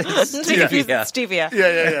 Yes, it's stevia. Stevia.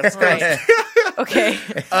 Yeah. Right. Okay.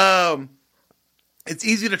 It's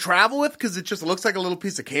easy to travel with because it just looks like a little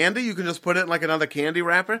piece of candy. You can just put it in like another candy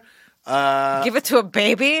wrapper. Give it to a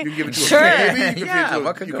baby? You can give it to Sure. a baby. You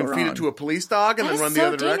can feed wrong? it to a police dog and then run the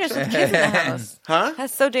other dangerous direction. with kids in the house. Huh?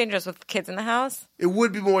 That's so dangerous with kids in the house. It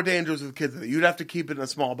would be more dangerous with kids. You'd have to keep it in a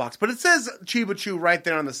small box. But it says Chiba Chew right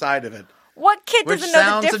there on the side of it. What kid Which doesn't know the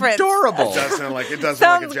sounds difference? adorable. It does sound like a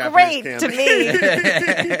Sounds Japanese great candy. to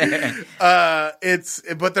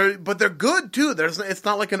me. But they're good too. It's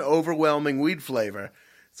not like an overwhelming weed flavor.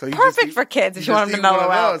 So Perfect for kids if you want them to mellow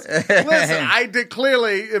out. Listen, I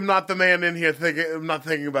clearly am not the man in here I'm not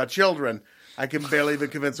thinking about children. I can barely even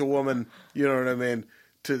convince a woman, you know what I mean,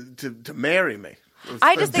 to marry me.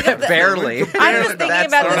 I just think of barely. I'm just thinking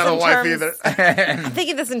about I don't have a wife this in either. terms. I'm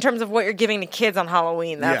thinking this in terms of what you're giving to kids on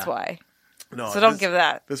Halloween. That's why. No, So don't give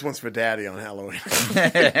that. This one's for Daddy on Halloween.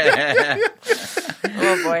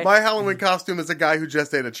 Oh, boy. My Halloween costume is a guy who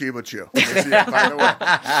just ate a Chiba Chew. By the way.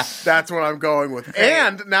 That's what I'm going with.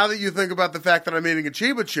 And now that you think about the fact that I'm eating a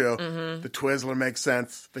Chiba Chew, the Twizzler makes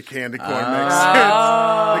sense. The candy corn makes sense.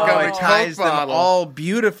 The gummy It ties Coke them bottle. all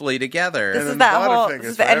beautifully together. This is then this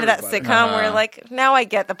is the end of that everybody. sitcom where, like, now I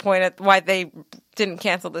get the point of why they didn't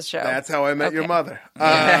cancel the show. That's how I met your mother.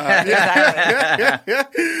 Exactly.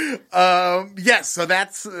 Yes, so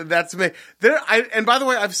that's me. And by the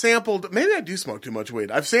way, I've sampled. Maybe I do smoke too much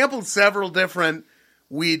weed. I've sampled several different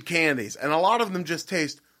weed candies, and a lot of them just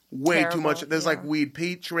taste way Terrible, too much. There's like weed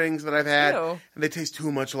peach rings that I've had, Ew. and they taste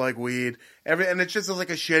too much like weed. And it's just like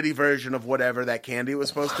a shitty version of whatever that candy was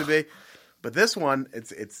supposed to be. But this one,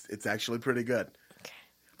 it's actually pretty good.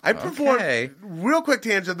 I performed, real quick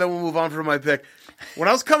tangent, then we'll move on from my pick. When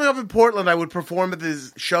I was coming up in Portland, I would perform at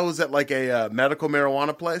these shows at like a medical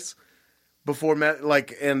marijuana place before,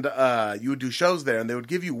 you would do shows there, and they would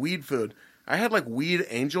give you weed food. I had like weed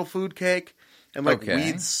angel food cake and like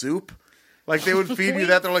weed soup. Like they would feed you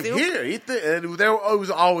that. They're like, here, eat the. And it was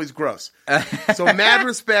always gross. So mad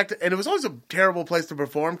respect, and it was always a terrible place to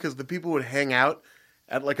perform because the people would hang out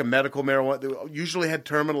at like a medical marijuana, they usually had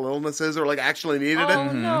terminal illnesses or like actually needed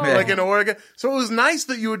it, no. like in Oregon. So it was nice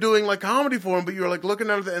that you were doing like comedy for them, but you were like looking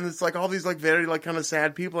at it and it's like all these like very like kind of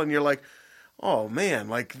sad people, and you're like, oh man,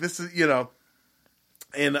 like this is, you know.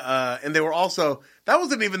 And they were also, that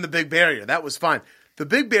wasn't even the big barrier. That was fine. The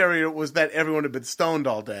big barrier was that everyone had been stoned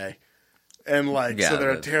all day. And like, so they're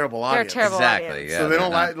a terrible audience. They're a terrible Exactly. audience. Yeah, So they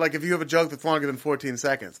don't like if you have a joke that's longer than 14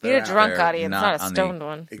 seconds. You're they're a out. drunk They're audience, not not a on the- stoned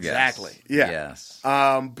one. Exactly. Yes.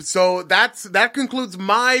 Yeah. Yes. So that concludes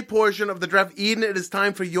my portion of the draft. Eden, it is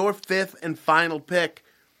time for your fifth and final pick.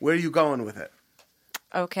 Where are you going with it?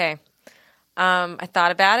 Okay. I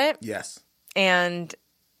thought about it, Yes. and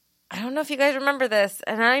I don't know if you guys remember this,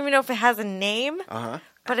 and I don't even know if it has a name,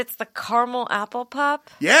 but it's the caramel apple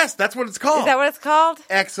pop. Yes, that's what it's called. Is that what it's called?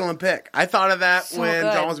 Excellent pick. I thought of that So when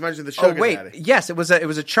good. John was mentioning the sugar daddy. Yes, it was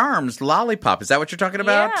a Charms lollipop. Is that what you're talking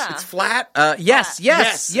about? Yeah. It's flat. Yes.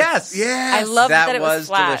 Yes. I love that it was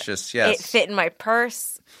flat. Delicious. Yes, It fit in my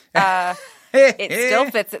purse. It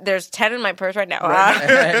still fits. There's 10 in my purse right now.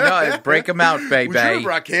 No, break them out, baby. We should have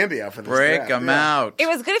brought candy out for this Break draft. them Yeah. out. It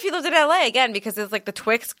was good if you lived in LA, again, because it's like the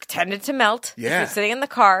Twix tended to melt. Yeah. If you're sitting in the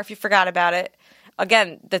car, if you forgot about it.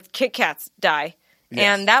 Again, the Kit Kats die.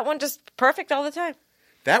 Yes. And that one just perfect all the time.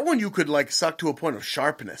 That one you could like suck to a point of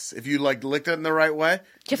sharpness if you like licked it in the right way.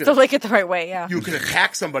 You have to lick it the right way, yeah. You could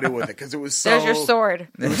attack somebody with it because it was so. There's your sword.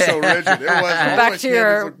 It was so rigid. It was Back to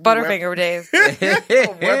your Butterfinger days.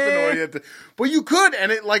 weapon oriented. But you could,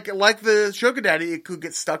 and it like the sugar daddy, it could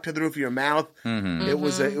get stuck to the roof of your mouth. Mm-hmm. It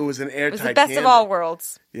was an airtight. It was the best of all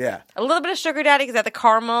worlds. Yeah, A little bit of sugar daddy because it had the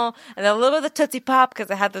caramel, and then a little bit of the Tootsie Pop because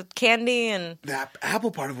it had the candy, and that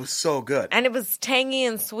apple part of it was so good. it was tangy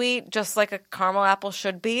and sweet, just like a caramel apple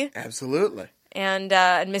should be, Absolutely, and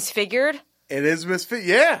misfigured, it is misfit.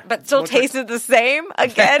 Yeah, but still Much like- tasted the same.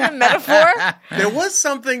 Again, a metaphor. There was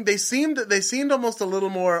something. They seemed almost a little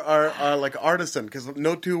more like artisan because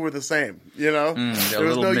no two were the same. You know, there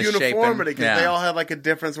was little no misshapen. uniformity because Yeah. they all had like a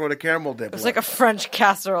different sort of caramel dip. It was like a French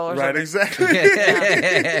casserole or right, something. exactly.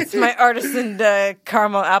 It's my artisan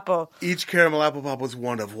caramel apple Each caramel apple pop was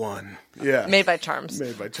one of one. Yeah, made by Charms.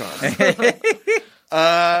 made by Charm.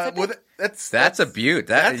 That's a beaut.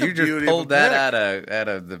 that's a You just beauty pulled of a that pick. out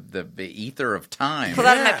of the ether of time. Pulled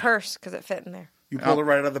out of my Yeah. purse because it fit in there. You pulled it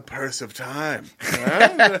right out of the purse of time.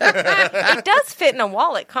 It does fit in a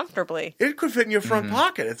wallet comfortably. It could fit in your front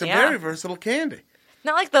pocket. It's a Yeah. very versatile candy.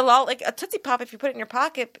 Not like like a Tootsie Pop. If you put it in your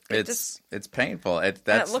pocket, It's painful. looks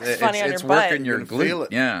funny on it's your butt. working your You're gonna feel glute.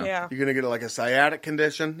 it. Yeah. Yeah. You're gonna get like a sciatic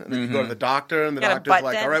condition, and then you go to the doctor, and the Got a doctor's butt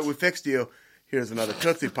like, dent. "All right, we fixed you. Here's another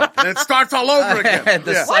Tootsie Pop," and it starts all over again.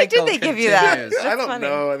 The Yeah. Why did cycle they give you that? continues. I don't funny.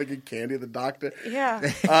 know. I think you candy the doctor.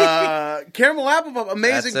 Yeah. Caramel apple pop,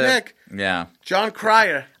 amazing That's pick. Yeah. John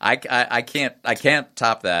Cryer, I can't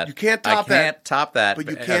top that. You can't top that. I can't top that. but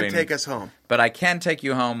you I can't mean, take us home. But I can take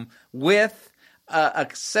you home with a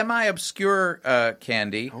semi-obscure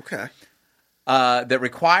candy Okay. that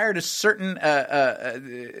required a certain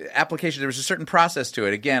application. There was a certain process to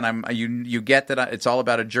it. Again, you get that it's all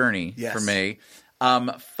about a journey Yes. for me.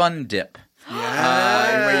 Fun Dip.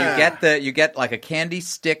 Yeah. Where you get like a candy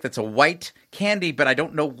stick that's a white candy, but I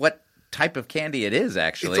don't know what type of candy it is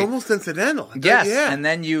actually. It's almost incidental. Yes, Yeah. and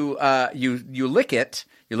then you lick it.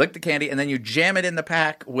 You lick the candy, and then you jam it in the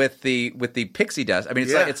pack with the pixie dust. I mean,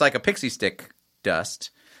 Yeah. it's like a pixie stick dust,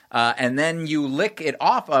 and then you lick it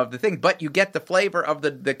off of the thing, but you get the flavor of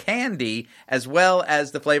the candy as well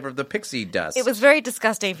as the flavor of the pixie dust. It was very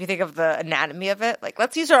disgusting if you think of the anatomy of it. Like,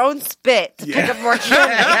 let's use our own spit to pick up more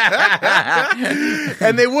candy.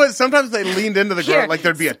 And they would. Sometimes they leaned into the ground, like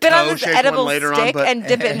there'd be a toe-shaped one later on. But and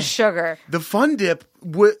dip it in sugar. the Fun Dip,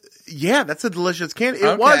 that's a delicious candy.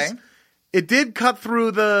 It was. It did cut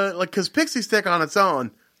through because Pixie Stick on its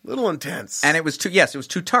own, little intense. And it was too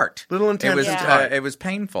tart. Little intense. It was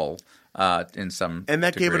painful in some and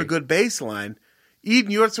that degree. gave it a good baseline.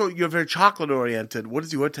 Eden, you're very chocolate oriented. What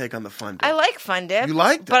is your take on the Fun Dip? I like Fun Dip. You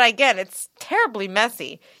liked it, but again, it's terribly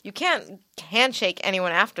messy. You can't handshake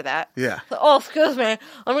anyone after that. Yeah. Oh, excuse me.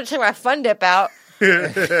 Let me take my Fun Dip out.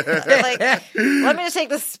 Let me just take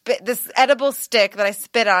this edible stick that I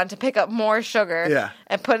spit on to pick up more sugar,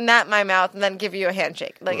 and put that in my mouth, and then give you a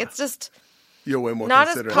handshake. It's just you're way more not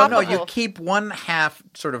as considerate. popular. No, you keep one half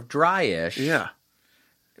sort of dryish. Yeah.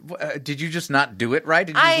 Did you just not do it right?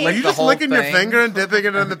 Did you Like you just licking your finger and dipping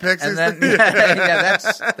it in the Pixies? And then,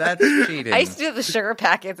 that's cheating. I used to do the sugar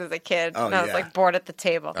packets as a kid, and I was bored at the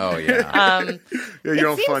table. Oh yeah.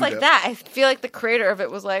 It seems like that. I feel like the creator of it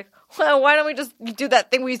was like, well, why don't we just do that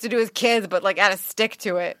thing we used to do as kids, but add a stick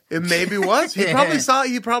to it? It maybe was. He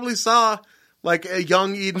probably saw like a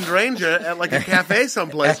young Eden Dranger at like a cafe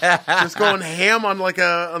someplace, just going ham on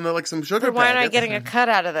some sugar. But why am I packets. getting a cut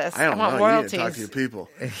out of this? I don't want know. royalties. You need to talk to your people.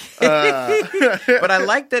 But I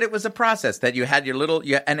like that it was a process that you had your little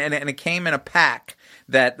and it came in a pack.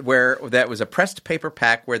 That was a pressed paper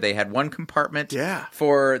pack where they had one compartment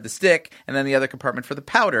for the stick and then the other compartment for the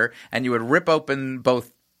powder, and you would rip open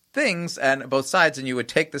both things and both sides, and you would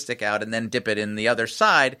take the stick out and then dip it in the other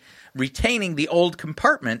side, retaining the old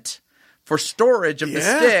compartment for storage of the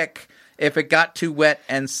stick if it got too wet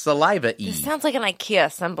and saliva-y. This sounds like an IKEA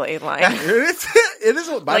assembly line. It is.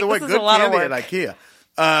 By the way, good candy at IKEA.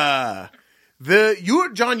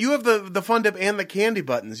 John, you have the Fun Dip and the candy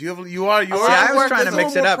buttons. I was trying to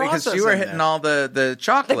mix it up because you were hitting all the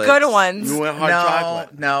chocolates. The good ones. You went hard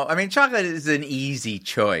chocolate. No. I mean, chocolate is an easy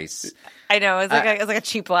choice. I know. It's like a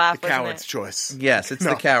cheap laugh. The coward's choice. Yes, it's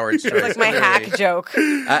the coward's choice. It's like my hack joke.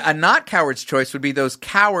 A not coward's choice would be those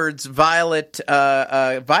cowards violet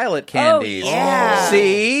candies. Oh, yeah.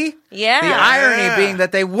 See? Yeah. The irony being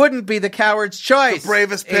that they wouldn't be the coward's choice. The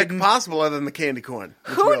bravest pick possible other than the candy corn.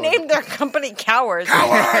 Who named their company Cowards?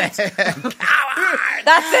 Cowards! That's it.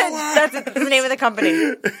 That's the name of the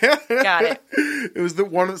company. Got it. It was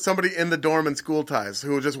somebody in the dorm in School Ties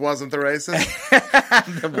who just wasn't the racist.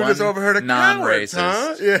 Who just overheard a non-racist.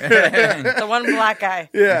 Huh? Yeah. The one black guy.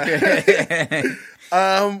 Yeah.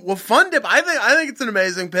 Well, Fun Dip, I think it's an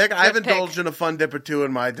amazing pick. I've indulged in a Fun Dip or two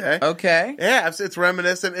in my day. Okay. Yeah, it's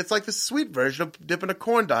reminiscent. It's like the sweet version of dipping a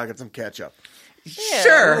corn dog in some ketchup. Yeah.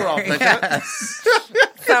 Sure. We were all thinking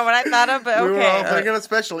That's not what I thought of, but okay. We were all thinking,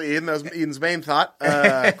 especially Eden. That was Eden's main thought.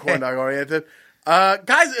 Corn dog oriented.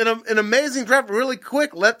 Guys, an amazing draft. Really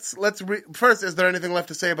quick. First, is there anything left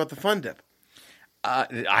to say about the Fun Dip?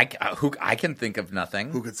 I can think of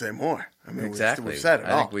nothing. Who could say more? I mean, exactly. We've said it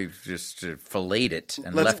all. I think we've just filleted it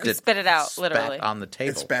and left it. Spit it out, literally. On the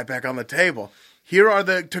table. It's spat back on the table. Here are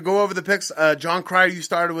to go over the picks. John Cryer, you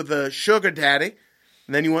started with the Sugar Daddy.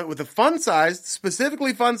 And then you went with the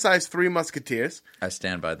specifically fun-sized Three Musketeers. I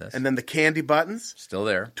stand by this. And then the Candy Buttons. Still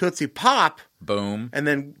there. Tootsie Pop. Boom. And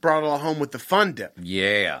then brought it all home with the Fun Dip.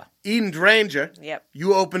 Yeah. Eden Dranger. Yep.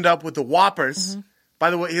 You opened up with the Whoppers. Mm-hmm. By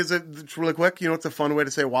the way, it's really quick. You know what's a fun way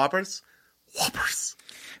to say Whoppers? Whoppers.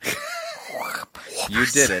 You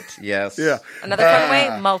did it, yes. Yeah. Another fun way,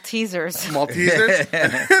 Maltesers.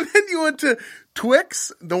 And then you went to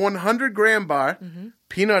Twix, the 100-gram bar,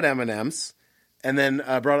 peanut M&Ms, and then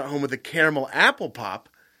brought it home with a caramel apple pop.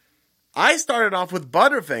 I started off with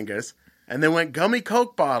Butterfingers, and then went gummy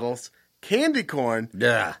Coke bottles, candy corn,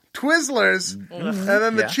 Twizzlers, and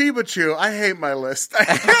then the Chiba Chew. I hate my list.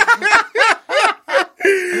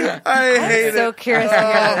 I hate it. I'm so curious to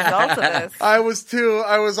hear the results of this. I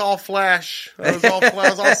was all flash. I was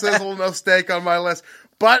all sizzle, no steak on my list.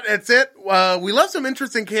 But it's it. We left some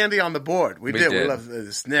interesting candy on the board. We did. We left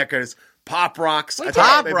the Snickers, Pop Rocks.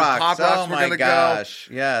 Pop Rocks. Pop Rocks Oh were my gonna gosh.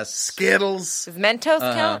 go. Yes. Skittles. Does Mentos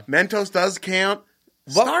count? Mentos does count.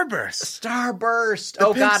 Starburst. The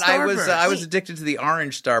Oh pink God, Starburst. I was addicted to the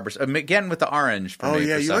orange Starburst. Again with the orange. For me,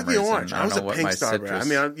 yeah, for you some like the reason. orange. I was a pink Starburst.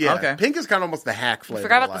 Citrus. Okay. Pink is kind of almost the hack flavor.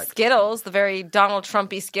 Forgot about the Skittles, the very Donald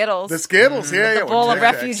Trumpy Skittles. The Skittles, the bowl of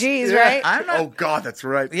refugees, right? Oh God, that's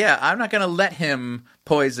right. Yeah, I'm not going to let him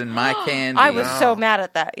poison my candy. I was so mad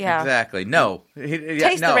at that. Yeah, exactly. No,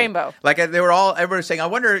 Taste the rainbow. Like they were all. Everybody was saying, "I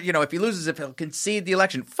wonder, if he loses, if he'll concede the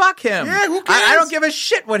election." Fuck him. Yeah, who cares? I don't give a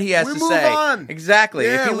shit what he has to move say. on. Exactly.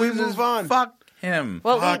 Yeah, if he we loses, move on. fuck him.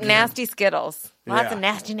 We'll Fuck eat him. nasty Skittles. Lots Yeah. of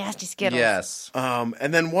nasty, nasty Skittles. Yes.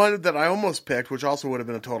 And then one that I almost picked, which also would have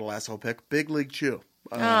been a total asshole pick, Big League Chew.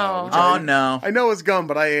 Oh no. I know it's gum,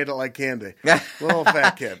 but I ate it like candy. Little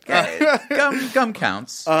fat kid. Gum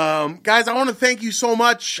counts. Guys, I want to thank you so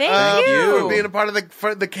much Thank you. for being a part of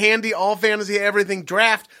the Candy All Fantasy Everything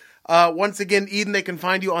draft. Once again, Eden, they can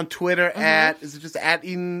find you on Twitter at, is it just at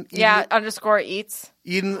Eden? Yeah, _eats.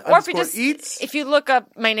 Eden Or if you _ just eats. if you look up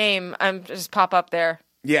my name, just pop up there.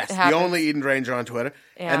 Yes, It the happens. only Eden Dranger on Twitter.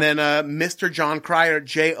 Yeah. And then Mr. John Cryer,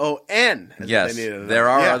 JON. Yes, there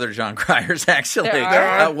are other John Cryers actually. There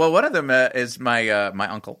are? Well, one of them is my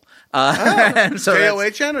uncle. So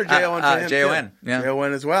JOHN or JON for him? JON. Yeah.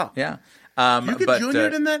 JON as well. Yeah. You get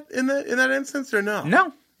juniored in that instance or no?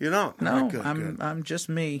 No. You don't? No, Good, good. I'm just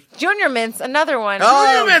me. Junior Mints, another one.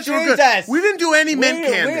 Junior Mints were good. Jesus. We didn't do any mint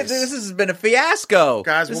candies. This has been a fiasco.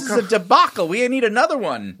 Guys, this we'll is a debacle. We need another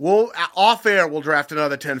one. We'll off air. We'll draft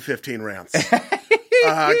another 10, 15 rounds.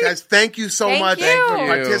 Guys, thank you so much you. for Thank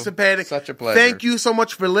you. participating. Such a pleasure. Thank you so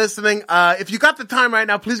much for listening. If you got the time right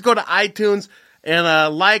now, please go to iTunes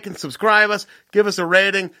and like and subscribe us. Give us a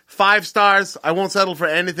rating, 5 stars. I won't settle for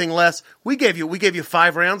anything less. We gave you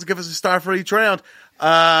 5 rounds. Give us a star for each round.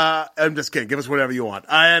 I'm just kidding. Give us whatever you want.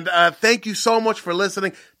 And thank you so much for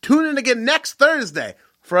listening. Tune in again next Thursday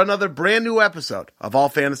for another brand new episode of All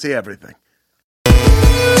Fantasy Everything.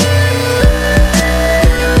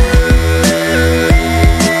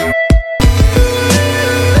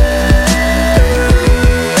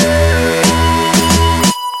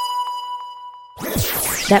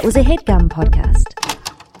 That was a HeadGum podcast.